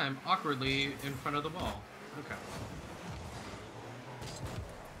 I'm awkwardly in front of the ball. Okay.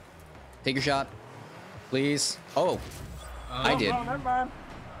 Take your shot. Please. Oh, I did. Oh, never mind.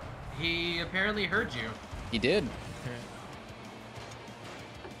 He apparently heard you. he did.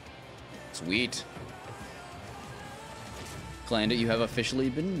 Sweet. Clandit, you have officially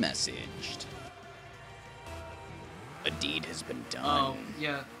been messaged. A deed has been done. Oh,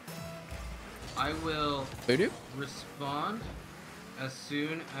 yeah. I will Voodoo? respond as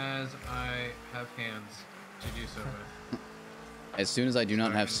soon as I have hands to do so with. As soon as I do not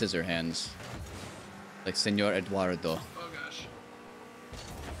Sorry. have scissor hands. Like Senor Eduardo. Oh gosh.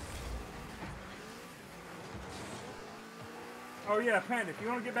 Oh yeah, Panda. If you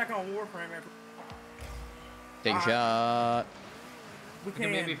want to get back on Warframe, Take a shot. We Okay,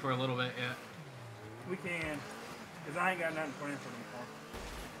 can. maybe for a little bit, yeah. We can. Because I ain't got nothing planned for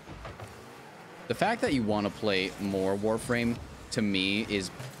tomorrow. The fact that you want to play more Warframe, to me,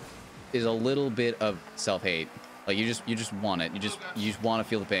 is a little bit of self-hate. Like you just want it. You just want to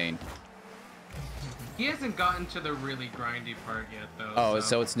feel the pain. He hasn't gotten to the really grindy part yet, though. Oh,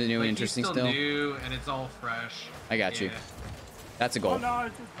 so it's new and interesting he's still? New and it's all fresh. I got you. That's a goal. Oh, no,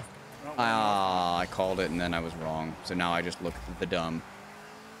 it's just... I called it and then I was wrong. So now I just look the dumb.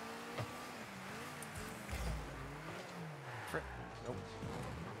 Nope.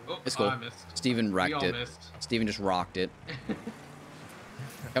 Oh, It's cool. I missed. Steven wrecked all it. missed. Steven just rocked it.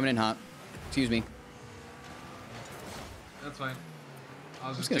 Coming in hot. Excuse me. That's fine. I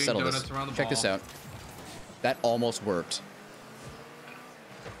was I'm just just gonna doing settle donuts this. around the Check this ball. out. That almost worked.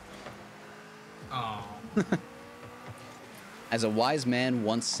 Oh. As a wise man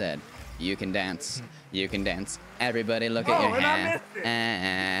once said, you can dance. You can dance. Everybody look at your and I missed it.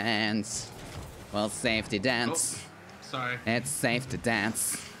 hands. Well, safety dance. Sorry. It's safe to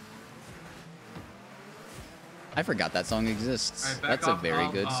dance. I forgot that song exists. Alright, back That's a off. very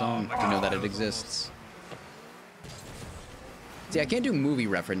Oh, good oh song my to know God, that that it was exists. See, I can't do movie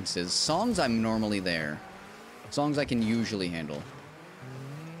references. Songs, I'm normally there. Songs I can usually handle.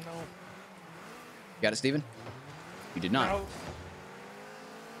 No. Got it, Steven? You did not. No. You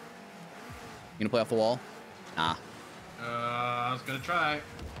gonna play off the wall? Nah, I was gonna try.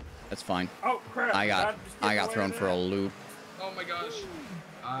 that's fine. Oh, crap. I Did got just get away thrown with for a that? loop. Oh my gosh.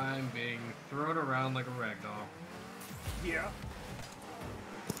 I'm being thrown around like a ragdoll. Yeah.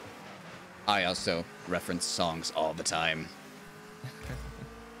 I also reference songs all the time.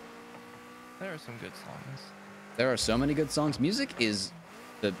 There are some good songs. There are so many good songs. Music is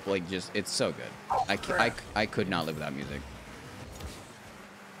it's so good. I could not live without music.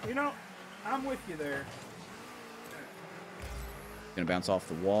 You know, I'm with you there. Gonna bounce off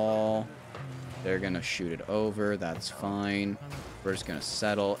the wall. They're gonna shoot it over. That's fine. We're just gonna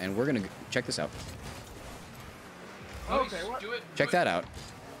settle, and we're gonna check this out. Okay, Nice, what? do it. Check that out.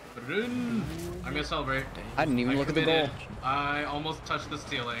 I'm gonna celebrate. I didn't even look at the goal. committed. I almost touched the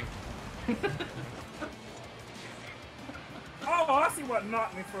ceiling. Oh, I see what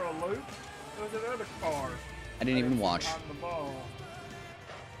knocked me for a loop. It was another car. I didn't even watch. On the ball.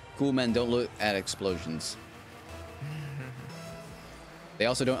 Cool men don't look at explosions. They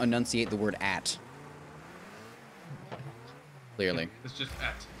also don't enunciate the word "at." Clearly, It's just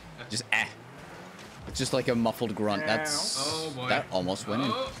at. just "eh." It's just like a muffled grunt. That's Oh boy. that almost went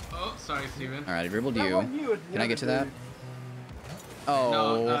in. Oh, sorry, Steven. All right, I dribbled That you. wasn't you, it was the Can I get to other that? dude.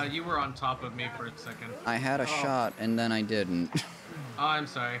 Oh, No, you were on top of me for a second. I had a shot and then I didn't. Oh, I'm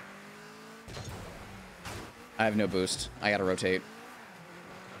sorry. I have no boost. I gotta rotate.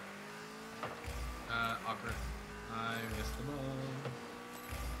 Awkward. I missed the ball.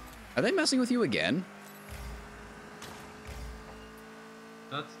 Are they messing with you again?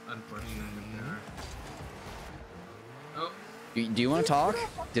 That's unfortunate. Oh, Do you want to talk?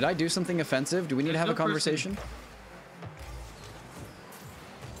 Did I do something offensive? Do we need to have a No person. conversation?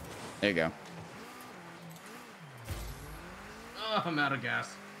 There you go. oh, I'm out of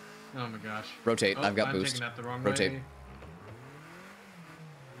gas. Oh my gosh. Rotate. Oh, I've got I'm boost. taking that the wrong Rotate. way.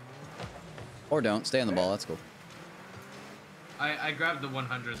 Or don't. Stay on the ball. That's cool. I grabbed the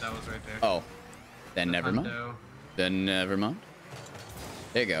 100 that was right there. Oh. Then The never mind. hundo. Then never mind.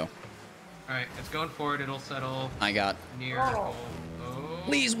 There you go. Alright, it's going forward. It'll settle I got. near Oh. goal. Oh.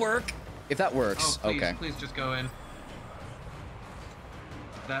 Please work. If that works. Oh, please, Okay. please just go in.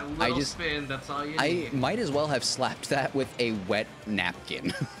 That little just- spin, that's all you I need. might as well have slapped that with a wet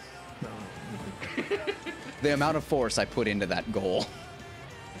napkin. The amount of force I put into that goal.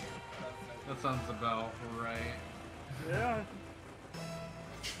 That sounds about right. Yeah.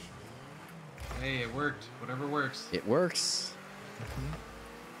 Hey, it worked. Whatever works. It works.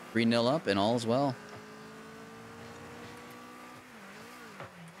 3-0 up and all is well.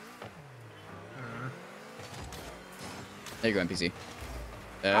 There you go, NPC.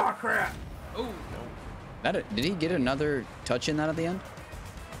 Oh, crap. Oh, Did he get another touch in that at the end?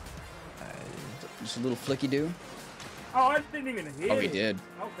 Just a little flicky do. Oh, I didn't even hit it. Oh, he did.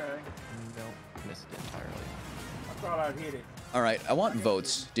 Okay. Nope, missed it entirely. I thought I'd hit it. All right, I want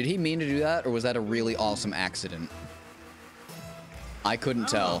votes. Did he mean to do that, or was that a really awesome accident? I couldn't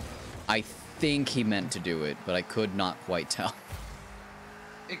tell. I think he meant to do it, but I could not quite tell.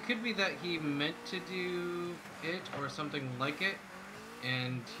 it could be that he meant to do it or something like it,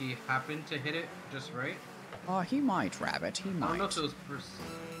 and he happened to hit it just right. Oh, he might, Rabbit. He I don't know might. if it was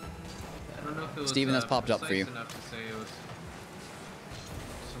I don't know if it was Steven, that's popped up for precise you. enough to say it was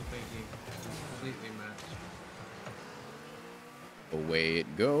something he completely meant. Away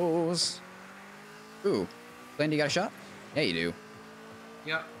it goes. Ooh. Glenn, you got a shot? Yeah, you do.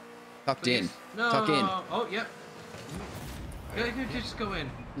 Yep. Tucked Please. in. No. Tuck in. Oh, yep. Yeah, dude, just go in.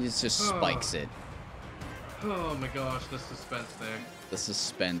 It just spikes it. Oh my gosh, the suspense there. The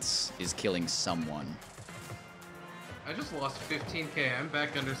suspense is killing someone. I just lost 15k. I'm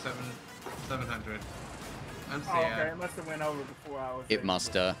back under 700. I'm Oh, sad. okay. It must have went over before I was. It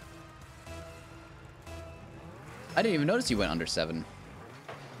must, I didn't even notice you went under 7.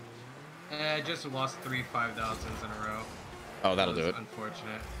 I just lost 3 5,000s in a row. Oh, that'll That do was it.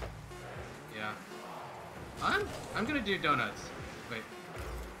 Unfortunate. Yeah. I'm gonna do donuts. Wait.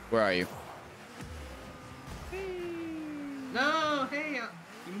 Where are you? No, hey,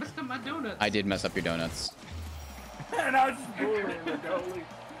 you messed up my donuts. I did mess up your donuts. And I was just bullying the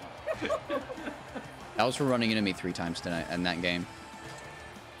goalie. That was for running into me 3 times tonight in that game.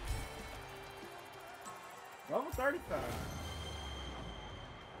 Level 35.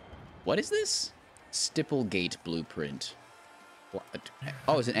 What is this? Stipplegate blueprint. What?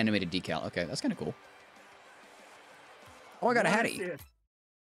 Oh, it's an animated decal. Okay, that's kind of cool. Oh, I got a Hattie.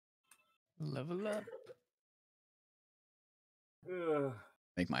 Level up. Ugh.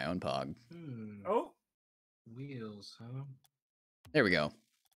 Make my own pog. Oh. Wheels, huh? There we go.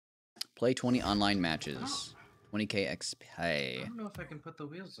 Play 20 online matches. 20k XP. I don't know if I can put the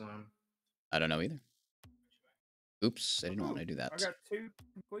wheels on. I don't know either. Oops, I didn't want to do that. I got 2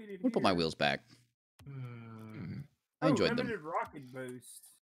 completed. I'm gonna put my here. wheels back. I Oh, enjoyed them. limited rocket boost.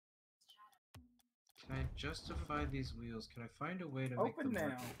 Can I justify these wheels? Can I find a way to make Open them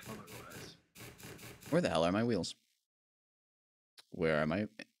now. work color-wise? Where the hell are my wheels? Where am I?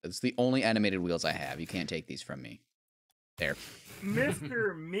 It's the only animated wheels I have. You can't take these from me. There.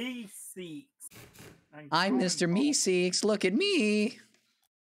 Mr. Meeseeks. I'm Mr. Meeseeks. Look at me.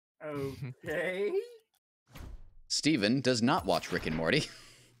 Okay. Steven does not watch Rick and Morty.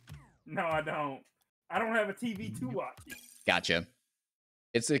 No, I don't. I don't have a TV to watch it. Gotcha.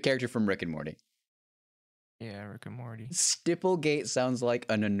 It's a character from Rick and Morty. Yeah, Rick and Morty. Stipplegate sounds like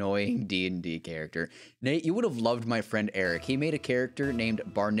an annoying D&D character. Nate, you would have loved my friend Eric. He made a character named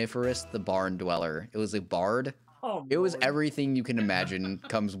Barniferous the Barn Dweller. It was a bard. Oh, It was Lord. everything you can imagine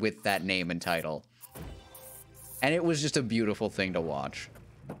comes with that name and title. And it was just a beautiful thing to watch.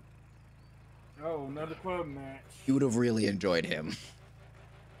 Oh, another club match. You would have really enjoyed him.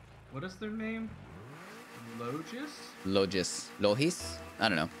 What is their name? Logis? Lohis? I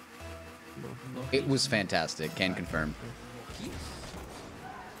don't know. It was fantastic. Can confirm.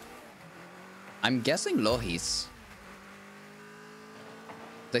 I'm guessing Lohis.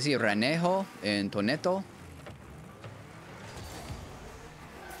 I see Ranejo and Toneto.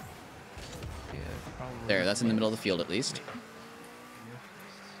 Yeah, probably. There, that's in the middle of the field at least.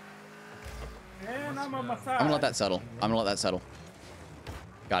 And I'm on my side. I'm gonna let that settle. I'm gonna let that settle.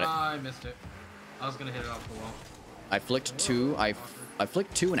 Got it. I missed it. I was gonna hit it off the wall. I flicked 2. I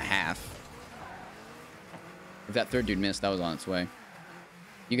flicked 2.5. If that third dude missed, that was on its way.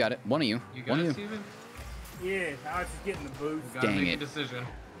 You got it. One of you. You One got of it, you. Steven? Yeah, I was just getting the boost. Gotta Dang make it. a decision.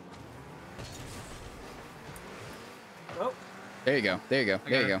 Oh, There you go. There you go.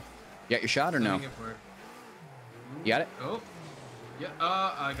 There you go. You got your shot or no? Setting it for it. You got it? Oh. Yeah,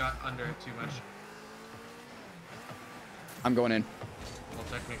 I got under it too much. I'm going in. Well,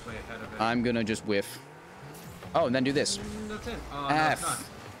 technically ahead of it. I'm gonna just whiff. Oh, and then do this. That's it. Oh, no, F.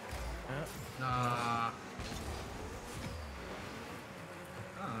 it's not. Nah.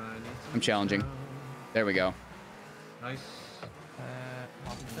 I need some I'm challenging. down. There we go. Nice.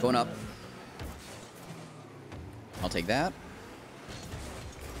 Going up. I'll take that.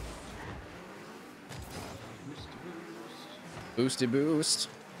 Boost, boost. Boosty boost.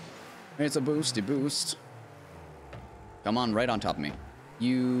 It's a boosty boost. Come on, right on top of me.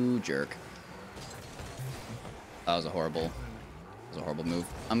 You jerk. That was a horrible move.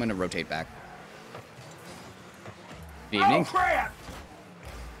 I'm gonna rotate back. Good evening. oh crap!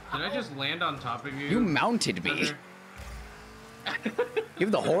 Did I just land on top of you? You mounted me. Thunder? You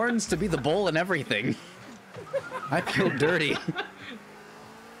have the horns to be the bull and everything. I feel dirty.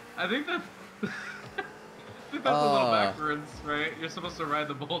 I think that's a little backwards, right? You're supposed to ride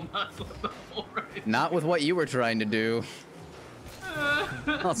the bull, not let the bull ride. Not with what you were trying to do.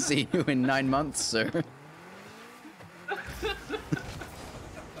 I'll see you in 9 months, sir.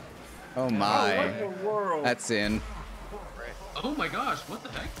 Oh my. Oh, what the world? That's in. Oh my gosh, what the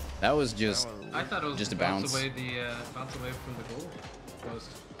heck? That was just. I thought it was Just a bounce bounce. away bounce away from the goal post.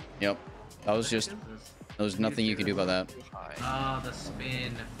 Yep. That was just. There was nothing you could do about that. Ah, the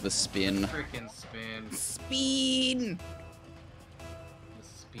spin. The spin. Freaking spin. Spin. The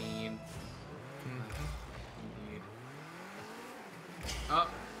spin. Indeed.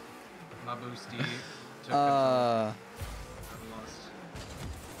 boosty. Took control. I lost.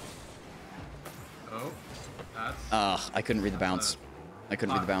 Oh, that's. I couldn't read the bounce. I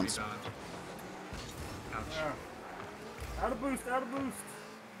couldn't read the bounce. Ouch. Out of boost, out of boost.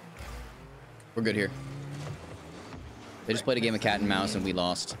 We're good here. They just played a game of cat and mouse and we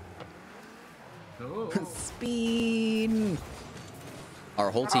lost. Oh. Speed. Our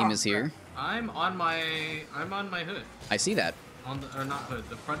whole team is here. I'm on my hood. I see that. On the or not hood,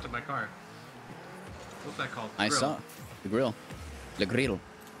 the front of my car. What's that called? I saw the grill. The grill.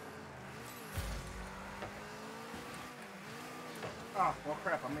 Oh, well,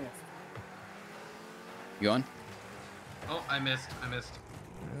 crap, I missed. You on? Oh, I missed.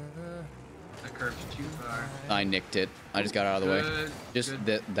 I curved too far. I nicked it. I just got out of the way. Just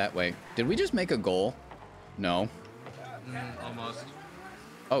that way. Did we just make a goal? No. Almost.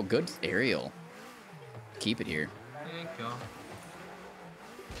 Oh, good aerial. Keep it here. Thank you.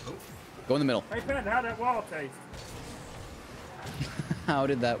 Oh. Go in the middle. Hey, Panda, how'd that wall taste? How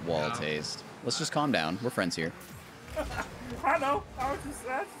did that wall taste? Let's just calm down. We're friends here. I know. I was just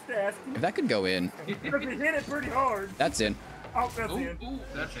asking. If that could go in. Because he hit it pretty hard. That's in. Oh, that's in. Ooh,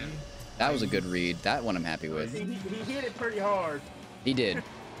 that's in. That was a good read. That one I'm happy with. He hit it pretty hard. He did.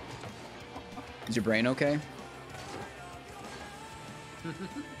 Is your brain okay?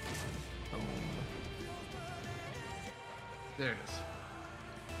 There it is.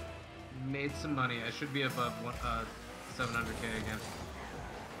 Made some money. I should be above 700k again.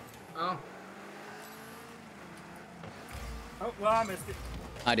 Oh. Oh, well, I missed it.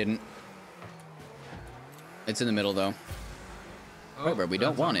 I didn't. It's in the middle though. Oh, Right where we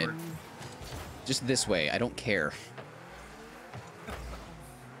don't want awkward. it. Just this way. I don't care.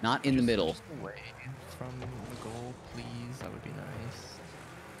 Not in the middle. Just away from the goal, please. That would be nice.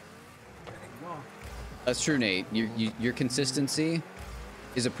 That's true, Nate. Your consistency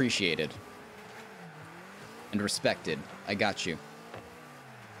is appreciated and respected. I got you.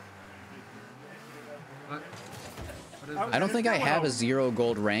 What? What is I don't think I have a 0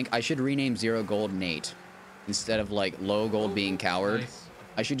 gold rank. I should rename 0 gold Nate instead of like low gold being coward. Nice.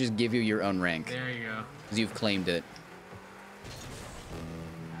 I should just give you your own rank There you go. because you've claimed it.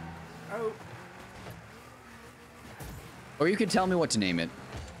 Oh, Or you could tell me what to name it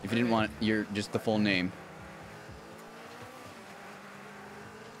if you didn't want your just the full name.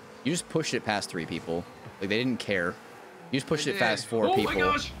 You just pushed it past 3 people. Like they didn't care. You just pushed it past 4 people. Oh my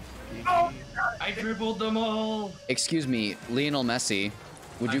gosh! Oh, I dribbled them all. Excuse me, Lionel Messi.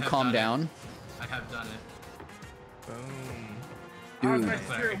 Would I you have calm done it. down? I have done it. Boom. I was Dude.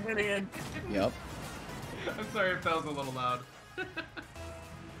 making sure it went in. Yep. I'm sorry if that was a little loud.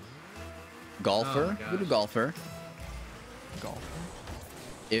 Golfer. Oh my We do gosh. golfer. Golf.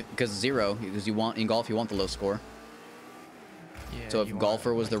 Because 0, because you want in golf you want the low score. Yeah, So if you golfer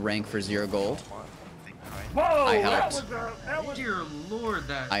want- was the rank for 0 gold, Whoa, I that helped. was that was Dear Lord,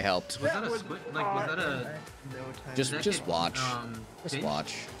 that I helped. was that That a was squid? Like, was that a? No time. Just- did that just get, watch. Just pinched?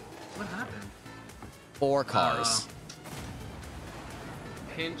 watch. What happened? 4 cars.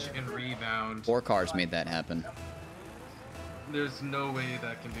 Pinch and rebound. 4 cars made that happen. There's no way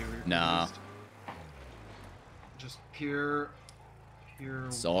that can be reproduced. Nah. Just pure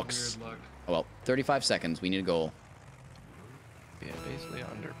Sucks. weird luck. Oh well, 35 seconds. We need a goal. Yeah, basically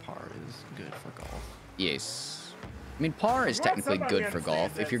under par is good for golf. Yes. I mean, par is Well, technically somebody good for golf.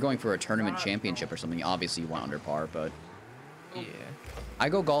 understands If that. you're going for a tournament Not championship or something, obviously you want under par, but Yeah. I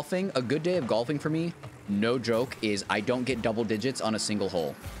go golfing. A good day of golfing for me, no joke, is I don't get double digits on a single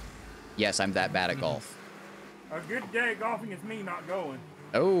hole. Yes, I'm that bad at golf. a good day of golfing is me not going.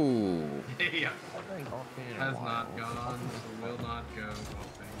 Oh, Yeah. I've been golfing in a Has while. not gone, so will not go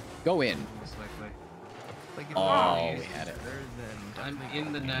golfing. go in. Most likely. Like, if Oh, it we was had it. better, then I'm definitely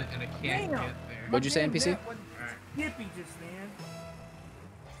in the net and I can't Damn. get there. What'd you say, Damn, NPC? that was Alright. Skippy just then.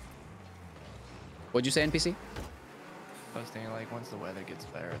 What'd you say, NPC? I was thinking, like, once the weather gets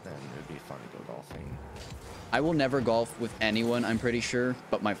better, then it would be fun to go golfing. I will never golf with anyone, I'm pretty sure,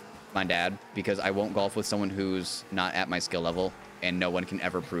 but my dad, because I won't golf with someone who's not at my skill level, and no one can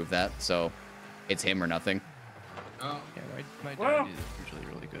ever prove that, so it's him or nothing. Oh, Yeah, my Well- dad is usually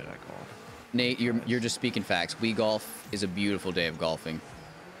really good at golf. Nate, you're just speaking facts. We golf is a beautiful day of golfing.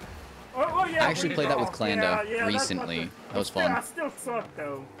 Oh, yeah. I actually we played that with golf. Klanda Yeah, that's what recently. the- That was still- fun. I still suck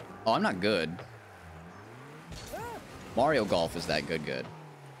though. Oh, I'm not good. Mario Golf is that good.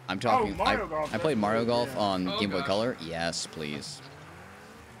 I'm talking. Mario Golf, I played that's Mario good, Golf yeah. on Oh, Game Boy gosh. Color. Yes, please.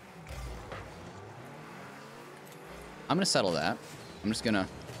 I'm gonna settle that. I'm just gonna.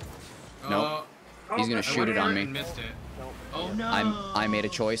 Nope. He's gonna I shoot it went on in me. and missed it. Oh no! I made a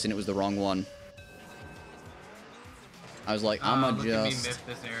choice and it was the wrong one. I was like, I'ma look at me just. miss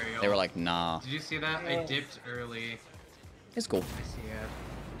this aerial. They were like, nah. Did you see that? I dipped early. It's cool. I see it.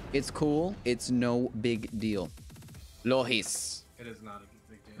 It's cool. It's no big deal. Lohis. It is not a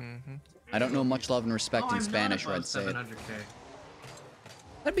big deal. I don't know much love and respect in I'm Spanish, not or above I'd say it. 700K.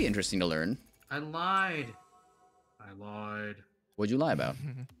 That'd be interesting to learn. I lied. I lied. What'd you lie about?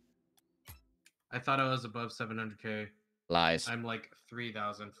 I thought I was above 700K. Lies. I'm like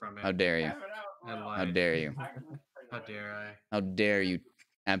 3,000 from it. How dare you? I lied. How dare you? How dare I? How dare you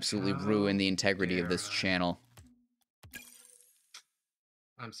absolutely ruin the integrity of this dare I? channel?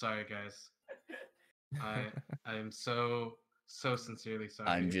 I'm sorry, guys. I am so sincerely sorry.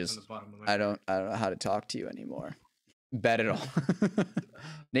 I'm from just. the bottom of my I don't know how to talk to you anymore. Bet it all.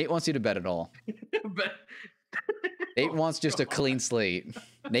 Nate wants you to bet it all. But Nate wants just a clean slate.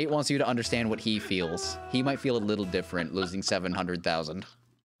 Nate wants you to understand what he feels. He might feel a little different losing 700,000.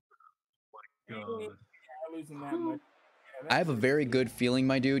 God. Losing that much. I have a very good feeling,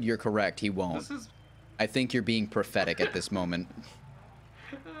 my dude. You're correct. He won't. This is I think you're being prophetic at this moment.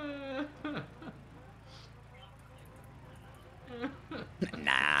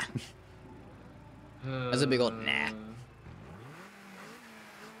 Nah. That's a big old nah.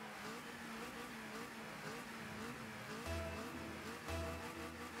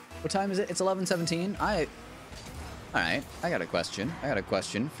 What time is it? It's 11:17. All right. I got a question. I got a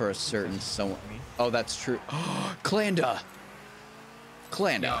question for a certain someone. Oh, that's true. Klanda.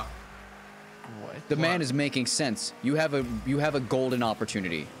 Yeah. What? The man is making sense. You have a golden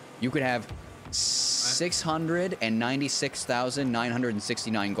opportunity. You could have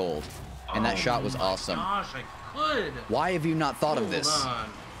 696,969 gold, and that shot was awesome. Gosh, I could. Why have you not thought of this?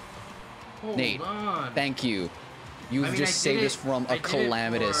 Hold Nate, on. thank you. You've I just saved us from I a did it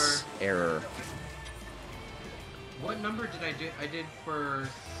calamitous error. What number did I do? I did for.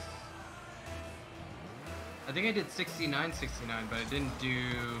 I think I did 69, but I didn't do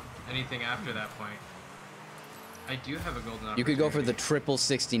anything after that point. I do have a golden opportunity. You could go for the triple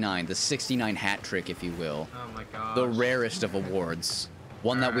 69, the 69 hat trick, if you will. Oh my god. The rarest of awards.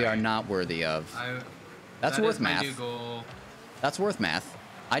 One that we are not worthy of. That's that worth is my math. new goal. That's worth math.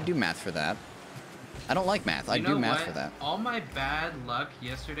 I'd do math for that. I don't like math. I'd do math for that. All my bad luck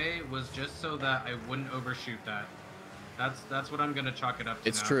yesterday was just so that I wouldn't overshoot that. That's what I'm gonna chalk it up to.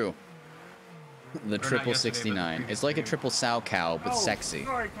 It's now. true. The not triple yesterday, but the 69. previous It's like a game. triple sow cow, but sexy.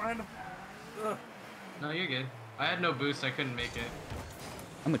 Sorry, kind of. No, you're good. I had no boost. I couldn't make it.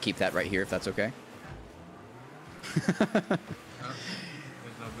 I'm gonna keep that right here if that's okay. There's no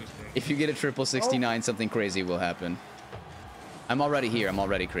boost there. If you get a triple 69, something crazy will happen. I'm already here. I'm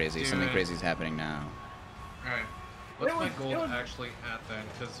already crazy. Dude. Something crazy is happening now. All right. What's my It goal was- actually at then?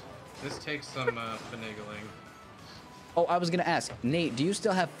 Because this takes some finagling. Oh, I was gonna ask, Nate, do you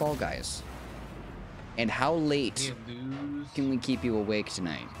still have Fall Guys? And how late You lose. can we keep you awake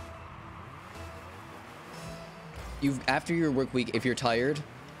tonight? After your work week, if you're tired,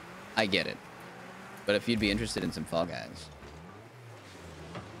 I get it. But if you'd be interested in some Fall Guys,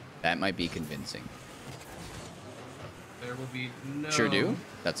 that might be convincing. There will be no. Sure do.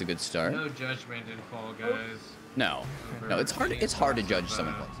 That's a good start. No judgment in Fall Guys. No, no, it's hard. It's hard to judge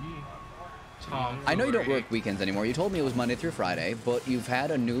someone. Tom. I know you don't work weekends anymore. You told me it was Monday through Friday, but you've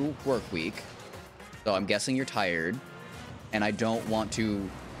had a new work week, so I'm guessing you're tired. And I don't want to.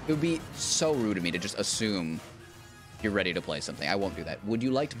 It would be so rude of me to just assume you're ready to play something. I won't do that. Would you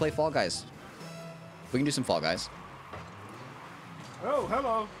like to play Fall Guys? We can do some Fall Guys. Oh,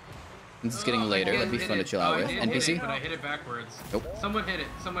 hello. Since it's getting later, that'd be fun to chill out with. I did hit NPC? it, but I hit it backwards. Nope. Someone hit it.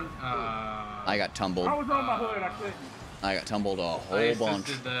 Someone. I got tumbled. I was on my hood. I couldn't. I got tumbled a I whole assisted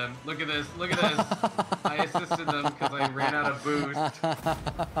bunch. them. Look at this. Look at this. I assisted them because I ran out of boost.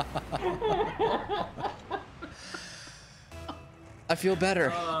 I feel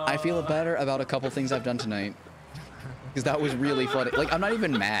better. I feel better about a couple things I've done tonight. Because that was really funny. Like, I'm not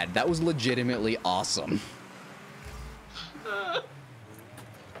even mad. That was legitimately awesome.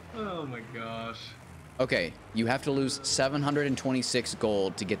 Oh my gosh. Okay, you have to lose 726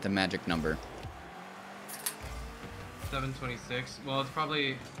 gold to get the magic number. 726. Well, it's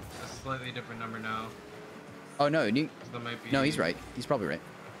probably a slightly different number now. Oh, no. So that might be. No, he's right. He's probably right.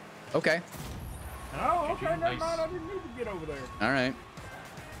 Okay. Oh, okay. Never Nice. mind. I didn't need to get over there. All right.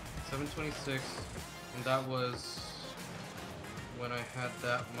 726, and that was when I had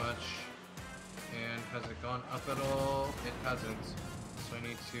that much. And has it gone up at all? It hasn't. So I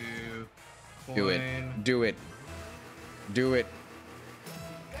need to coin. Do it. Do it. Do it.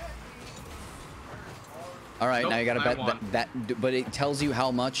 All right, Nope, now you gotta I bet won. but it tells you how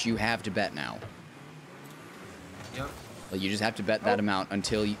much you have to bet now. Yep. Like, you just have to bet that amount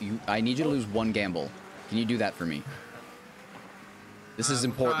until I need you to lose one gamble. Can you do that for me? This is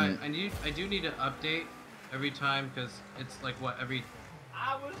important. I do need to update every time because it's like what, every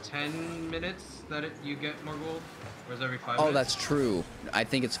 10 minutes that you get more gold, or is it every 5 minutes? Oh, that's true. I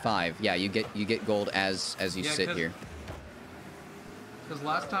think it's 5. Yeah, you get gold as you sit here. Because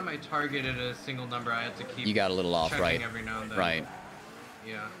last time I targeted a single number, I had to keep. You got a little off, right? Every now and then. Right.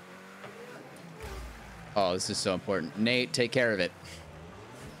 Yeah. Oh, this is so important. Nate, take care of it.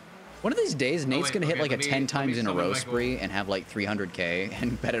 One of these days, Nate's gonna hit like a 10 times in a row spree and have like 300k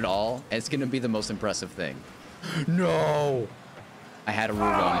and bet it all. It's gonna be the most impressive thing. No! I had a rule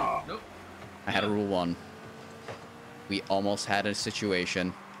 1. Nope. I had a rule 1. We almost had a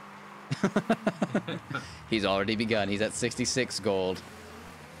situation. He's already begun. He's at 66 gold.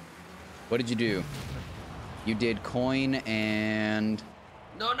 What did you do? You did coin and...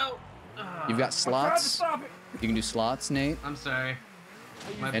 No. You've got slots? You can do slots, Nate? I'm sorry.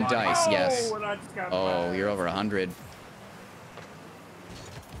 And dice, yes. Oh, you're over 100.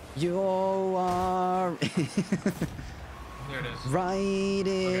 You are... There it is. Right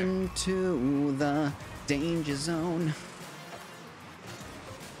into the danger zone.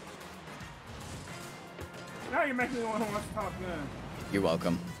 Now you're making me want to watch Top Gun. You're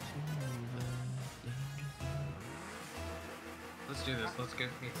welcome. Let's do this. Let's get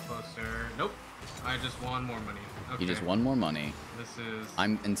me closer. Nope. I just won more money. Okay. You just won more money. This is...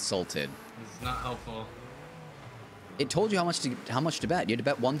 I'm insulted. This is not helpful. It told you how much to bet. You had to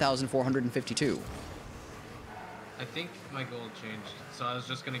bet 1,452. I think my gold changed, so I was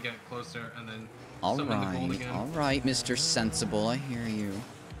just gonna get closer and then All summon the gold again. right, Mr. Sensible. I hear you.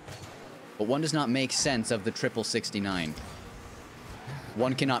 But one does not make sense of the 669.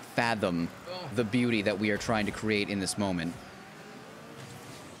 One cannot fathom the beauty that we are trying to create in this moment.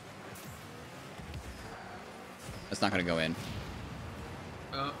 That's not gonna go in.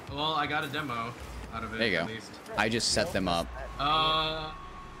 Well, I got a demo out of it. There you go. At least. I just set them up. I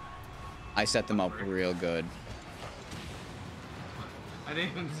set them up real good. I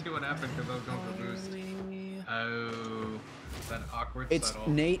didn't even see what happened because I was going for boost. Oh, is that awkward? It's subtle?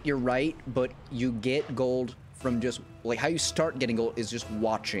 Nate, you're right, but you get gold from just like how you start getting gold is just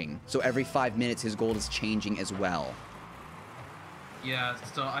watching. So every 5 minutes his gold is changing as well. Yeah,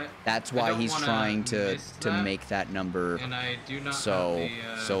 so that's why he's trying to make that number and I do not so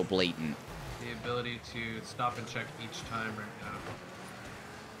have the, so blatant. The ability to stop and check each time right now.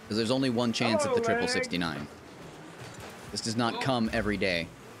 Because there's only one chance at the 669. This does not come every day.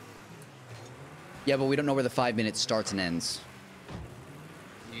 Yeah, but we don't know where the 5 minutes starts and ends.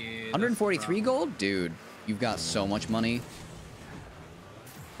 Yeah, 143 gold? Dude, you've got so much money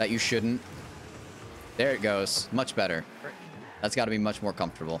that you shouldn't. There it goes. Much better. That's got to be much more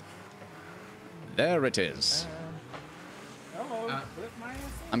comfortable. There it is.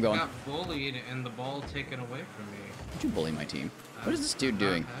 I'm going. I got bullied and the ball taken away from me. Did you bully my team? What is this dude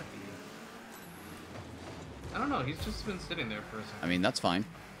doing? I don't know. He's just been sitting there for a second. I mean, that's fine.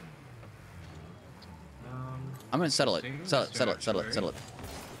 I'm gonna settle it. Settle it.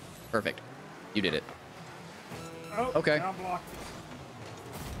 Perfect. You did it. Oh, okay.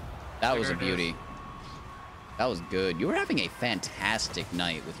 That was a beauty. That was good. You were having a fantastic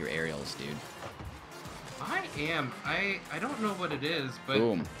night with your aerials, dude. I am. I don't know what it is, but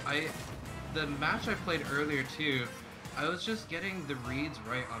Boom. The match I played earlier too, I was just getting the reads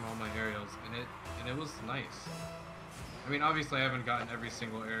right on all my aerials, and it was nice. I mean, obviously I haven't gotten every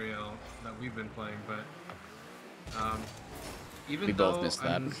single aerial that we've been playing, but even though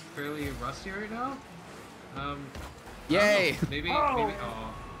I'm fairly rusty right now, yay! Maybe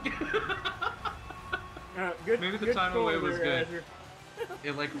good, maybe the good time away was good. Azure.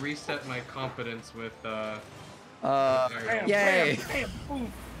 It like reset my confidence with yay! Bam,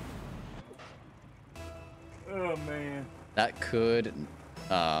 boom. Oh man. That could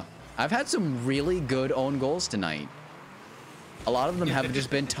I've had some really good own goals tonight. A lot of them have just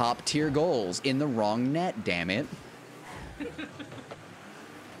been top tier goals in the wrong net, damn it.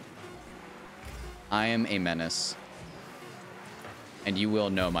 I am a menace. And you will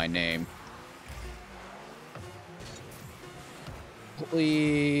know my name.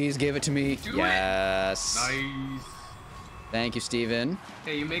 Please give it to me. Yes. Nice. Thank you, Steven.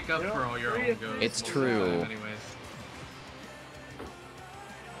 Hey, you make up for all your own goals. It's true. Anyways.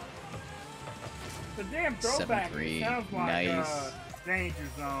 The damn throwback 7-3. sounds like Nice. Danger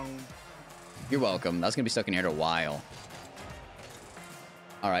Zone. You're welcome. That's gonna be stuck in here a while.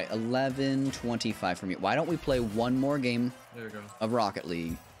 All right, 11:25 for me. Why don't we play one more game There we go. of Rocket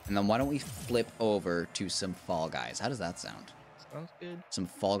League, and then why don't we flip over to some Fall Guys? How does that sound? Sounds good. Some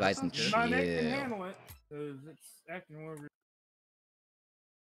Fall Guys and chill. My neck can handle it, 'cause it's acting over.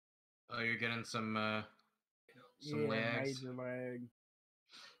 Oh, you're getting some Yeah, lags. major lag.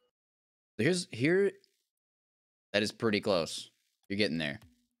 Here. That is pretty close. You're getting there.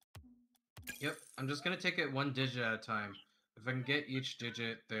 Yep, I'm just gonna take it one digit at a time. If I can get each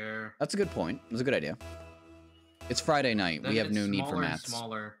digit there. That's a good point. That's a good idea. It's Friday night. We have no need for maths.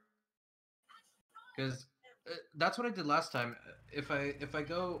 Smaller. Because that's what I did last time. If I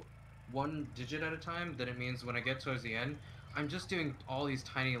go one digit at a time, then it means when I get towards the end, I'm just doing all these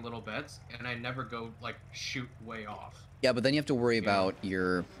tiny little bets, and I never go like shoot way off. Yeah, but then you have to worry about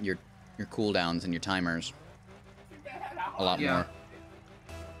your cooldowns and your timers a lot more.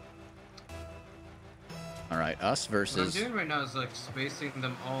 All right, us versus. What I'm doing right now is like spacing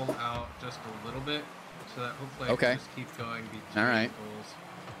them all out just a little bit, so that hopefully I can just keep going between goals.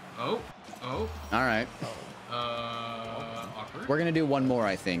 Oh. All right. Awkward. We're gonna do one more,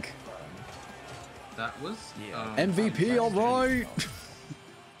 I think. That was MVP, all right.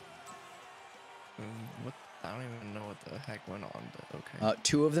 I don't even know what the heck went on, but okay.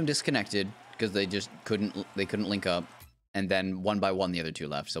 2 of them disconnected because they just couldn't link up, and then one by one the other 2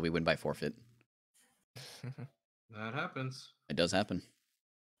 left, so we win by forfeit. That happens. It does happen.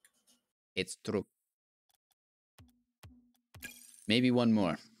 It's true. Maybe one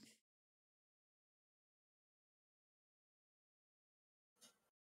more.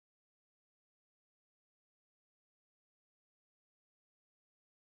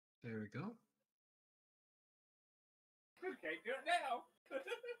 There we go. Okay, do it now.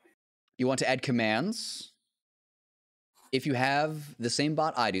 You want to add commands? If you have the same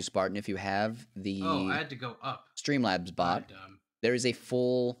bot I do, Spartan, if you have the I had to go up. Streamlabs bot, there is a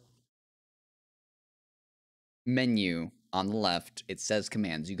full menu on the left. It says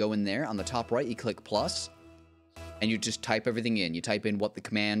commands. You go in there, on the top right, you click plus, and you just type everything in. You type in what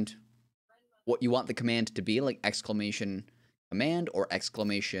you want the command to be, like exclamation command or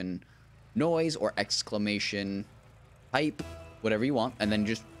exclamation noise or exclamation type, whatever you want, and then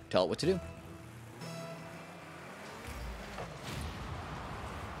just tell it what to do.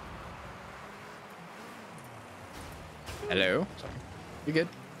 Hello? Sorry. You're good.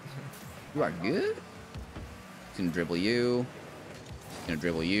 You are good. He's gonna dribble you. He's gonna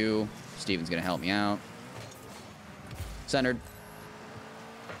dribble you. Steven's gonna help me out. Centered.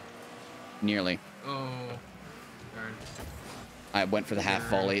 Nearly. Oh. Darn. I went for the half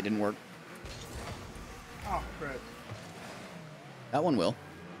volley. It didn't work. Oh, crap. That one will.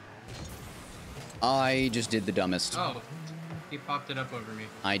 I just did the dumbest. Oh. He popped it up over me.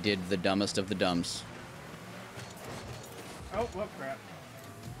 I did the dumbest of the dumbs. Oh, well, crap.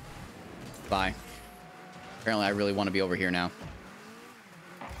 Bye. Apparently, I really want to be over here now.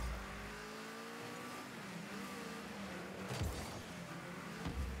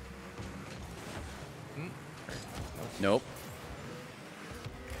 Nope.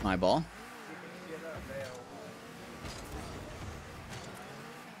 My ball.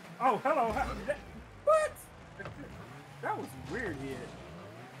 Oh, hello. What? That was a weird hit.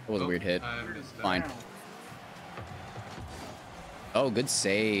 That was a weird hit. Fine. Down. Oh, good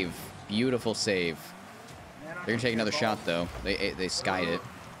save. Beautiful save. Man, They're gonna take another shot though. They skied it.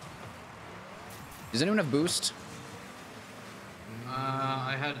 Does anyone have boost?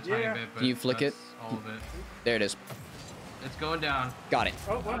 I had a tiny bit, but can you flick it? all of it. There it is. It's going down. Got it.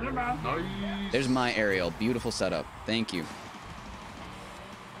 Oh, well, never mind. Nice. There's my aerial. Beautiful setup. Thank you.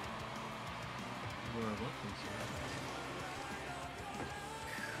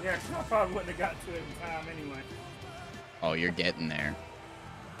 Yeah, 'cause I probably wouldn't have got to it in time anyway. Oh, you're getting there.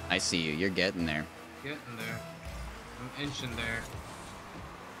 I see you. You're getting there. Getting there. I'm inching there.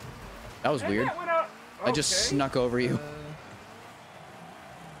 That was weird. That went up. I just snuck over you.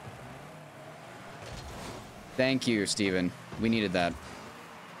 Thank you, Steven. We needed that.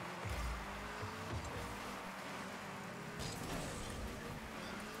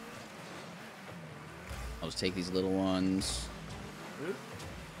 I'll just take these little ones.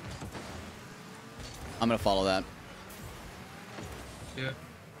 I'm gonna follow that. Yeah.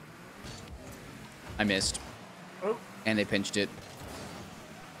 I missed. Oh. And they pinched it.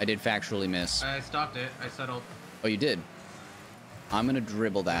 I did factually miss. I stopped it. I settled. Oh, you did? I'm gonna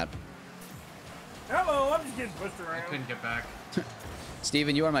dribble that. Hello, I'm just getting pushed I around. couldn't get back.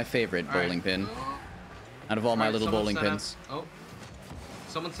 Steven, you are my favorite bowling pin. Out of all my little bowling pins. Oh.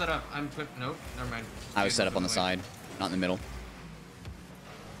 Someone set up. Nope. Never mind. I was set up on the side, not in the middle.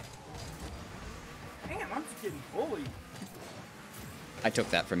 Damn, I'm just getting bullied. I took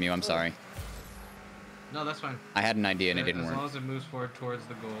that from you. I'm sorry. No, that's fine. I had an idea and it didn't As work. long as it moves forward towards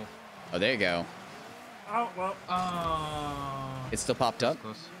the goal. Oh, there you go. Oh, well. Oh. It still popped up.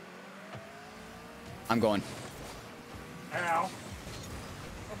 Close. I'm going. Ow.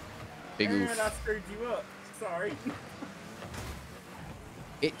 Big And oof. I screwed you up. Sorry.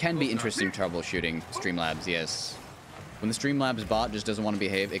 It can be interesting troubleshooting Streamlabs, yes. When the Streamlabs bot just doesn't want to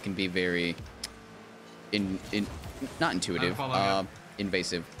behave, it can be very not intuitive,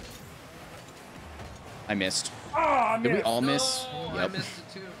 invasive. I missed. Oh, Did we all miss? No, Yep. I missed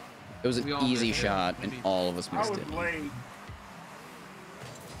it too. It was an We all easy missed it. shot, and all of us I missed was it. late.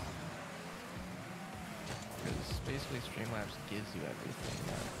 Because basically Streamlabs gives you everything.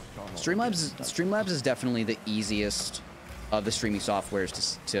 Streamlabs is definitely the easiest of the streaming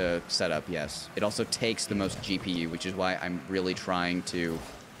softwares to set up, yes. It also takes the most GPU, which is why I'm really trying to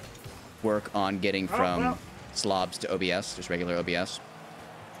work on getting from slobs to OBS, just regular OBS.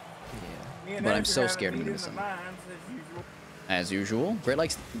 Yeah. But I'm so scared I'm gonna miss them. As usual.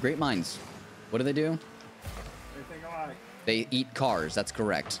 Great minds. What do? Everything alike. They eat cars, that's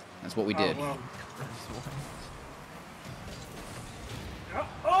correct. That's what we did. Well.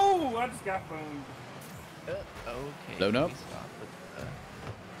 Oh, I just got boned. Okay. Load up. we stop with,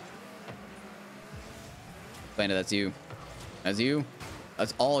 Panda, that's you. That's you.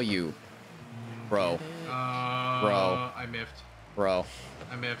 That's all you. Bro. Bro. I miffed. Bro.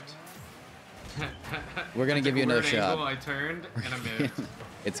 I miffed. We're gonna give you another shot. I turned and I miffed.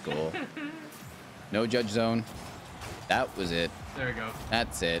 It's cool. No judge zone. That was it. There we go.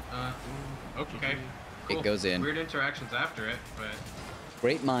 That's it. Okay. Cool. It goes in. Weird interactions after it, but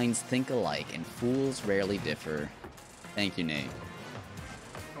Great minds think alike, and fools rarely differ. Thank you, Nate.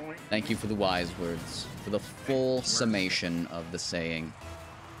 Thank you for the wise words, for the full summation of the saying.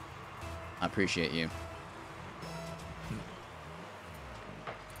 I appreciate you.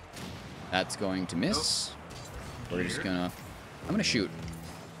 That's going to miss. We're just gonna... I'm gonna shoot.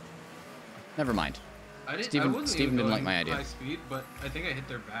 Never mind. Steven didn't like my idea. High speed, but I think I hit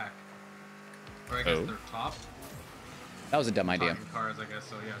their back. Or I guess their top. That was a dumb idea. Talking cars, I guess,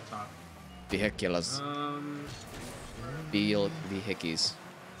 so yeah, top. Vehiculous. Vehickies.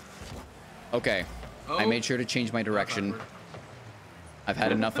 Okay. I made sure to change my direction. I've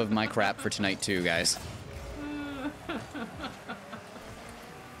had enough of my crap for tonight too, guys.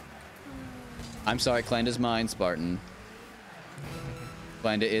 I'm sorry, Clanda's mine, Spartan.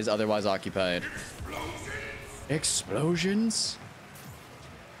 Clando is otherwise occupied. Explosions?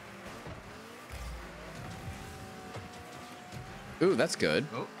 Ooh, that's good.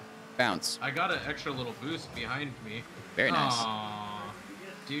 Oh. Bounce. I got an extra little boost behind me. Very nice. Aww.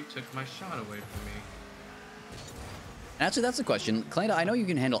 Dude took my shot away from me. Actually, that's a question. Clando, I know you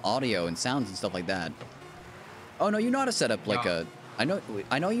can handle audio and sounds and stuff like that. Oh, no, you know how to set up like a... I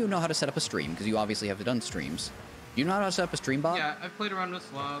know you know how to set up a stream, because you obviously have done streams. Do you know how to set up a stream bot? Yeah, I've played around with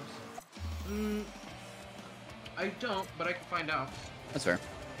slobs. I don't, but I can find out. That's fair.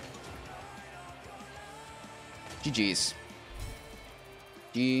 GG's.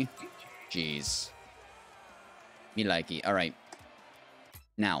 GG's. Me likey. All right.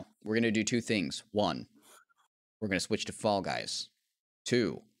 Now, we're going to do two things. One, we're going to switch to Fall Guys.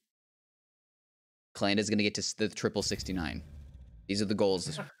 Two, Clanda's going to get to the triple 69. These are the goals.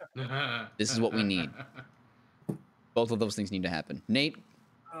 This is what we need. Both of those things need to happen. Nate,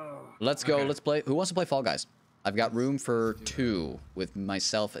 let's go. Okay. Let's play. Who wants to play Fall Guys? I've got room for two with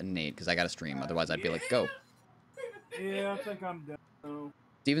myself and Nate because I got to stream. Otherwise, I'd be like, go. Yeah, I think I'm done.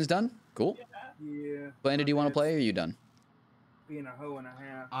 Steven's done? Cool. Yeah. Blanda, do you want to play or are you done? Being a hoe and a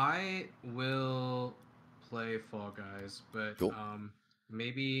half. I will play Fall Guys, but cool.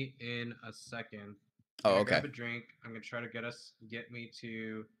 Maybe in a second. Oh, okay. Grab a drink. I'm gonna try to get me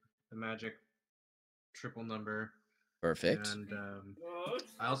to the magic triple number. Perfect. And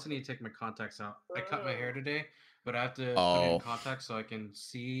I also need to take my contacts out. I cut my hair today, but I have to put in contacts so I can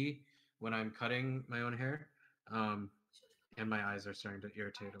see when I'm cutting my own hair. And my eyes are starting to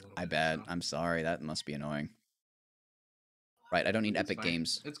irritate a little bit. I bet. So. I'm sorry. That must be annoying. Right. I don't need Epic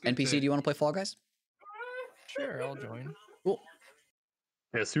Games. NPC, do you want to play Fall Guys? Sure, I'll join. Cool.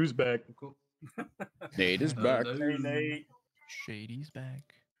 Yes, who's back? Cool. Nate is back. Hey, Nate. Shady's back.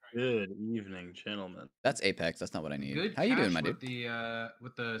 Good evening, gentlemen. That's Apex. That's not what I need. Good. How you doing, my dude?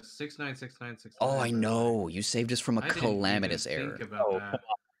 With the 696969. Oh, I know. You saved us from a calamitous error.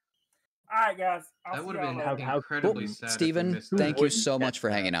 All right, guys. That would have been incredibly sad. Steven, thank you so much for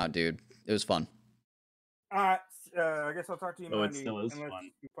hanging out, dude. It was fun. All right. I guess I'll talk to you Monday. It still is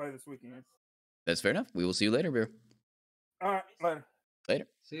fun. You play this weekend. That's fair enough. We will see you later, bro. All right. Later. Later.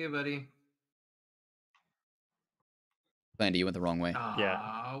 See you, buddy. Plandy, you went the wrong way.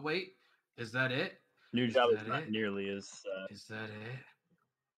 Yeah. Wait. Is that it? New job is not nearly as... Is that it?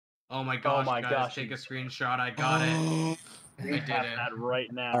 Oh my gosh, guys, take a screenshot. I got it. I did it. That right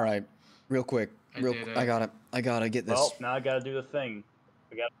now. All right. Real quick. I got it. I gotta get this. Well, now I gotta do the thing.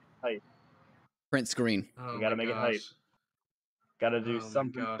 We gotta make it hype. Print screen. Oh we gotta make it hype. Gotta do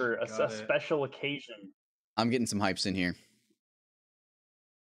something for a special occasion. I'm getting some hypes in here.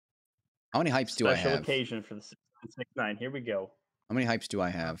 How many hypes do I have? Special occasion for the 669. Here we go. How many hypes do I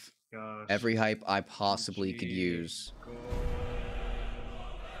have? Gosh. Every hype I possibly could use.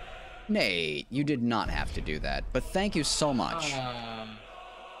 Nate, you did not have to do that, but thank you so much.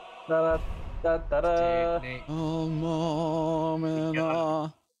 Oh,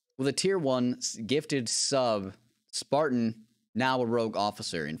 mama. With a tier 1 gifted sub, Spartan, now a rogue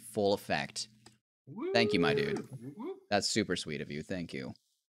officer in full effect. Thank you, my dude. That's super sweet of you. Thank you.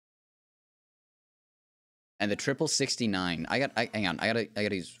 And the 69. Hang on. I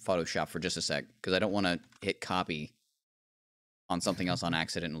gotta use Photoshop for just a sec because I don't want to hit copy on something else on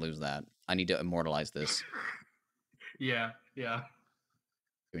accident and lose that. I need to immortalize this. Yeah. Give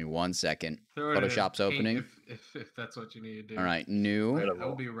me 1 second. Photoshop's opening. If that's what you need to do. All right, new.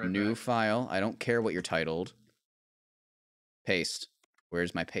 I'll be right new back. file. I don't care what you're titled. Paste.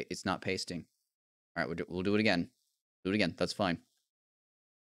 Where's my paste? It's not pasting. All right, we'll do it again. Do it again. That's fine.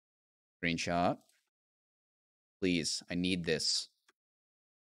 Screenshot. Please, I need this.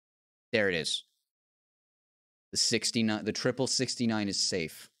 There it is. The 69, the 69 is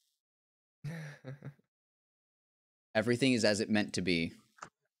safe. Everything is as it meant to be.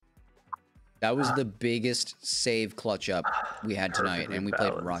 That was the biggest save clutch up we had tonight, and we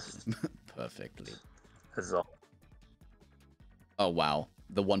played rock perfectly. Oh wow,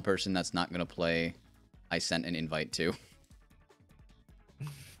 the one person that's not gonna play, I sent an invite to.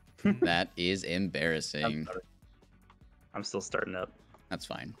 That is embarrassing. I'm still starting up. That's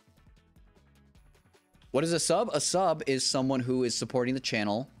fine. What is a sub? A sub is someone who is supporting the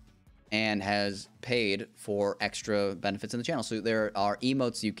channel and has paid for extra benefits in the channel. So there are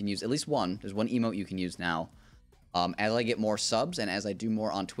emotes you can use, at least one. There's one emote you can use now. As I get more subs and as I do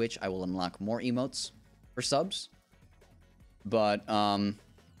more on Twitch, I will unlock more emotes for subs. But I'm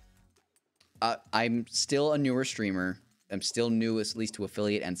still a newer streamer. I'm still new, at least to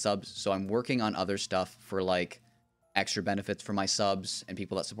affiliate and subs. So I'm working on other stuff for like extra benefits for my subs and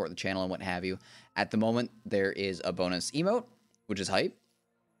people that support the channel and what have you. At the moment, there is a bonus emote, which is hype.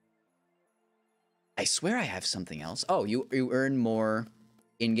 I swear I have something else. Oh, you earn more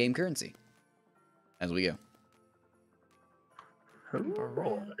in-game currency as we go. Oh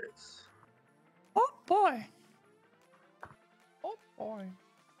boy. Oh boy.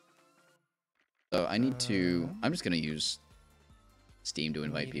 So I need to, I'm just going to use Steam to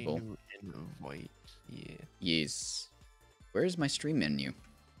invite people. Invite, yeah. Yes. Where's my stream menu?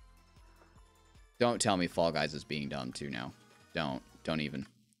 Don't tell me Fall Guys is being dumb too now. Don't even.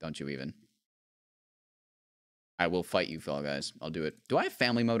 Don't you even. I will fight you, Fall Guys. I'll do it. Do I have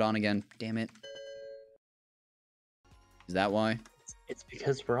family mode on again? Damn it. Is that why? It's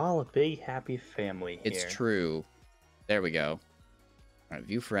because we're all a big happy family here. It's true. There we go. All right,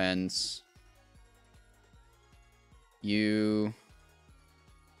 view friends. You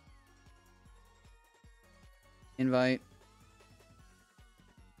invite.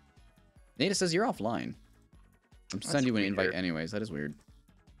 Nada says you're offline. I'm sending you an invite anyways. That is weird.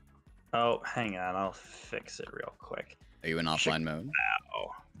 Oh, hang on. I'll fix it real quick. Are you in offline mode? Oh,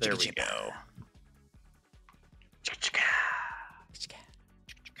 there we go.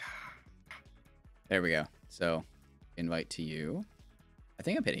 There we go. So, invite to you. I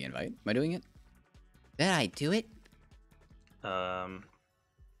think I'm hitting invite. Am I doing it? Did I do it?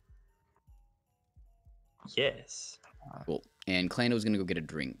 Yes. Cool. And Clano's gonna go get a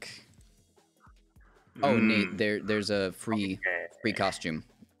drink. Oh, Nate, there's a free costume,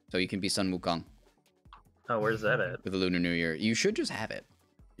 so you can be Sun Wukong. Oh, where's that at? With the Lunar New Year. You should just have it.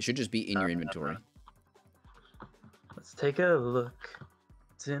 It should just be in your inventory. Let's take a look.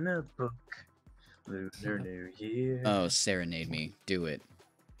 It's in a book. Lunar New Year. Oh, serenade me. Do it.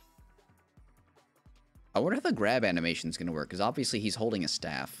 I wonder how the grab animation's gonna work, because obviously he's holding a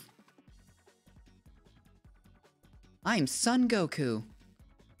staff. I'm Son Goku.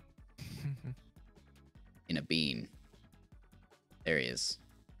 In a bean. There he is.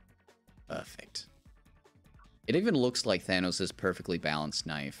 Perfect. It even looks like Thanos' perfectly balanced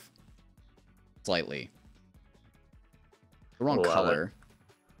knife. Slightly. The wrong color.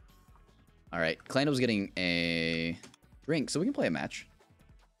 Alright, Clano's getting a drink, so we can play a match.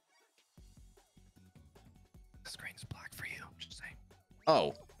 The screen's black for you, just saying.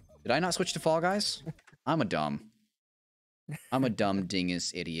 Oh, did I not switch to Fall Guys? I'm a dumb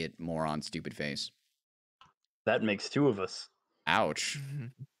dingus, idiot, moron, stupid face. That makes two of us. Ouch.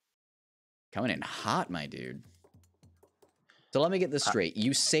 Coming in hot, my dude. So let me get this straight.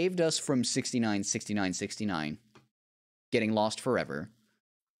 You saved us from 69, 69, 69. Getting lost forever.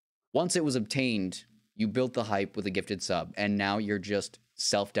 Once it was obtained, You built the hype with a gifted sub, and now you're just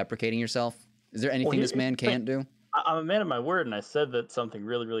self-deprecating yourself. Is there anything this man can't do? I'm a man of my word, and I said that something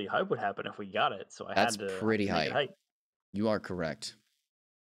really, really hype would happen if we got it, so I That's had to pretty make it hype. hype. You are correct.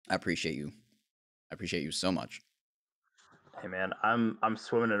 I appreciate you. I appreciate you so much. Hey man, I'm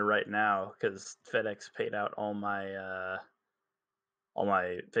swimming in it right now because FedEx paid out all my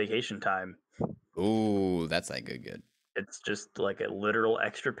vacation time. Ooh, that's like good. It's just like a literal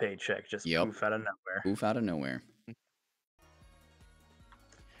extra paycheck, just poof out of nowhere. Poof out of nowhere.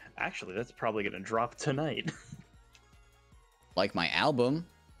 Actually, that's probably gonna drop tonight. Like my album.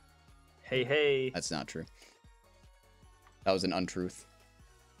 Hey. That's not true. That was an untruth.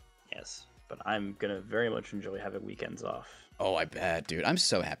 Yes, but I'm gonna very much enjoy having weekends off. Oh, I bet, dude. I'm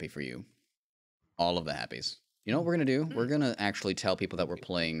so happy for you. All of the happies. You know what we're gonna do? We're gonna actually tell people that we're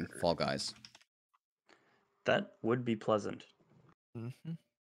playing Fall Guys. That would be pleasant. And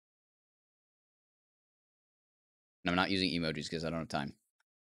I'm not using emojis because I don't have time.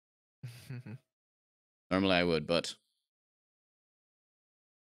 Normally I would, but...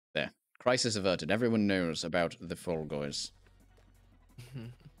 There. Crisis averted. Everyone knows about the Fall Guys.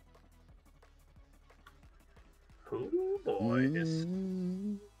 Oh, boys.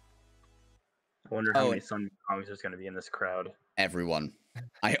 I wonder how many songs there's going to be in this crowd. Everyone.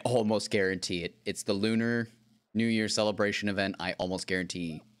 I almost guarantee it. It's the Lunar New Year celebration event. I almost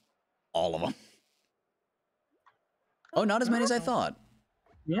guarantee all of them. Oh, not as many as I thought.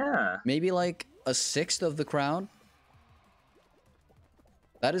 Yeah. Maybe like a sixth of the crowd.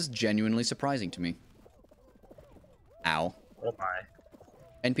 That is genuinely surprising to me. Ow. Oh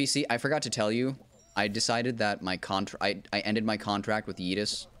my. NPC, I forgot to tell you, I decided that my contract, I ended my contract with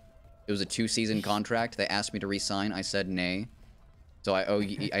Yeetus. It was a 2-season contract. They asked me to resign. I said nay. So I owe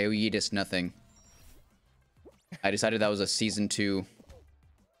Yeetus nothing. I decided that was a season 2.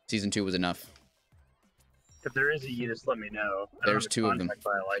 Season 2 was enough. If there is a Yeetus, let me know. There's 2 of them. But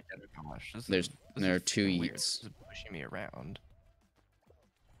I like it. Gosh, there are 2 Yeets. This is pushing me around.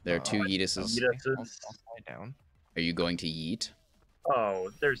 There are 2 Yeetuses. I'll slide down. Are you going to yeet? Oh,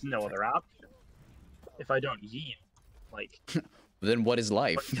 there's no other option. If I don't yeet, like... Then what is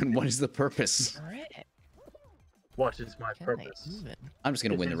life? Then what is the purpose? Alright. What is my purpose? I'm just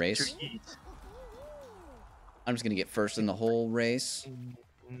gonna win the race. To yeet. I'm just gonna get first in the whole race.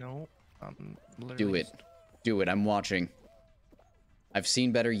 No. Do it. Do it. I'm watching. I've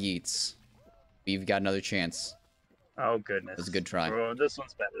seen better yeets. You've got another chance. Oh, goodness. That's a good try. Oh, this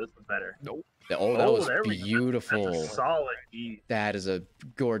one's better. This one's better. Nope. Oh, that was beautiful. That's a solid yeet. That is a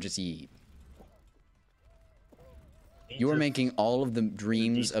gorgeous yeet. You are making all of the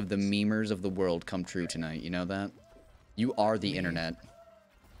dreams of the memers of the world come true tonight. You know that? You are the internet.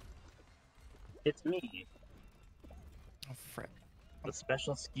 It's me. Oh, frick. The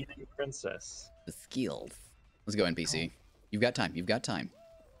special skeeting princess. The skills. Let's go, NPC. You've got time. You've got time.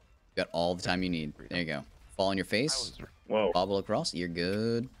 You've got all the time you need. There you go. Fall on your face. Whoa. Bobble across. You're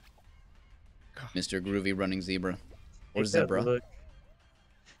good. Mr. Groovy Running Zebra. Or Take Zebra. that look.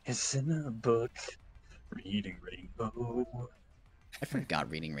 It's in a book. Reading Rainbow. I forgot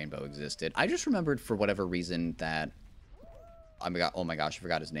Reading Rainbow existed. I just remembered for whatever reason that... Oh my gosh, I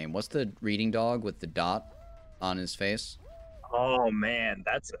forgot his name. What's the reading dog with the dot on his face? Oh man,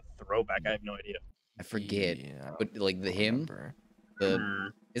 that's a throwback. I have no idea. I forget. Yeah, But like the him,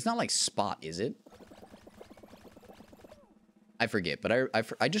 it's not like Spot, is it? I forget, but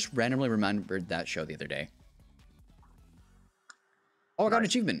I just randomly remembered that show the other day. Oh, I got an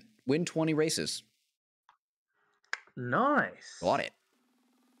achievement. Win 20 races. Nice. Got it.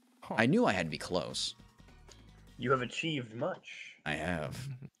 I knew I had to be close. You have achieved much. I have.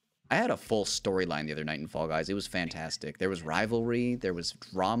 I had a full storyline the other night in Fall Guys. It was fantastic. There was rivalry. There was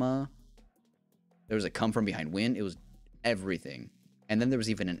drama. There was a come from behind win. It was everything. And then there was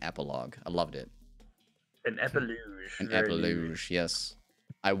even an epilogue. I loved it. An epiluge. An epiluge, yes.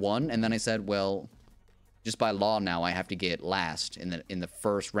 I won, and then I said, well, just by law now, I have to get last in the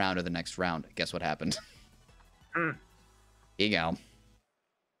first round of the next round. Guess what happened? Here you go.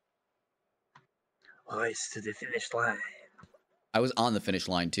 Race to the finish line. I was on the finish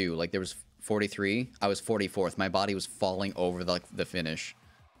line too. Like there was 43. I was 44th. My body was falling over the finish.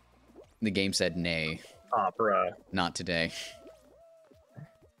 The game said nay. Ah, bruh. Not today.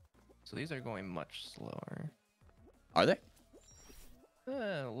 So these are going much slower. Are they?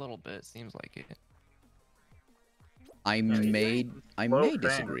 A little bit. Seems like it. I may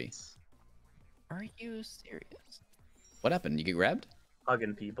disagree. Are you serious? What happened? You get grabbed?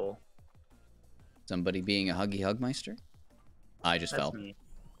 Hugging people. Somebody being a huggy hugmeister? I just That's fell. me.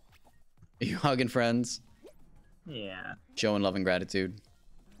 Are you hugging friends? Yeah. Showing love and gratitude?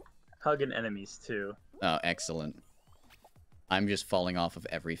 hugging enemies too. Oh, excellent. I'm just falling off of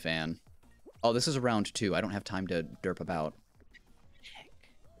every fan. Oh, this is round 2. I don't have time to derp about.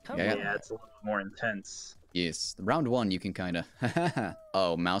 Yeah, it's a little more intense. Yes, round 1 you can kind of.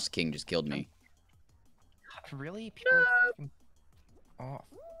 Oh, Mouse King just killed me. Really? People are freaking off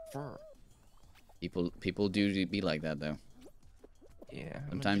fur. People do be like that though. Yeah.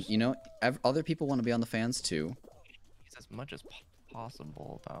 Sometimes, you know, other people want to be on the fans too. As much as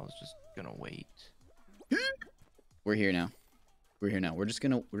possible, but I was just gonna wait. We're here now. We're here now. We're just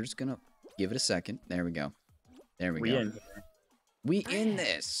gonna give it a second. There we go. There we go. We in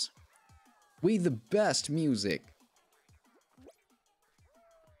this. We the best music.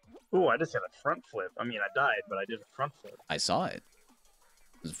 Ooh, I just had a front flip. I mean, I died, but I did a front flip. I saw it.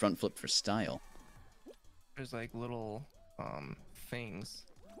 It was a front flip for style. There's like little things.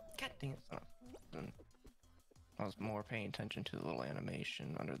 God damn it. I was more paying attention to the little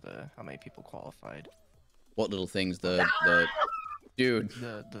animation under the how many people qualified. What little things? The dude.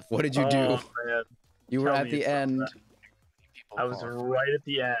 The what did you do? Man. You were at the end. I was right at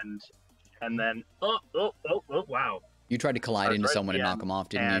the end, and then oh wow. You tried to collide into someone and knock them off,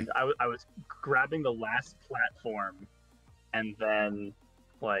 didn't you? I was grabbing the last platform, and then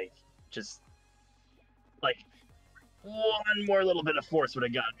just one more little bit of force would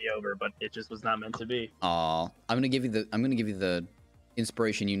have gotten me over, but it just was not meant to be. Aw, I'm gonna give you the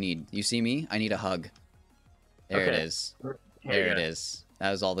inspiration you need. You see me? I need a hug. There it is. There it is.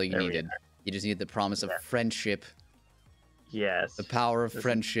 That was all that you needed. You just needed the promise of friendship. Yes. The power of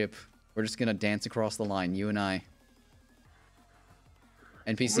friendship. We're just gonna dance across the line, you and I.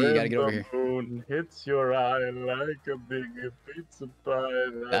 NPC, you gotta get over here. Moon hits your eye like a big pizza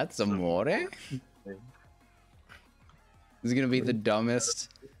pie. That's amore? This is gonna be the dumbest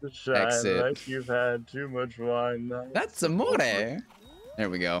exit. Like you've had too much wine. That's amore. There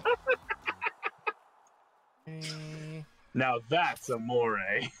we go. Now that's amore.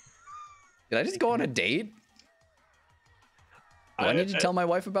 Did I just go on a date? Do I need to tell my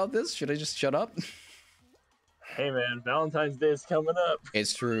wife about this? Should I just shut up? Hey man, Valentine's Day is coming up.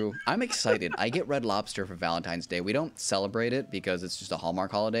 It's true. I'm excited. I get Red Lobster for Valentine's Day. We don't celebrate it because it's just a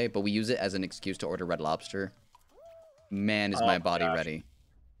Hallmark holiday, but we use it as an excuse to order Red Lobster. Man, is my body ready.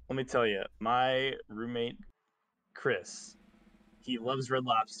 Let me tell you, my roommate, Chris, he loves Red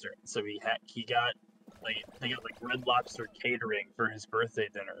Lobster. So they got Red Lobster catering for his birthday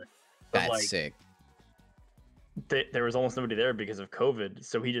dinner. But that's sick. There was almost nobody there because of COVID,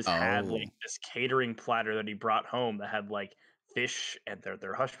 so he just had this catering platter that he brought home that had fish and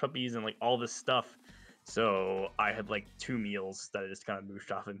their hush puppies and all this stuff. So I had 2 meals that I just kind of mooshed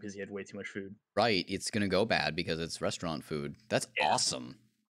off him because he had way too much food. Right, it's gonna go bad because it's restaurant food. That's awesome.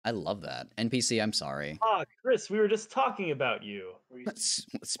 I love that. NPC, I'm sorry. Chris, we were just talking about you. Let's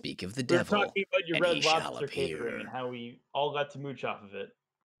speak of the devil. We were talking about your Red Lobster catering and how we all got to mooch off of it.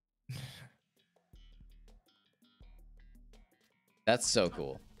 That's so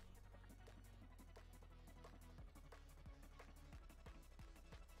cool.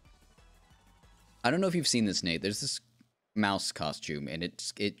 I don't know if you've seen this, Nate. There's this mouse costume, and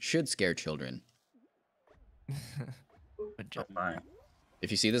it should scare children. If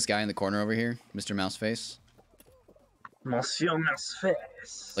you see this guy in the corner over here, Mr. Mouseface. Monsieur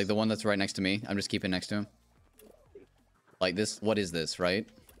Mouseface. Like the one that's right next to me. I'm just keeping next to him. Like this. What is this, right?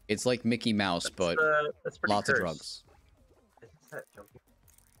 It's like Mickey Mouse, but lots of drugs.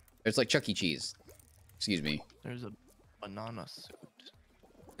 It's like Chuck E. Cheese. Excuse me. There's a banana suit.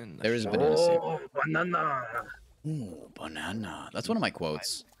 There is a banana suit. Oh, banana. Ooh, banana. That's one of my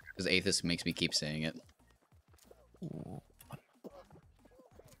quotes. Because Aethys makes me keep saying it.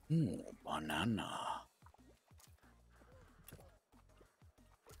 Ooh, banana.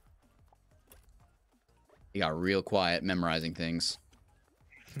 He got real quiet memorizing things.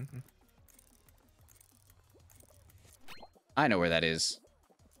 I know where that is.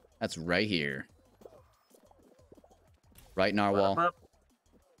 That's right here. Right, Narwhal?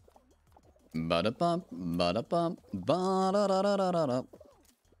 Ba-da-bump, ba-da-bump, ba-da-da-da-da-da.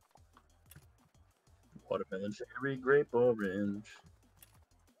 Watermelon, cherry, grape, orange.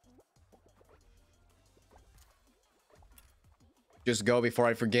 Just go before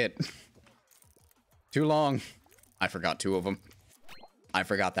I forget. Too long. I forgot 2 of them. I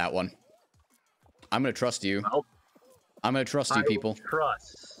forgot that one. I'm gonna trust you. I'm gonna trust you, people.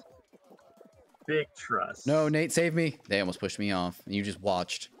 Trust. Big trust. No, Nate, save me. They almost pushed me off. And you just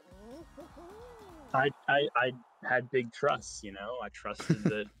watched. I had big trust, you know. I trusted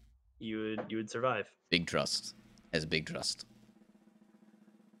that you would survive. Big trust. As big trust.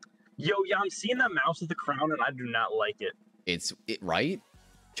 Yo, yeah, I'm seeing that mouse with the crown, and I do not like it. It's right.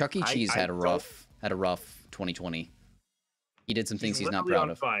 Chuck E. Cheese had a rough 2020. He did some things he's not proud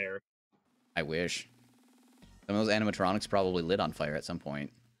of. Fire. I wish. Some of those animatronics probably lit on fire at some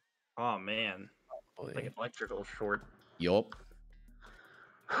point. Oh man, like an electrical short. Yup.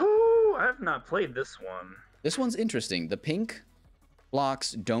 Whew, I have not played this one. This one's interesting. The pink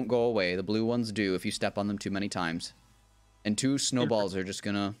blocks don't go away. The blue ones do if you step on them too many times. And 2 snowballs are just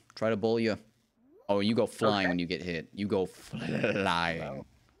gonna try to bully you. Oh, you go flying when you get hit. You go flying.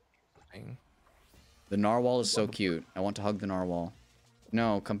 The narwhal is so cute. I want to hug the narwhal.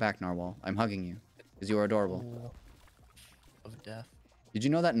 No, come back, narwhal. I'm hugging you because you are adorable. Of death. Did you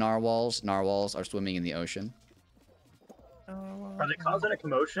know that narwhals are swimming in the ocean? Are they causing a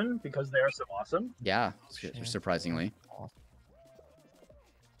commotion because they are so awesome? Yeah, surprisingly.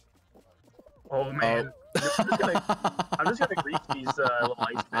 Oh man, I'm just gonna grief these little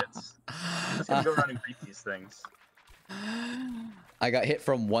ice bits. I'm just gonna go around and grief these things. I got hit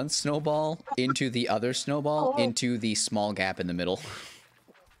from one snowball into the other snowball into the small gap in the middle.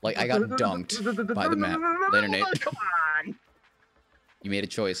 Like I got dunked by the map. Later, Nate. Come on. You made a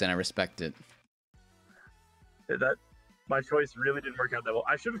choice, and I respect it. My choice really didn't work out that well.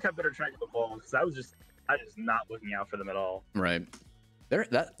 I should have kept better track of the ball because I was just not looking out for them at all. Right.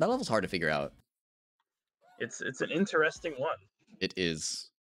 That level's hard to figure out. It's an interesting one. It is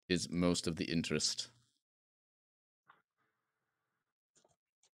most of the interest.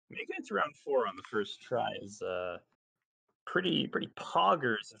 Making it to round 4 on the first try is pretty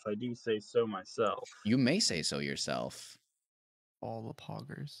poggers, if I do say so myself. You may say so yourself. All the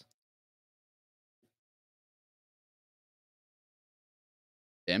poggers.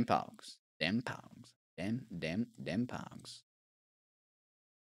 Dem pogs. Dem pogs. Dem pogs.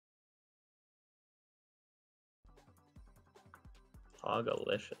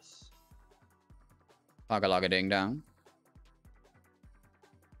 Pogalicious. Pogalaga ding dong.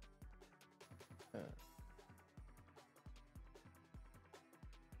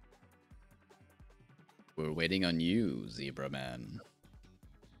 We're waiting on you, Zebra Man.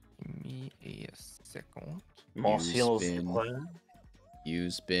 Give me a second. You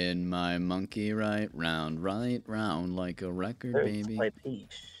spin my monkey right round like a record, baby. My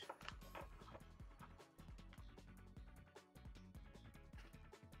peach.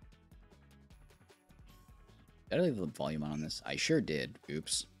 Did I leave the volume on this? I sure did.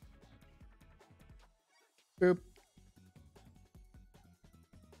 Oops. Boop.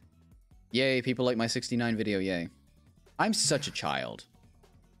 Yay, people like my 69 video, yay. I'm such a child.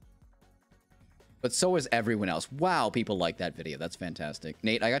 But so is everyone else. Wow, people like that video. That's fantastic.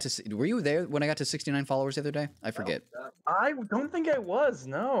 Nate, I got to see, were you there when I got to 69 followers the other day? I forget. I don't think I was,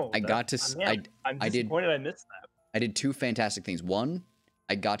 no. I got to I'm disappointed I missed that. I did 2 fantastic things. One,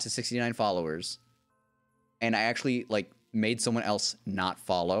 I got to 69 followers and I actually like made someone else not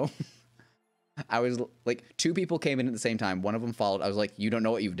follow. I was like 2 people came in at the same time. One of them followed. I was like, "You don't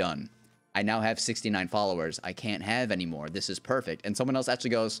know what you've done. I now have 69 followers. I can't have any more. This is perfect." And someone else actually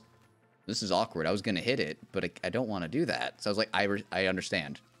goes, "This is awkward. I was going to hit it, but I don't want to do that." So I was like, I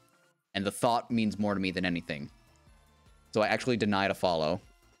understand. And the thought means more to me than anything. So I actually denied a follow,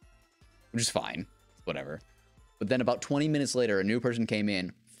 which is fine. Whatever. But then about 20 minutes later, a new person came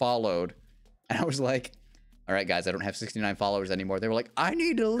in, followed, and I was like, "All right, guys, I don't have 69 followers anymore." They were like, "I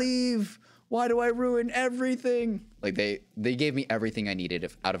need to leave. Why do I ruin everything?" Like they gave me everything I needed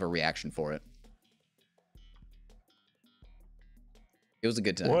out of a reaction for it. It was a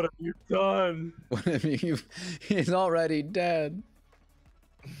good time. What have you done? What have you? He's already dead.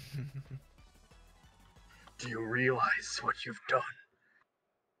 Do you realize what you've done?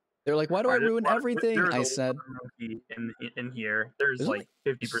 They're like, "Why do I ruin everything?" I said. Monkey in here. There's like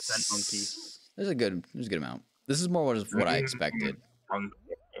 50% monkey. There's a good amount. This is more what I expected.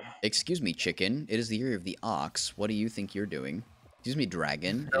 Excuse me, chicken. It is the year of the ox. What do you think you're doing? Excuse me,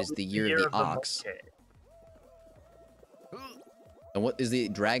 dragon. It is the year of the ox. And what is the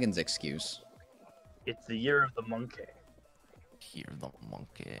dragon's excuse? It's the year of the monkey. Year of the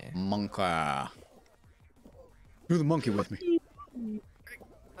monkey. Monkey. Do the monkey with me.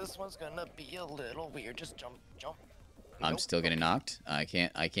 This one's gonna be a little weird. Just jump. I'm still getting knocked. I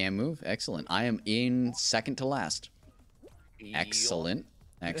can't move. Excellent. I am in second to last. Excellent.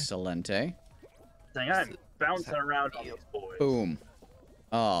 Excelente. Dang, I'm bouncing around on these boys. Boom.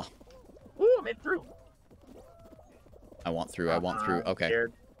 Oh. Ooh, I made through. I want through. Okay.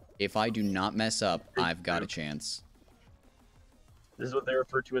 Scared. If I do not mess up, I've got a chance. This is what they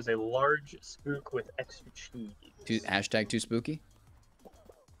refer to as a large spook with extra cheese. Hashtag too spooky?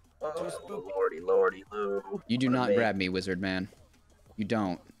 Oh, lordy, Lou. You do not grab me, wizard man. You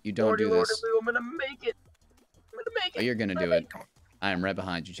don't. You don't do this. Lordy, Lou, I'm gonna make it. Oh, you're gonna do it. I am right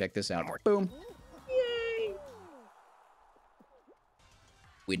behind you. Check this out. Boom. Yay!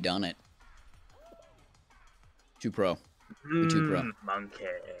 We done it. Too pro. We too pro. Monkey.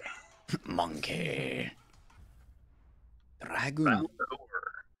 Monkey. Dragoon. Round over.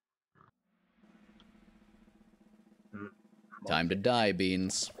 Time to die,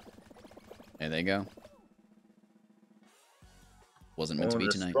 Beans. There they go. Wasn't meant to be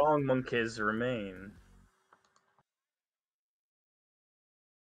tonight. Strong monkeys remain.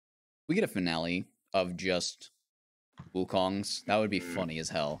 We get a finale of just Wukongs. That would be funny as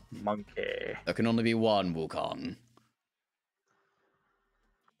hell. Monkey. There can only be one Wukong.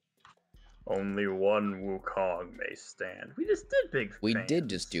 Only one Wukong may stand. We just did big fans. We did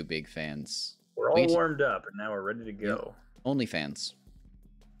just do big fans. We're all warmed up, and now we're ready to go. OnlyFans.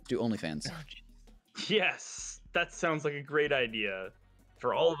 Let's do OnlyFans. Yes, that sounds like a great idea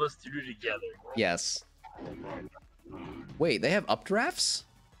for all of us to do together. Yes. Wait, they have updrafts?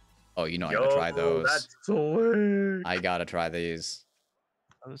 Oh, you know I gotta try those. That's slick. I gotta try these.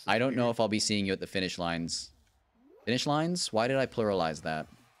 I don't know if I'll be seeing you at the finish lines. Finish lines? Why did I pluralize that?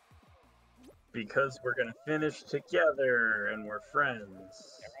 Because we're gonna finish together and we're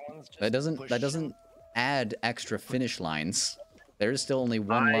friends. That doesn't add extra finish lines. There is still only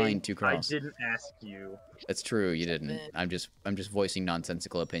one line to cross. I didn't ask you. That's true, you didn't. I'm just voicing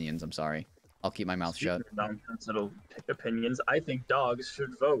nonsensical opinions. I'm sorry. I'll keep my mouth shut. Nonsensical opinions. I think dogs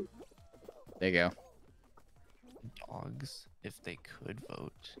should vote. There you go. Dogs, if they could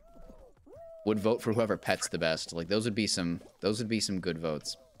vote, would vote for whoever pets the best. Like those would be some good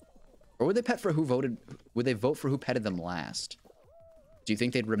votes. Or would they pet for who voted? Would they vote for who petted them last? Do you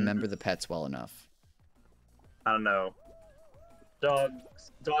think they'd remember the pets well enough? I don't know. Dog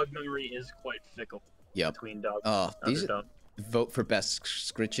memory is quite fickle. Yep. Between dogs. These vote for best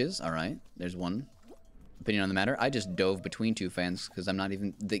scritches. All right, there's one opinion on the matter. I just dove between two fans because I'm not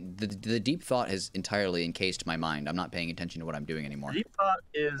even the deep thought has entirely encased my mind. I'm not paying attention to what I'm doing anymore. Deep thought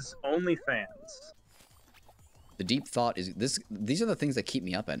is OnlyFans. The deep thought is this. These are the things that keep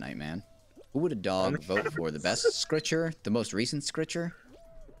me up at night, man. Who would a dog vote for? The best scritcher? The most recent scritcher?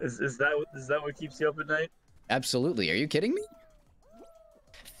 Is that what keeps you up at night? Absolutely. Are you kidding me?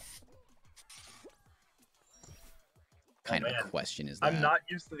 Kind of question is that? I'm not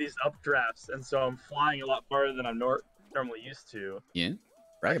used to these updrafts, and so I'm flying a lot farther than I'm normally used to. Yeah?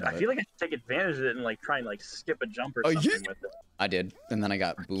 Right. I feel like I should take advantage of it and like try and like skip a jump or something with it. I did, and then I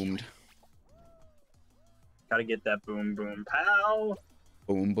got boomed. Gotta get that boom boom pow.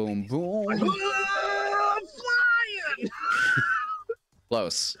 Boom boom boom. I'm flying.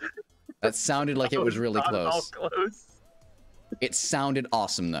 Close. That sounded like it was really close. Close. It sounded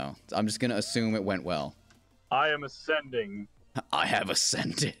awesome though. I'm just gonna assume it went well. I am ascending. I have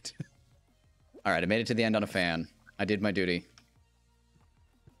ascended. All right, I made it to the end on a fan. I did my duty.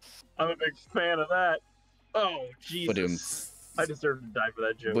 I'm a big fan of that. Oh, Jesus. Ba-doom. I deserve to die for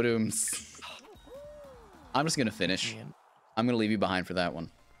that joke. Ba-doom. I'm just gonna finish. I'm gonna leave you behind for that one.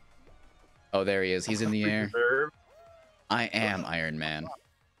 Oh, there he is. He's in the air. I am Iron Man.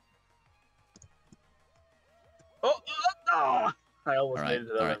 Oh! I almost made it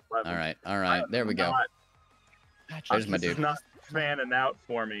to that platform. All right. There we go. There's my dude. This is not fanning out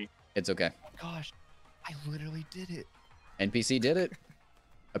for me. It's okay. Gosh, I literally did it. NPC did it.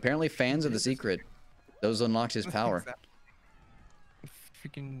 Apparently fans are the secret. Those unlocked his power.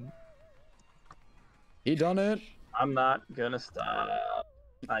 Freaking... He done it. I'm not gonna stop.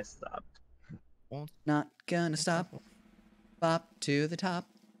 I stopped. Not gonna stop. Bop to the top.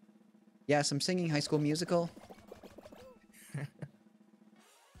 Yes, I'm singing High School Musical.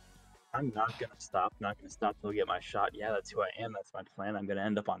 I'm not gonna stop. Not gonna stop till I get my shot. Yeah, that's who I am. That's my plan. I'm gonna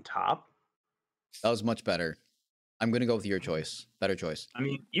end up on top. That was much better. I'm gonna go with your choice. Better choice. I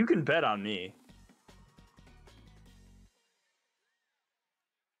mean, you can bet on me.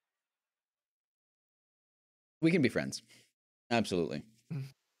 We can be friends. Absolutely.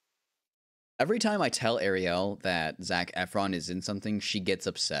 Every time I tell Ariel that Zac Efron is in something, she gets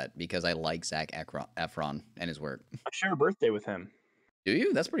upset because I like Zac Efron and his work. I share a birthday with him. Do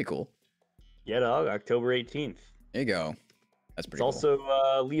you? That's pretty cool. Yeah, dog. October 18th. There you go. That's pretty It's cool.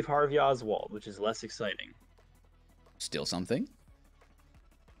 also Leave Harvey Oswald, which is less exciting. Still something.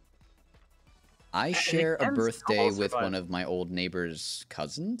 I share a birthday with one of my old neighbor's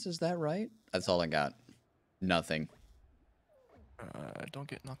cousins. Is that right? That's all I got. Nothing. Don't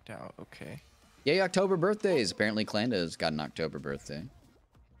get knocked out. Okay. Yay, October birthdays. Apparently Clanda's got an October birthday.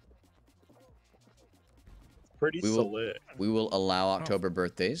 Pretty solid. We will allow October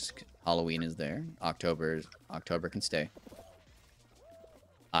birthdays. Halloween is there. October can stay.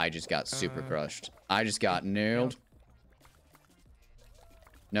 I just got super crushed. I just got nailed.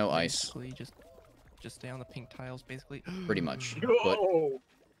 No ice. Basically, just stay on the pink tiles, basically. Pretty much. No! But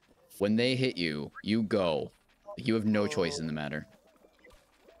when they hit you, you go. You have no choice in the matter.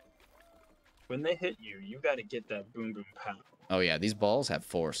 When they hit you, you gotta get that boom boom pow. Oh yeah, these balls have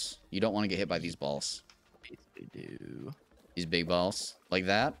force. You don't want to get hit by these balls. They do. These big balls. Like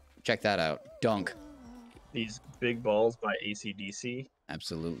that? Check that out. Dunk. These big balls by AC/DC.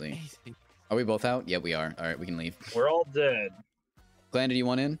 Absolutely. Are we both out? Yeah, we are. Alright, we can leave. We're all dead. Glenn, do you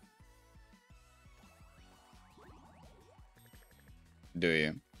want in? Do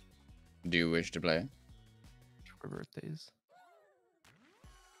you? Do you wish to play? For birthdays.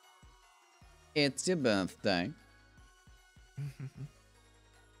 It's your birthday.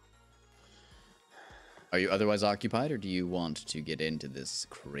 Are you otherwise occupied, or do you want to get into this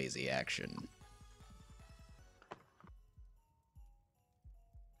crazy action?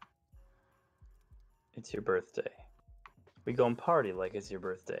 It's your birthday. We go and party like it's your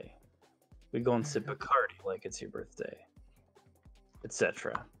birthday. We go and sip Bacardi like it's your birthday.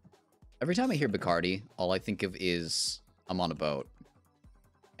 Etc. Every time I hear Bacardi, all I think of is I'm on a boat.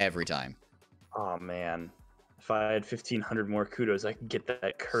 Every time. Oh man. If I had 1,500 more kudos, I could get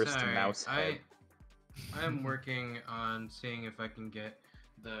that cursed mouse head. I am working on seeing if I can get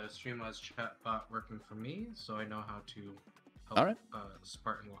the Streamlabs chatbot working for me, so I know how to help All right.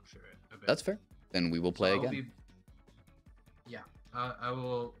 Spartan walk through it a bit. That's fair. Then we will play again. I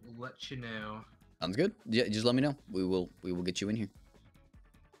will let you know. Sounds good. Yeah, just let me know. We will get you in here.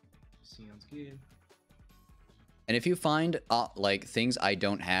 Sounds good. And if you find like things I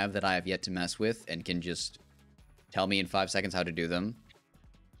don't have that I have yet to mess with and can just tell me in 5 seconds how to do them,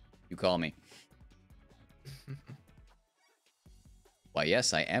 you call me. Why,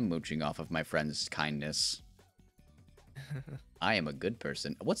 yes, I am mooching off of my friend's kindness. I am a good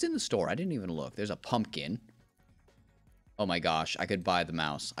person. What's in the store? I didn't even look. There's a pumpkin. Oh my gosh, I could buy the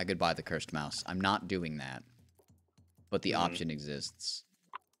mouse. I could buy the cursed mouse. I'm not doing that. But the option exists.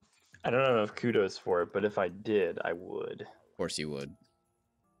 I don't have enough kudos for it, but if I did, I would. Of course you would.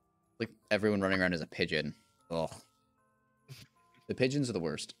 Like, everyone running around as a pigeon. Ugh. The pigeons are the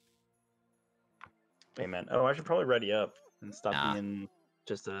worst. Hey man. Oh, I should probably ready up and stop being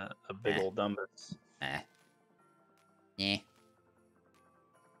just a big old dumbass. Eh.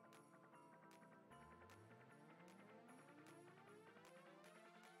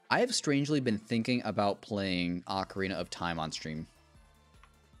 I have strangely been thinking about playing Ocarina of Time on stream.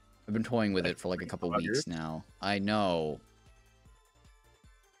 I've been toying with it for like a couple weeks now. I know.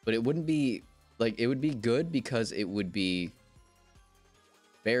 But it wouldn't be... Like, it would be good because it would be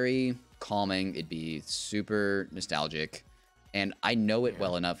very calming. It'd be super nostalgic. And I know it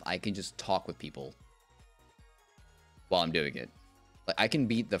well enough, I can just talk with people while I'm doing it. Like, I can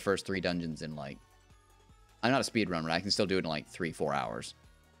beat the first 3 dungeons in, like... I'm not a speedrunner, but I can still do it in, like, 3-4 hours.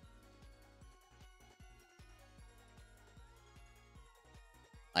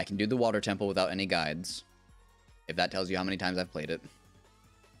 I can do the water temple without any guides, if that tells you how many times I've played it.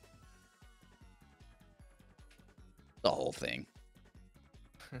 The whole thing.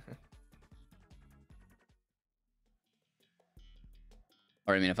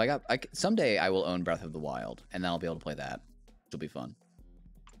 Or I mean, if someday I will own Breath of the Wild, and then I'll be able to play that. It'll be fun.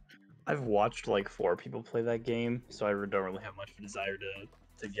 I've watched like 4 people play that game, so I don't really have much of a desire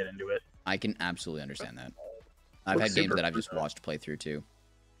to get into it. I can absolutely understand that. I've had games that I've just watched play through too.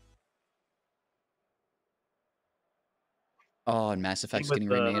 Oh, and Mass Effect's getting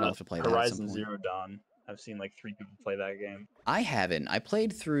remade. I'll have to play that at some point. Horizon Zero Dawn. I've seen like 3 people play that game. I haven't. I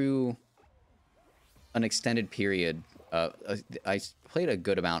played through an extended period. I played a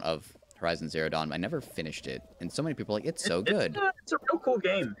good amount of Horizon Zero Dawn. I never finished it, and so many people are like, it's so good. It's a real cool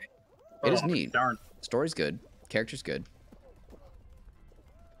game. It is neat. Darn. Story's good. Character's good.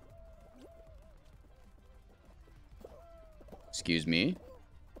 Excuse me.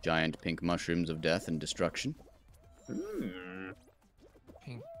 Giant pink mushrooms of death and destruction.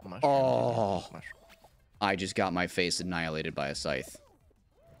 Pink mushroom. Oh. I just got my face annihilated by a scythe.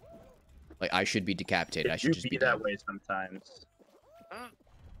 Like, I should be decapitated. I should just be that way sometimes.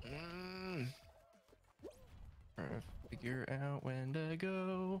 Figure out when to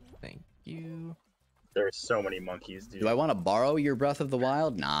go. Thank you. There's so many monkeys, dude. Do I want to borrow your Breath of the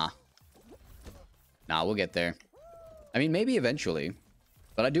Wild? Nah. Nah, we'll get there. I mean, maybe eventually.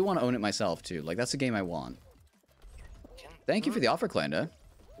 But I do want to own it myself, too. Like, that's a game I want. Thank you for the offer, Klanda.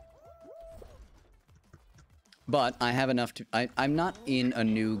 But I have enough to... I'm not in a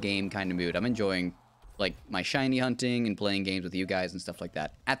new game kind of mood. I'm enjoying, like, my shiny hunting and playing games with you guys and stuff like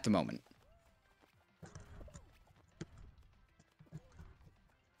that at the moment.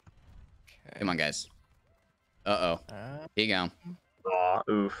 Okay. Come on, guys. Uh-oh. Here you go. Aw,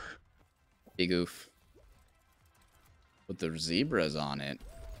 oof. Big oof. But the zebra's on it.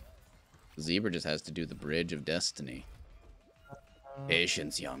 The zebra just has to do the bridge of destiny.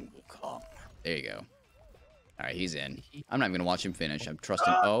 Patience, young Wukong. There you go. Alright, he's in. I'm not even gonna watch him finish. I'm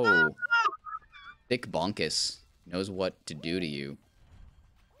trusting. Oh. Thick Bonkus knows what to do to you.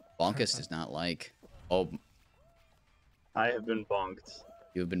 Bonkus does not like. Oh. I have been bonked.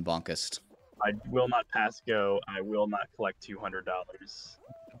 You have been bonkest. I will not pass go. I will not collect $200.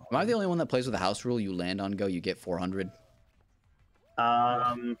 Am I the only one that plays with a house rule? You land on go, you get 400.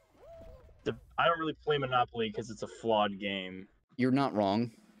 I don't really play Monopoly because it's a flawed game. You're not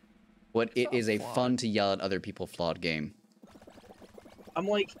wrong, but It's it is a flawed. fun to yell at other people flawed game. I'm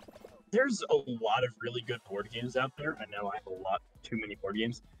like, there's a lot of really good board games out there. I know I have a lot too many board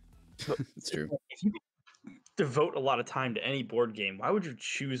games. It's true. If you devote a lot of time to any board game, why would you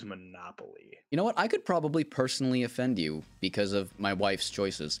choose Monopoly? You know what? I could probably personally offend you because of my wife's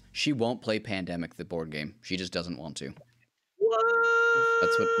choices. She won't play Pandemic, the board game. She just doesn't want to. What?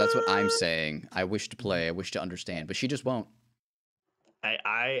 That's what I'm saying. I wish to play. I wish to understand, but she just won't.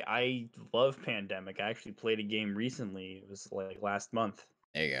 I love Pandemic. I actually played a game recently. It was like last month.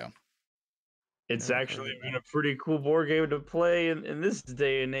 There you go. It's Never actually heard of been a pretty cool board game to play in this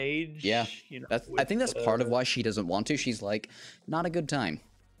day and age. Yeah, you know, I think that's part of why she doesn't want to. She's like, not a good time,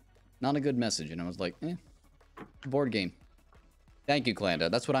 not a good message, and I was like, board game. Thank you, Klanda.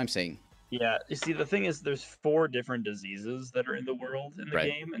 That's what I'm saying. Yeah, you see, the thing is, there's 4 different diseases that are in the world in the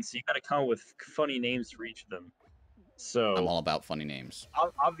Right. game, and so you gotta come up with funny names for each of them. So I'm all about funny names.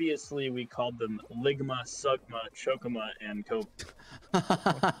 obviously, we called them Ligma, Sugma, Chokama, and Cope.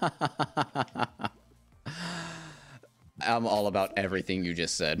 I'm all about everything you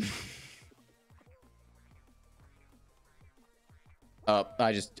just said. Oh,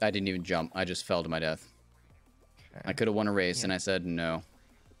 I didn't even jump. I just fell to my death. Okay. I could have won a race, and I said no.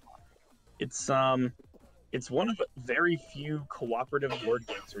 It's one of very few cooperative board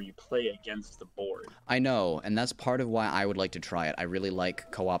games where you play against the board. I know, and that's part of why I would like to try it. I really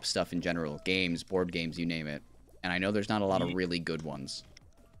like co-op stuff in general. Games, board games, you name it. And I know there's not a lot of really good ones.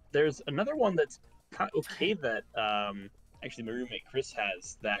 There's another one that's kind of okay that actually my roommate Chris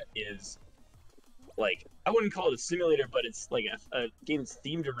has that is like, I wouldn't call it a simulator, but it's like a game that's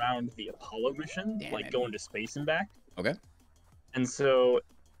themed around the Apollo mission, Damn like it. going to space and back. Okay. And so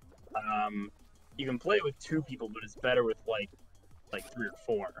you can play it with 2 people, but it's better with like 3 or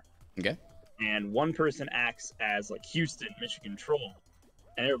 4. Okay. And one person acts as like Houston, mission control,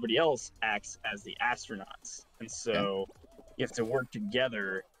 and everybody else acts as the astronauts. And so you have to work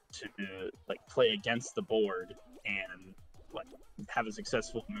together to like play against the board and like have a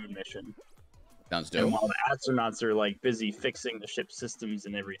successful moon mission. Sounds And dope. while the astronauts are like busy fixing the ship systems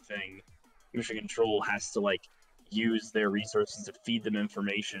and everything, mission control has to like use their resources to feed them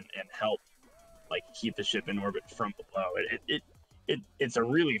information and help like keep the ship in orbit from below. It's a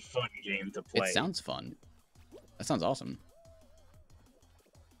really fun game to play. It sounds fun. That sounds awesome.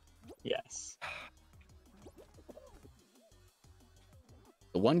 Yes.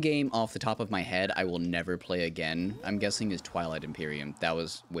 The one game off the top of my head I will never play again, I'm guessing, is Twilight Imperium. That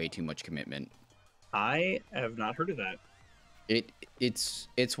was way too much commitment. I have not heard of that.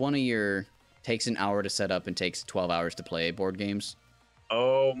 It's one of your takes an hour to set up and takes 12 hours to play board games.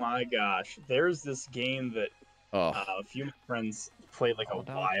 Oh my gosh. There's this game that Oh, a few of my friends played like a Hold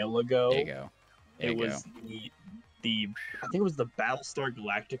on. while ago. there you go. There It you was the I think it was the Battlestar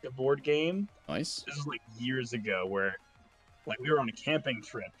Galactica board game. go. Nice. This was like years ago where like we were on a camping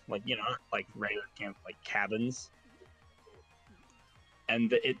trip, like, you know, not like regular camp, like cabins.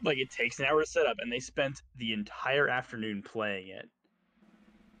 And it takes an hour to set up, and they spent the entire afternoon playing it.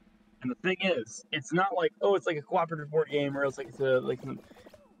 And the thing is, it's not like, oh, it's like a cooperative board game, or else like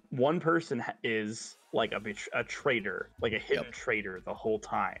one person is like a traitor, like a hidden traitor the whole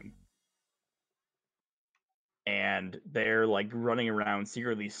time. And they're like running around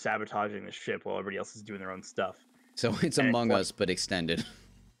secretly sabotaging the ship while everybody else is doing their own stuff. So it's And Among like- Us, but extended.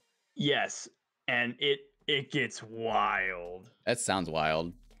 Yes, and it gets wild. That sounds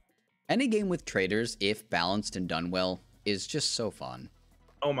wild. Any game with traders, if balanced and done well, is just so fun.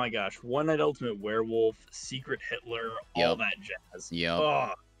 Oh my gosh, One Night Ultimate Werewolf, Secret Hitler, all Yep. that jazz. Yep.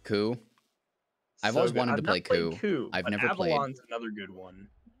 Oh, Coup. I've so always good. wanted to I've play not played Coup. I've but never played. Avalon's another good one.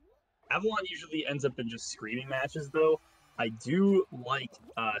 Avalon usually ends up in just screaming matches, though. I do like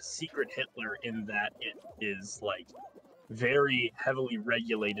Secret Hitler in that it is like very heavily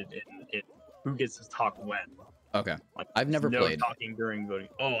regulated in who gets to talk when. Okay. Like, I've never no played. talking during voting.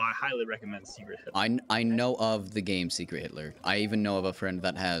 Oh, I highly recommend Secret Hitler. I know of the game Secret Hitler. I even know of a friend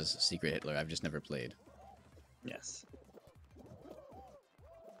that has Secret Hitler. I've just never played. Yes.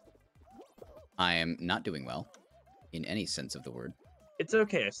 I am not doing well, in any sense of the word. It's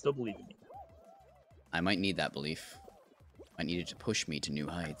okay. I still believe in you. I might need that belief. I need it to push me to new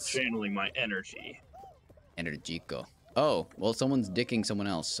heights. Channeling my energy. Energico. Oh, well, someone's dicking someone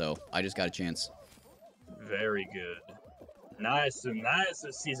else, so I just got a chance. Very good. Nice,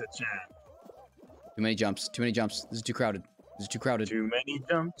 Caesar-chan. Too many jumps. Too many jumps. This is too crowded. This is too crowded. Too many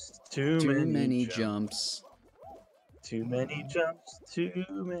jumps. Too many jumps. Too many jumps. Too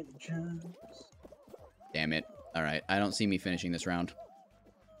many jumps. Damn it. All right. I don't see me finishing this round.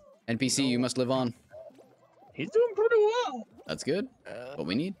 NPC, you must live on. He's doing pretty well. That's good. What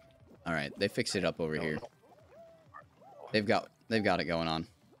we need. All right. They fixed it up over here. They've got it going on.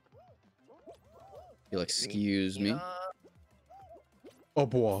 You'll excuse me. Oh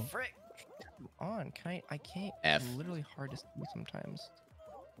boy. Frick. Come on, I can't. F. It's literally hard to see sometimes.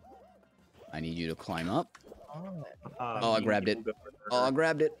 I need you to climb up. Oh, I grabbed it. Oh, I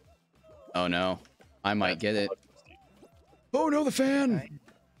grabbed it. Oh no. I might get it. Oh no, the fan.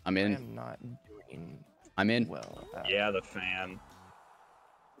 I'm in. I am not doing I'm in. well. Yeah, the fan.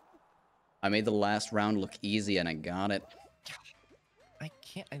 I made the last round look easy and I got it.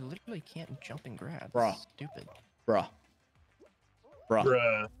 I literally can't jump and grab. Bruh. Stupid. Bruh. Bruh.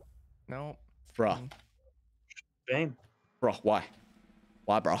 Bruh. No. Bruh. Shame. Bruh, why?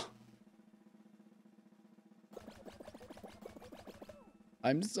 Why, bruh?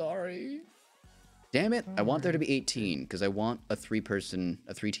 I'm sorry. Damn it. I want there to be 18 because I want a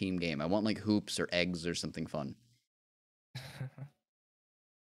three-team game. I want like hoops or eggs or something fun.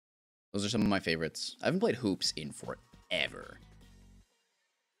 Those are some of my favorites. I haven't played hoops in forever.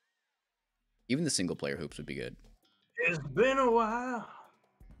 Even the single-player hoops would be good. It's been a while.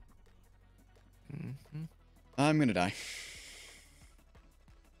 I'm gonna die.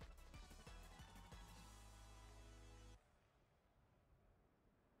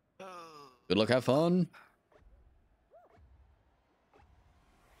 Good luck, have fun.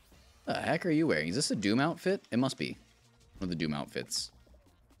 The heck are you wearing? Is this a Doom outfit? It must be one of the Doom outfits.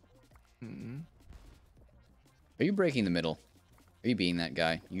 Are you breaking the middle? Are you being that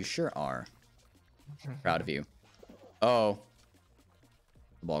guy? You sure are. Proud of you. Oh.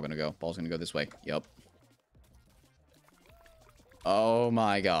 The ball gonna go. Ball's gonna go this way. Yup. Oh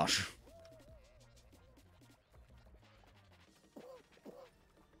my gosh.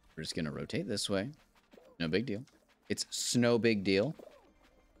 We're just gonna rotate this way. No big deal. It's snow big deal.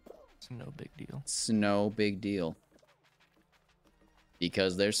 It's no big deal. Snow big deal.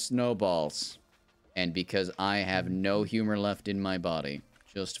 Because there's snowballs. And because I have no humor left in my body.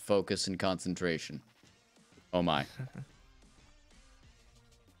 Just focus and concentration. Oh my.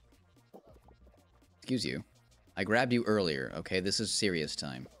 Excuse you. I grabbed you earlier, okay? This is serious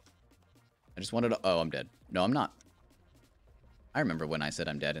time. I just wanted to... Oh, I'm dead. No, I'm not. I remember when I said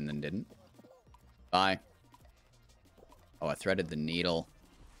I'm dead and then didn't. Bye. Oh, I threaded the needle.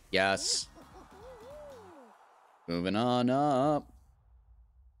 Yes. Moving on up.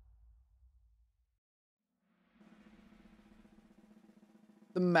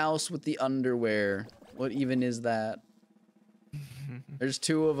 The mouse with the underwear. What even is that? There's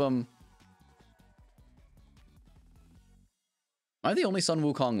two of them. Am I the only Sun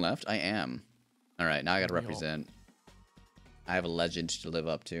Wukong left? I am. Alright, now I gotta represent. I have a legend to live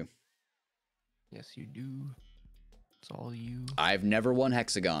up to. Yes, you do. It's all you. I've never won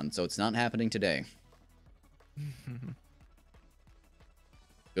Hexagon, so it's not happening today.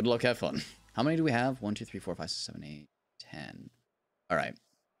 Good luck, have fun. How many do we have? 1, 2, 3, 4, 5, 6, 7, 8, 10. Alright.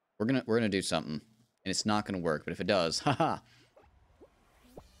 We're gonna do something. And it's not gonna work, but if it does, haha.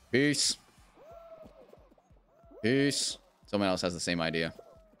 Peace. Peace. Someone else has the same idea.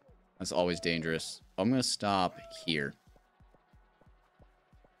 That's always dangerous. I'm gonna stop here.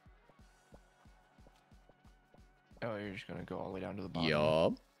 Oh, you're just gonna go all the way down to the bottom.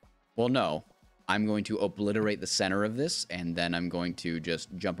 Yup. Well, no. I'm going to obliterate the center of this, and then I'm going to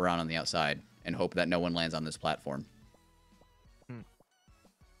just jump around on the outside and hope that no one lands on this platform.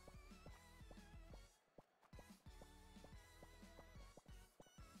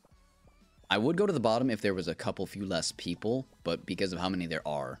 I would go to the bottom if there was a few less people, but because of how many there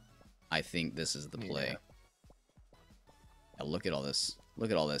are, I think this is the play. Now look at all this.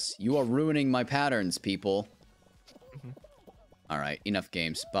 Look at all this. You are ruining my patterns, people. Alright, enough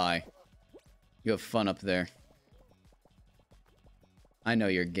games. Bye. You have fun up there. I know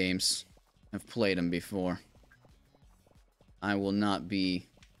your games. I've played them before. I will not be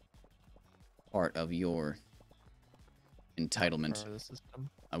part of your entitlement.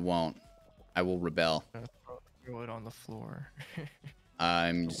 I won't. I will rebel. Throw it on the floor.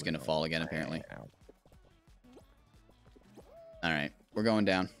 I'm just gonna fall again, apparently. Alright, we're going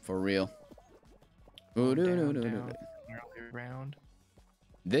down. For real. Ooh, Going no, no, down, no, no, down, no. early round.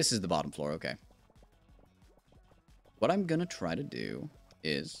 This is the bottom floor, okay. What I'm gonna try to do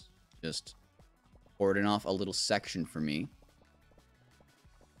is just cordon off a little section for me.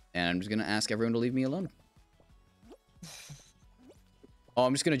 And I'm just gonna ask everyone to leave me alone. Oh,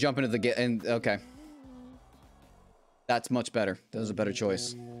 I'm just gonna jump into the and okay. That's much better. That was a better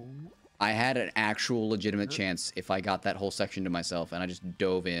choice. I had an actual legitimate chance if I got that whole section to myself, and I just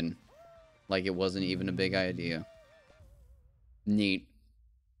dove in like it wasn't even a big idea. Neat.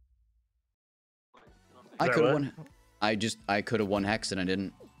 I could have won. I could have won Hex and I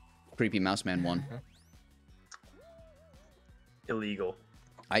didn't. Creepy Mouse Man won. Illegal.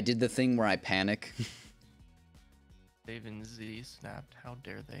 I did the thing where I panic. Dave and Z snapped. How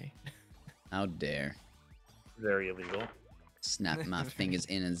dare they? How dare. Very illegal. Snap my fingers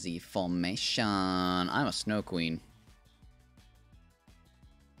in a Z formation. I'm a Snow Queen.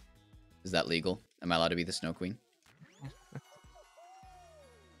 Is that legal? Am I allowed to be the Snow Queen?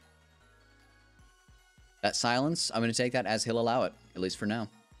 That silence, I'm going to take that as he'll allow it. At least for now.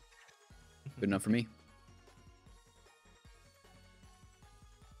 Good enough for me.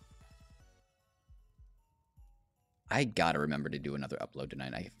 I gotta remember to do another upload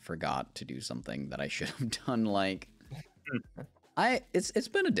tonight. I forgot to do something that I should have done. Like, it's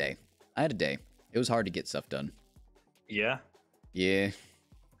been a day. I had a day. It was hard to get stuff done. Yeah. Yeah.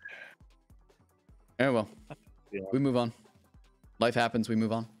 Oh well. Yeah. We move on. Life happens. We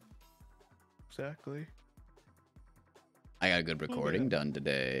move on. Exactly. I got a good recording done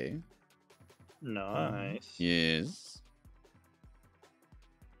today. Nice. Yes.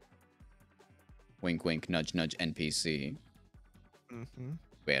 Wink, wink, nudge, nudge, NPC. Mm-hmm.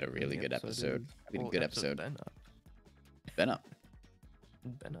 We had a really good episode. We had a good episode. Been up. Been up.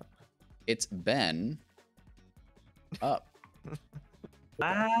 Been up. It's been up.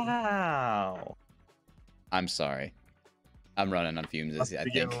 Wow. I'm sorry. I'm running on fumes. I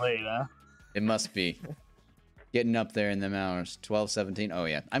think. Getting late, huh? It must be. Getting up there in them hours. 12, 17. Oh,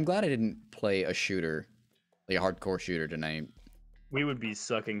 yeah. I'm glad I didn't play a shooter. Like a hardcore shooter tonight. We would be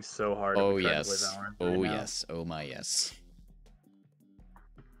sucking so hard. Oh, yes. Oh, yes. Oh, my yes.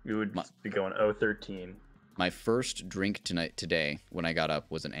 We would be going 0-13. My first drink today, when I got up,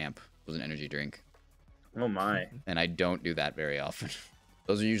 was an amp. Was an energy drink. Oh, my. And I don't do that very often.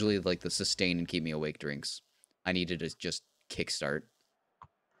 Those are usually like the sustain and keep me awake drinks. I needed to just kickstart.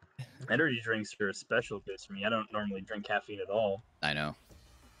 Energy drinks are a special case for me. I don't normally drink caffeine at all. I know.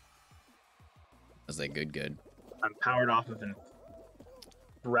 Was they good? I'm powered off of an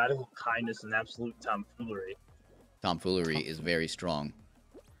radical kindness and absolute tomfoolery. Tomfoolery is very strong.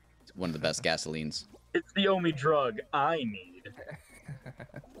 It's one of the best gasolines. It's the only drug I need.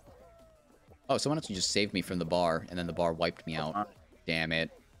 Oh, someone else just saved me from the bar, and then the bar wiped me out. Damn it.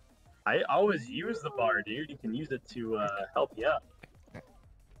 I always use the bar, dude. You can use it to help you out.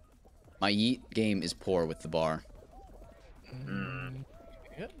 My yeet game is poor with the bar.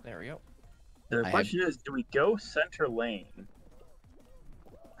 Yep, there we go. The question is, do we go center lane?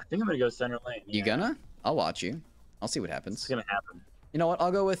 I think I'm going to go center lane. You gonna? I'll watch you. I'll see what happens. It's going to happen. You know what?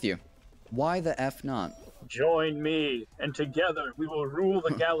 I'll go with you. Why the F not? Join me, and together we will rule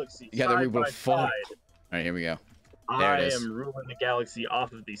the galaxy. Together we will fight. Alright, here we go. There it is. I am ruling the galaxy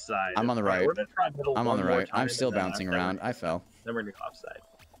off of the side. I'm on the right. We're gonna try middle I'm on the right. I'm time, still bouncing around. I fell. Then we're going to go offside.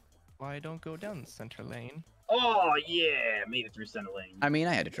 Why don't go down the center lane? Oh, yeah! Made it through center lane. I mean,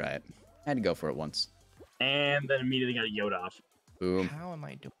 I had to try it. I had to go for it once. And then immediately got a Yoda off. Boom. How am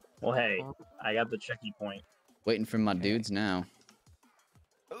I doing? Well, hey, I got the checky point. Waiting for my dudes now.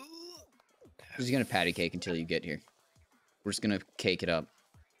 We're just gonna patty cake until you get here. We're just gonna cake it up.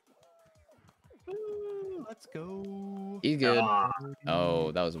 Let's go. He's good.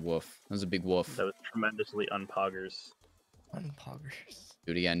 Oh, that was a woof. That was a big woof. That was tremendously unpoggers. Unpoggers.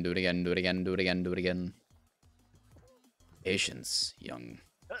 Do it again, do it again, do it again, do it again, do it again. Patience, young.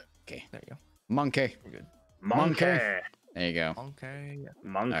 Okay. There you go. Monkey. We're good. Monkey. There you go. Okay.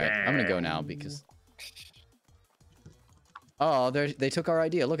 Monkey. Alright, I'm gonna go now because... Oh, they took our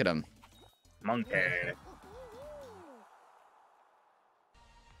idea. Look at them. Monkey.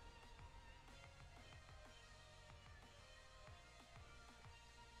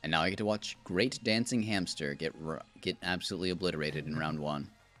 And now I get to watch Great Dancing Hamster get absolutely obliterated in round 1.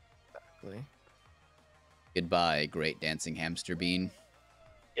 Exactly. Goodbye, Great Dancing Hamster Bean.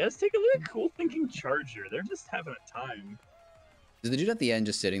 Yeah, let's take a look at Cool Thinking Charger. They're just having a time. Is the dude at the end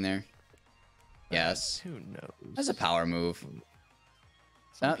just sitting there? Yes. Who knows? That's a power move.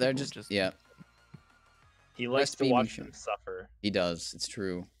 No, they're just yeah. He likes to watch them suffer. He does. It's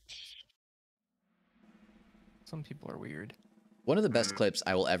true. Some people are weird. One of the best clips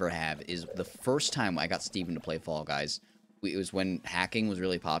I will ever have is the first time I got Steven to play Fall Guys. It was when hacking was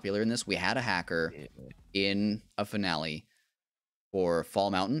really popular in this. We had a hacker in a finale for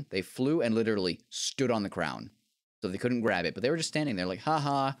Fall Mountain. They flew and literally stood on the crown. So they couldn't grab it, but they were just standing there like,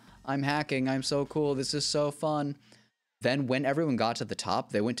 haha, I'm hacking. I'm so cool. This is so fun. Then when everyone got to the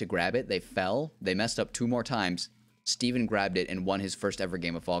top, they went to grab it. They fell. They messed up 2 more times. Steven grabbed it and won his first ever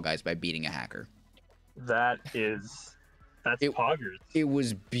game of Fall Guys by beating a hacker. That's poggers. It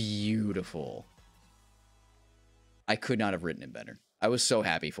was beautiful. I could not have written it better. I was so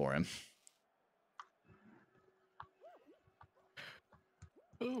happy for him.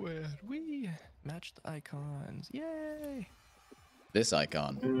 Oh, and we matched the icons. Yay! This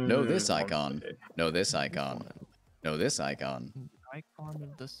icon. No, this icon. No, this icon. No, this icon. Icon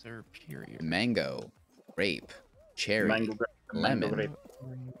of the superior. Mango, grape, cherry, Mango grape, lemon. mango grape.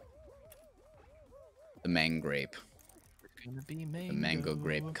 The mangrape. It's gonna be mango. The mango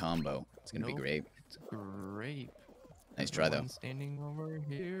grape combo. It's gonna be great. It's grape. Nice try though. Standing over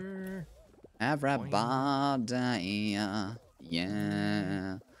here. Everybody,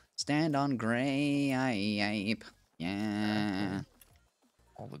 yeah. Stand on grape, yeah.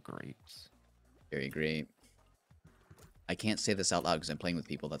 All the grapes. Very great. I can't say this out loud because I'm playing with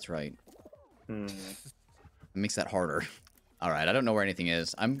people. That's right. It makes that harder. All right, I don't know where anything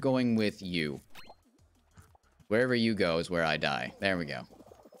is. I'm going with you. Wherever you go is where I die. There we go.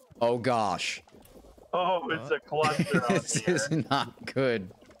 Oh gosh. Oh, it's a cluster. This is not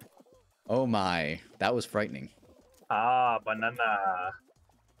good. Oh my, that was frightening. Ah, banana.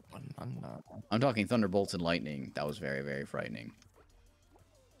 Banana. I'm talking thunderbolts and lightning. That was very, very frightening.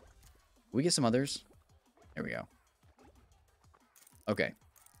 Can we get some others? There we go. Okay.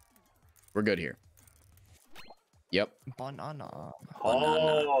 We're good here. Yep. Banana.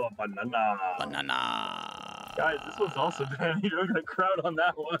 Oh, banana. Banana. Guys, this was also bad. You don't got a crowd on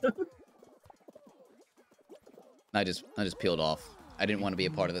that one. I just peeled off. I didn't want to be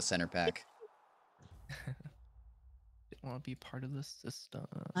a part of the center pack. Didn't want to be part of the system.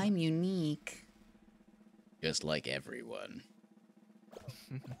 I'm unique. Just like everyone.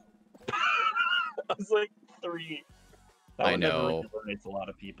 I was like 3. I know. It's a lot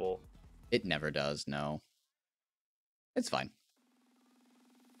of people. It never does, no. It's fine.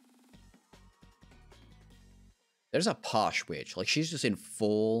 There's a posh witch. Like, she's just in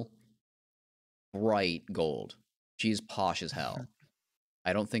full bright gold. She's posh as hell.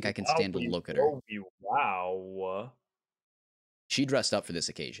 I don't think I can stand to look at her. Wow. She dressed up for this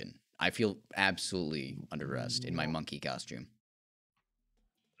occasion. I feel absolutely underdressed in my monkey costume.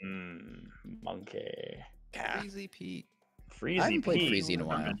 Monkey. Freezy Pete. Freezy I haven't played Pete. Freezy in a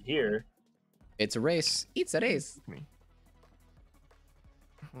while. Here. It's a race. It's a race.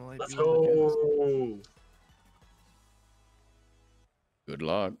 Well, Let's go. Good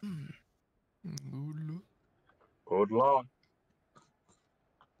luck. Good luck.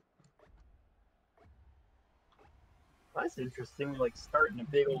 That's interesting. Like starting a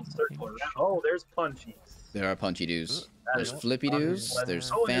big old circle around. Oh, there's punchies. There are punchy doos. There's flippy doos. There's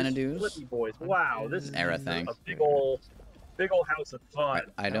fana doos. Flippy boys. Wow, this is Everything. a big old house of fun.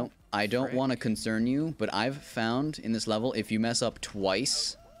 I don't want to concern you, but I've found in this level, if you mess up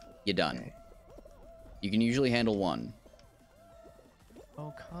twice, you're done. You can usually handle one.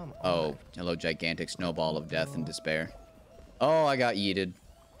 Oh, come on. Oh, hello, gigantic snowball of death and despair. Oh, I got yeeted.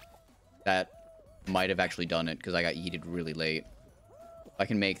 That might have actually done it, because I got yeeted really late. If I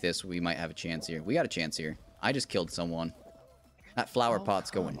can make this, we might have a chance here. We got a chance here. I just killed someone. That flower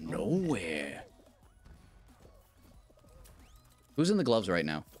pot's going nowhere. Who's in the gloves right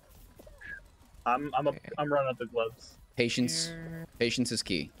now? I'm running up the gloves. Patience. Patience is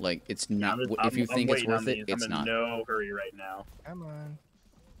key. Like, it's not. If you think it's worth it, it's not. I'm in no hurry right now. Come on.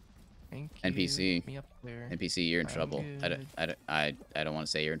 Thank you. NPC. Me up there. NPC, you're in trouble. I don't want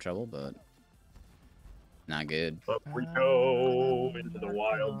to say you're in trouble, but not good. Up we go into the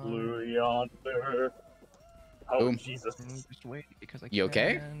wild blue yonder. Oh, Boom. Jesus. Just wait because I You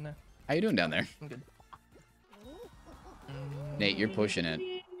okay? can. How you doing down there? I'm good. Nate, you're pushing it.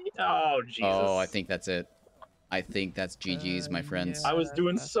 Oh, Jesus. Oh, I think that's it. I think that's GG's, my friends. I was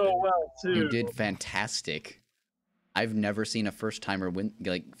doing so well, too. You did fantastic. I've never seen a first-timer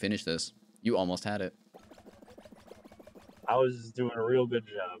finish this. You almost had it. I was doing a real good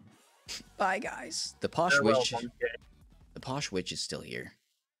job. Bye, guys. The posh witch. The posh witch is still here.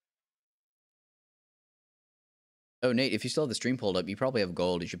 Oh, Nate, if you still have the stream pulled up, you probably have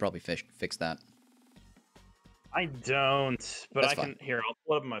gold. You should probably fix that. I don't, but That's I can. fine. Here, I'll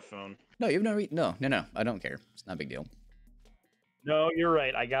pull it up on my phone. No, you've no. No. I don't care. It's not a big deal. No, you're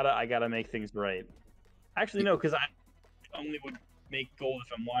right. I gotta make things right. Actually, no, because only would make gold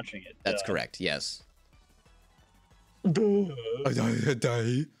if I'm watching it. That's correct. Yes. But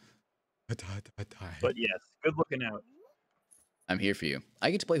yes, good looking out. I'm here for you.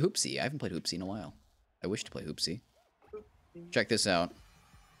 I get to play Hoopsie. I haven't played Hoopsie in a while. I wish to play Hoopsie. Check this out.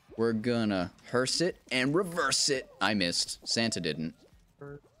 We're gonna hearse it and reverse it. I missed. Santa didn't.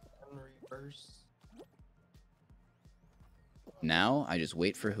 Now, I just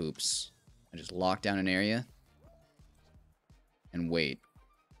wait for hoops. I just lock down an area. And wait.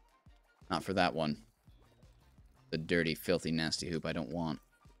 Not for that one. The dirty, filthy, nasty hoop I don't want.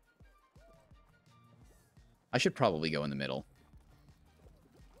 I should probably go in the middle.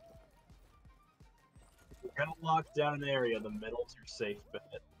 If you're gonna lock down an area, the middle's your safe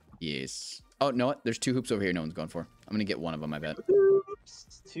bet. Yes. Oh, no, what? There's 2 hoops over here no one's going for. I'm gonna get one of them, I bet.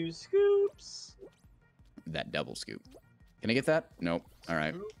 Oops, 2 scoops. That double scoop. Can I get that? Nope.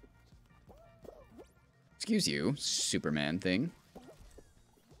 Alright. Excuse you, Superman thing.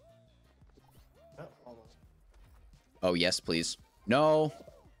 Oh, yes, please. No!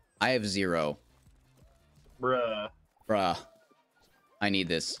 I have 0. Bruh. Bruh. I need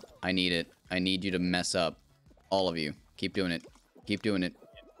this. I need it. I need you to mess up. All of you. Keep doing it. Keep doing it.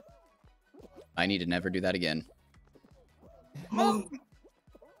 I need to never do that again.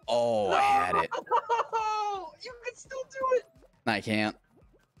 Oh, I had it. You can still do it. I can't.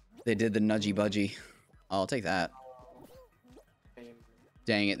 They did the nudgy budgy. I'll take that.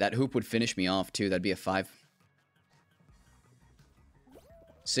 Dang it, that hoop would finish me off too. That'd be a 5.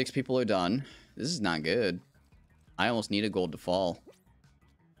 6 people are done. This is not good. I almost need a gold to fall.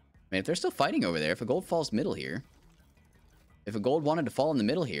 Man, if they're still fighting over there, if a gold falls middle here. If a gold wanted to fall in the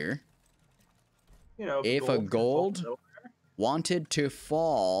middle here. You know, if a gold wanted to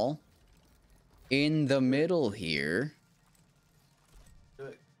fall in the middle here.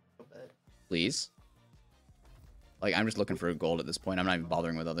 Please. Like, I'm just looking for a gold at this point. I'm not even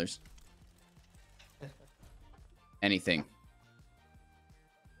bothering with others. Anything.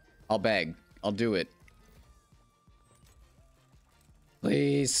 I'll beg. I'll do it.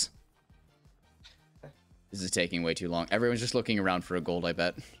 Please. This is taking way too long. Everyone's just looking around for a gold, I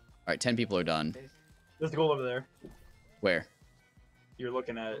bet. Alright, 10 people are done. There's a gold over there. Where? You're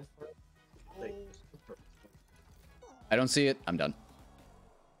looking at it. I don't see it. I'm done.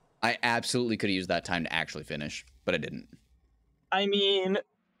 I absolutely could have used that time to actually finish, but I didn't. I mean...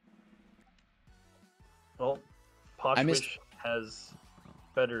 Well, Poshwish has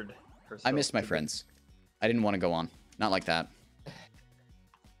bettered herself. I missed my friends. I didn't want to go on. Not like that.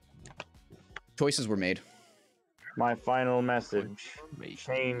 Choices were made. My final message.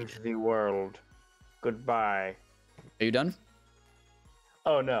 Change the world. Goodbye. Are you done?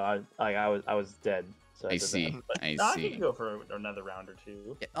 Oh no, I was dead. So I see. I see. I can go for another round or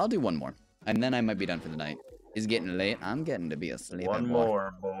 2. Yeah, I'll do one more, and then I might be done for the night. It's getting late. I'm getting to be asleep. One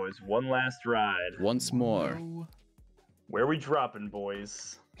more, boys. One last ride. Once more. No. Where we dropping,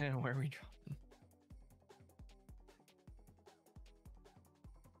 boys? Yeah, where are we dropping?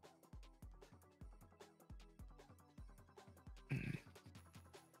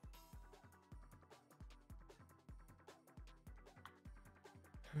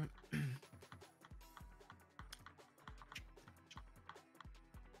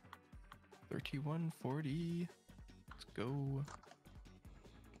 $31.40. Let's go.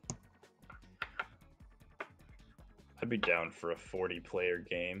 I'd be down for a 40-player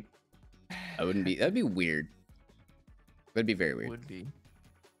game. I wouldn't be. That'd be weird. That'd be very weird. Would be.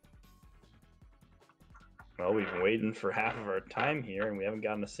 Well, we've been waiting for half of our time here, and we haven't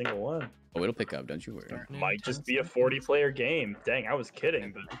gotten a single one. Oh, it'll pick up. Don't you worry. It might just be a 40-player game. Dang, I was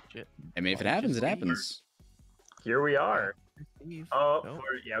kidding, but I mean, if it happens, it happens. Here we are. Oh, Nope.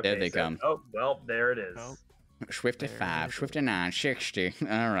 yeah, okay, There they come. Oh, well, there it is. Nope. Swifty 5, Swifty 9, 60. All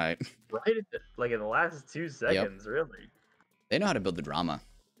right. Right at the, like in the last 2 seconds, really. They know how to build the drama.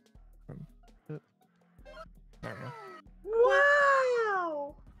 I don't know.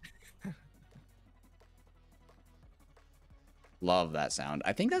 Wow! Love that sound.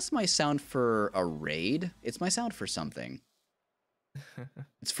 I think that's my sound for a raid. It's my sound for something.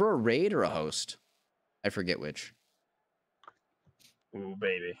 It's for a raid or a host. I forget which. Ooh,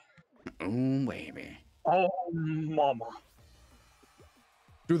 baby. Ooh, baby. Oh, mama.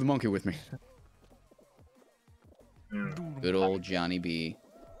 Do the monkey with me. Mm. Good old Johnny B.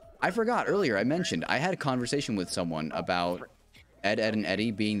 I forgot earlier, I mentioned, I had a conversation with someone about Ed, and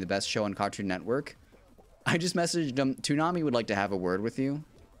Eddie being the best show on Cartoon Network. I just messaged him, Toonami would like to have a word with you.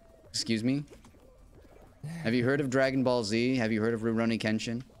 Excuse me? Have you heard of Dragon Ball Z? Have you heard of Rurouni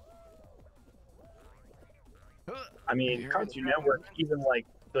Kenshin? I mean, Cartoon Network, even like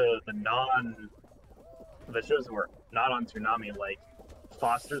the shows that were not on Toonami, like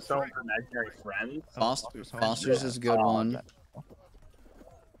Foster's Home for Imaginary Friends. Foster's is a good one.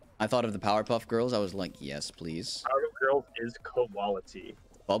 I thought of the Powerpuff Girls. I was like, yes, please. Powerpuff Girls is quality.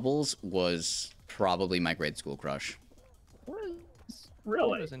 Bubbles was probably my grade school crush.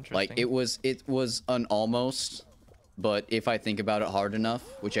 Really? Like it was an almost, but if I think about it hard enough,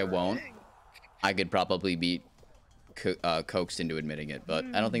 which I won't, I could probably be coaxed into admitting it, but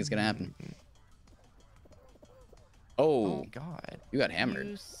I don't think it's gonna happen. Oh God! You got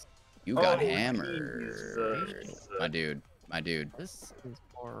hammered. You got hammered, my dude. This is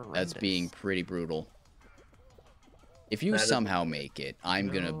horrendous. That's being pretty brutal. If you somehow make it, I'm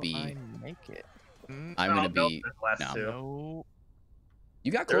gonna be. I make it. I'm gonna be. No.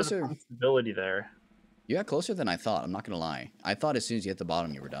 You got closer. There's a possibility there. You got closer than I thought. I'm not gonna lie. I thought as soon as you hit the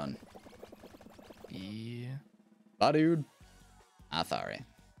bottom, you were done. Yeah. Bye, dude. I'm sorry.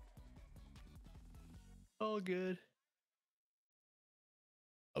 All good.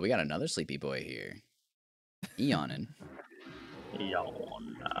 Oh, we got another sleepy boy here. Eonin.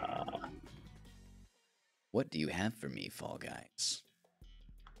 What do you have for me, Fall Guys?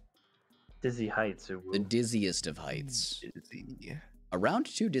 Dizzy Heights. The dizziest of heights. Dizzy. Around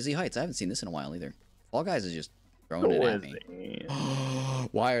 2 dizzy heights. I haven't seen this in a while either. Fall Guys is just throwing it at me.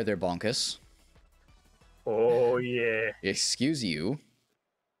 Why are there bonkus? Oh, yeah. Excuse you.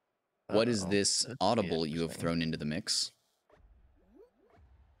 What is this audible you have thrown into the mix?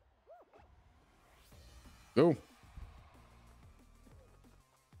 Go.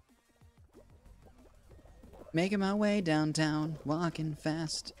 Making my way downtown, walking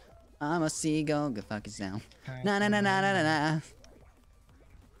fast. I'm a seagull, go fuck it down. Na na na na na na na.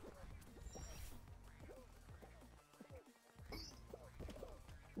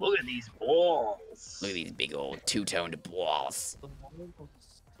 Look at these balls. Look at these big old two-toned balls.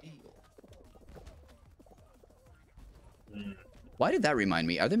 Why did that remind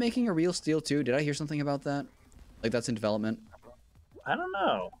me? Are they making a Real Steel 2? Did I hear something about that? Like that's in development? I don't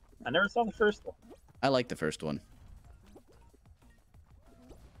know. I never saw the first one. I like the first one.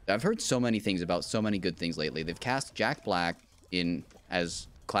 I've heard so many things about so many good things lately. They've cast Jack Black in as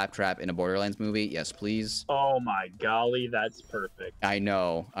Claptrap in a Borderlands movie. Yes, please. Oh my golly, that's perfect. I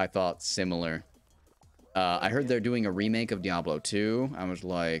know. I thought similar. I heard they're doing a remake of Diablo 2. I was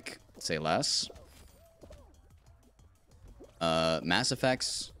like, say less. Mass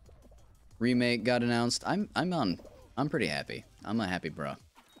Effect's remake got announced. I'm pretty happy. I'm a happy bro.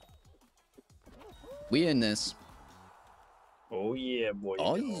 We in this. Oh yeah, boy.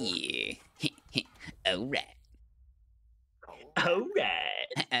 Oh yeah. Alright.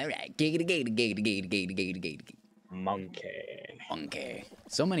 Alright. Alright. Giggity giggity giggity giggity giggity giggity giggity. Monkey. Monkey.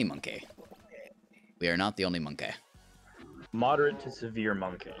 So many monkey. We are not the only monkey. Moderate to severe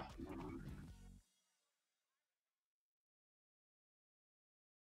monkey.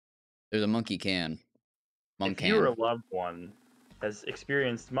 There's a monkey can. If your loved one has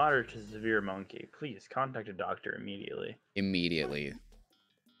experienced moderate to severe monkey, please contact a doctor immediately. Immediately.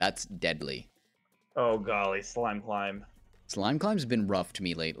 That's deadly. Oh golly, Slime Climb. Slime Climb's been rough to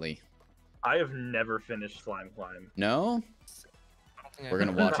me lately. I have never finished Slime Climb. No? We're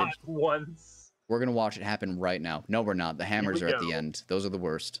gonna watch it. Not once. We're gonna watch it happen right now. No, we're not. The hammers are at the end. Those are the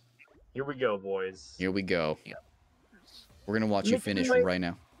worst. Here we go, boys. Here we go. We're gonna watch you finish right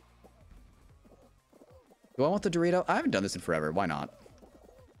now. Do I want the Dorito? I haven't done this in forever. Why not?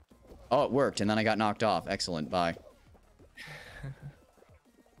 Oh, it worked, and then I got knocked off. Excellent. Bye.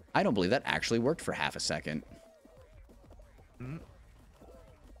 I don't believe that actually worked for half a second.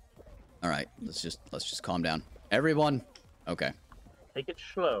 All right, let's just calm down, everyone. Okay. Take it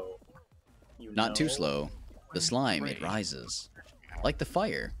slow. Not too slow. The slime, it rises, like the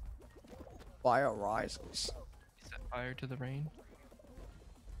fire. Fire rises. Is that fire to the rain?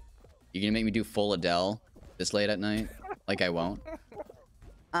 You gonna make me do full Adele this late at night? Like I won't.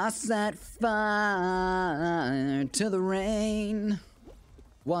 I set fire to the rain.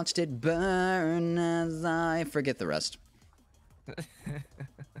 Watched it burn as I forget the rest.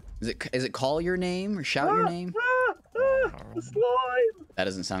 Is it call your name or shout your name? The slime. That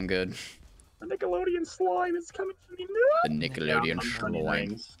doesn't sound good. The Nickelodeon slime is coming for me. The Nickelodeon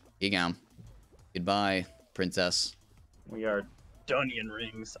slime. Egam. Goodbye, princess. We are Dunyan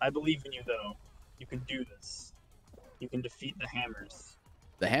Rings. I believe in you, though. You can do this. You can defeat the hammers.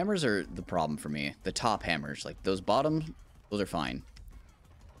 The hammers are the problem for me. The top hammers, like those bottom, those are fine.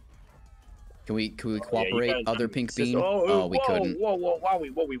 Can we cooperate, other pink bean? Oh, we couldn't. Whoa,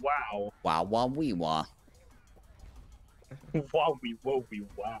 wowie, wow. Wow, wow, wee, wah. Wowie,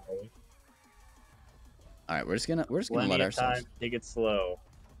 wow. All right, we're just gonna let ourselves. Take it slow.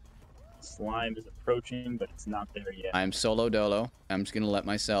 Slime is approaching, but it's not there yet. I'm solo dolo. I'm just gonna let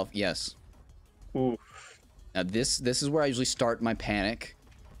myself. Yes. Oof. Now this is where I usually start my panic.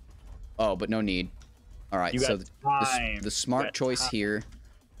 Oh, but no need. All right. So the smart choice here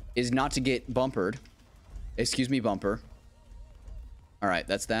is not to get bumpered. Excuse me, bumper. All right.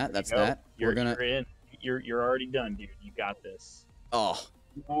 That's that. That's that. You're in. You're already done, dude. You got this. Oh.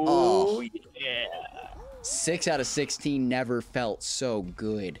 Oh yeah. 6 out of 16 never felt so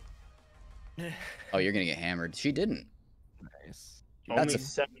good. Oh, you're gonna get hammered. She didn't. Nice. Only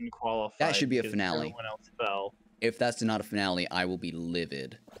 7 qualified. That should be a finale. Everyone else fell. If that's not a finale, I will be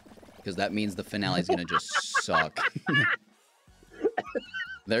livid. Because that means the finale is gonna just suck.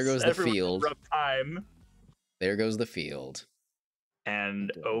 There goes the field. Rough time. There goes the field.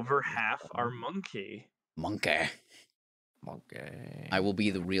 And over half are monkey. Monkey. Monkey. I will be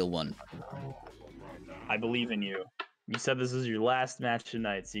the real one. I believe in you. You said this is your last match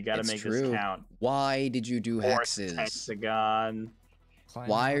tonight, so you got to make this count. Why did you do hexes? Hexagon.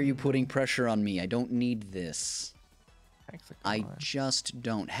 Why are you putting pressure on me? I don't need this. Hexagon. I just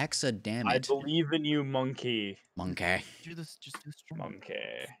don't. Hexa, damn it. I believe in you, monkey. Monkey. Do this. Just do strong. Monkey.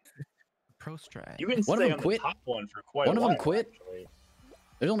 Pro strat. You can One stay of them on quit. the top one for quite a while. One of them quit. Actually.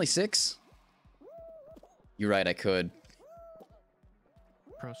 There's only 6. You're right. I could.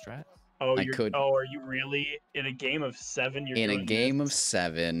 Pro strat. Oh, I could. Oh, are you really in a game of 7? You're in a doing game this? of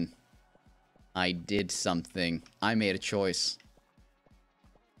 7, I did something. I made a choice.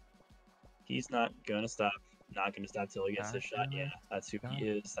 He's not gonna stop. Not gonna stop till he gets his shot. Yeah, that's who he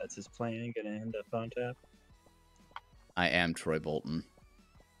is. That's his plan. Gonna end up on top. I am Troy Bolton.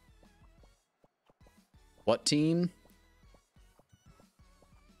 What team?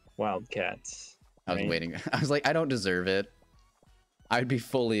 Wildcats. I was right? waiting. I was like, I don't deserve it. I'd be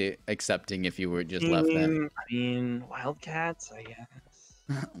fully accepting if you were just left that. I mean, Wildcats, I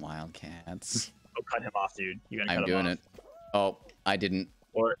guess. Wildcats. Oh, cut him off, dude. You gotta cut I'm him doing off. it. Oh, I didn't.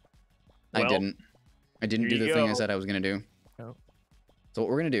 Or, I well, didn't. I didn't do here the you thing I go. said I was gonna do. Nope. So what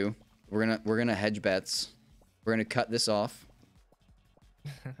we're gonna do? We're gonna hedge bets. We're gonna cut this off,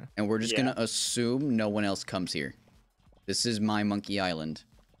 and we're just gonna assume no one else comes here. This is my Monkey Island.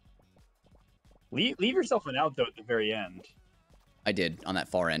 leave yourself an out though at the very end. I did on that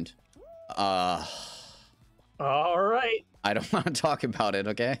far end. All right. I don't want to talk about it,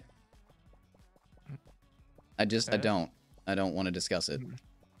 okay? I don't want to discuss it.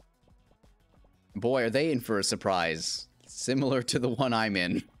 Boy, are they in for a surprise. Similar to the one I'm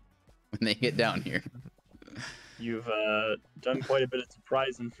in when they get down here. You've done quite a bit of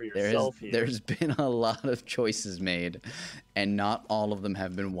surprising for yourself here. There's been a lot of choices made, and not all of them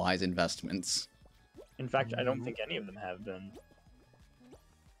have been wise investments. In fact, I don't think any of them have been.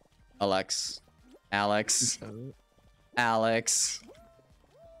 Alex. Alex.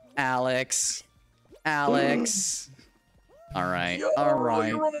 All right. Yo, all right.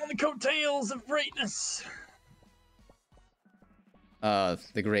 You're on the coattails of greatness.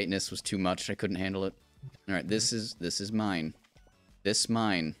 The greatness was too much. I couldn't handle it. All right. This is mine. This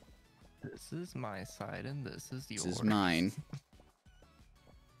mine. This is my side, and this is yours. This is mine.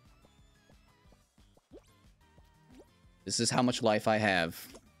 This is how much life I have.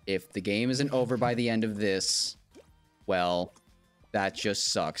 If the game isn't over by the end of this, well, that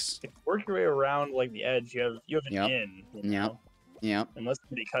just sucks. If you work your way around like the edge, you have an in. You know? Yep. Unless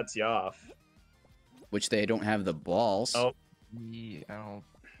somebody cuts you off. Which they don't have the balls. Oh. Yeah, I don't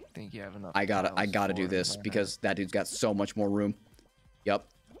think you have enough. I gotta do this because that dude's got so much more room. Yep.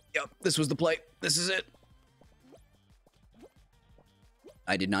 This was the play. This is it.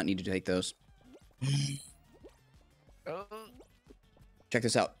 I did not need to take those. Check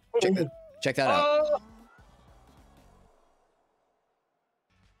this out. Check that out.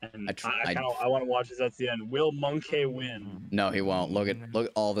 And I want to watch this at the end. Will Monkey win? No, he won't. Look at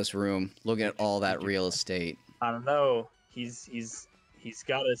all this room. Look at all that real estate. I don't know. He's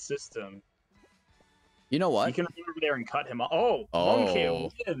got a system. You know what? You can run over there and cut him off. Oh, Monkey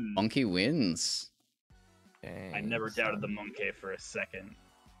wins. Monkey wins. Dang, I never doubted the Monkey for a second.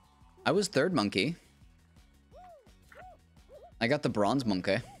 I was third monkey. I got the bronze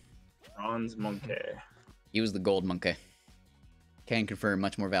monkey. Bronze Monkey. He was the gold monkey. Can confirm,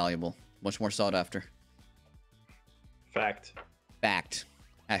 much more valuable. Much more sought after. Fact. Fact.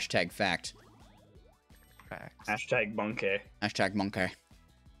 Hashtag fact. Facts. Hashtag Monkey. Hashtag monkey.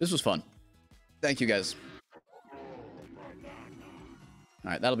 This was fun. Thank you guys.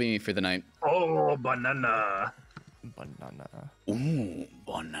 Alright, that'll be me for the night. Oh, banana. Banana. Ooh,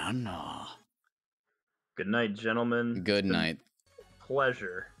 banana. Good night, gentlemen. Good night.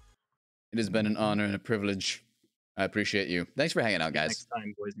 Pleasure. It has been an honor and a privilege. I appreciate you. Thanks for hanging out, guys. Next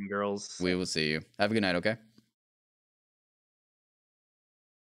time, boys and girls. We will see you. Have a good night, okay?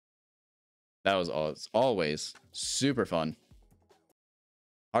 That was always super fun.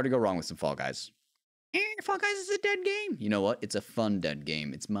 Hard to go wrong with some Fall Guys. Fall Guys is a dead game. You know what? It's a fun dead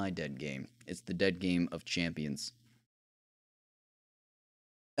game. It's my dead game. It's the dead game of champions.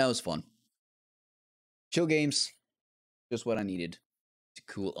 That was fun. Chill games. Just what I needed to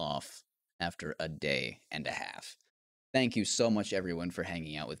cool off after a day and a half. Thank you so much, everyone, for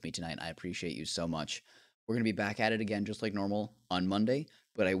hanging out with me tonight. I appreciate you so much. We're going to be back at it again, just like normal, on Monday.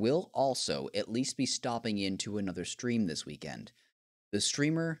 But I will also at least be stopping into another stream this weekend. The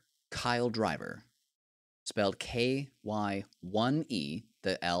streamer Kyle Driver, spelled K-Y-1-E,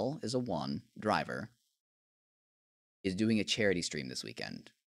 the L is a 1, Driver, is doing a charity stream this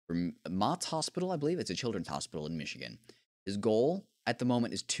weekend. From Mott's Hospital, I believe. It's a children's hospital in Michigan. His goal at the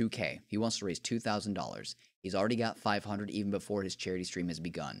moment is $2K. He wants to raise $2,000. He's already got $500 even before his charity stream has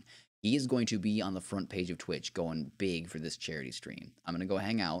begun. He is going to be on the front page of Twitch going big for this charity stream. I'm going to go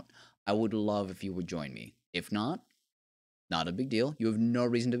hang out. I would love if you would join me. If not, not a big deal. You have no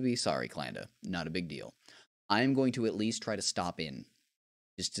reason to be sorry, Klanda. Not a big deal. I am going to at least try to stop in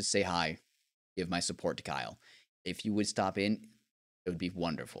just to say hi, give my support to Kyle. If you would stop in, it would be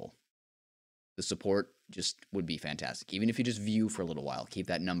wonderful. The support just would be fantastic. Even if you just view for a little while, keep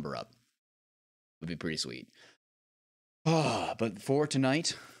that number up. It would be pretty sweet. But for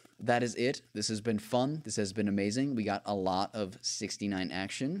tonight, that is it. This has been fun. This has been amazing. We got a lot of 69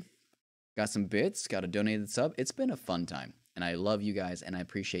 action. Got some bits, got a donated sub. It's been a fun time. And I love you guys, and I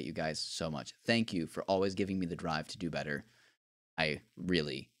appreciate you guys so much. Thank you for always giving me the drive to do better. I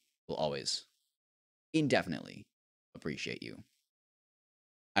really will always, indefinitely, appreciate you.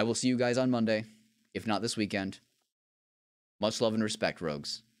 I will see you guys on Monday, if not this weekend. Much love and respect,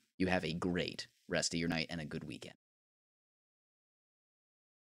 rogues. You have a great rest of your night and a good weekend.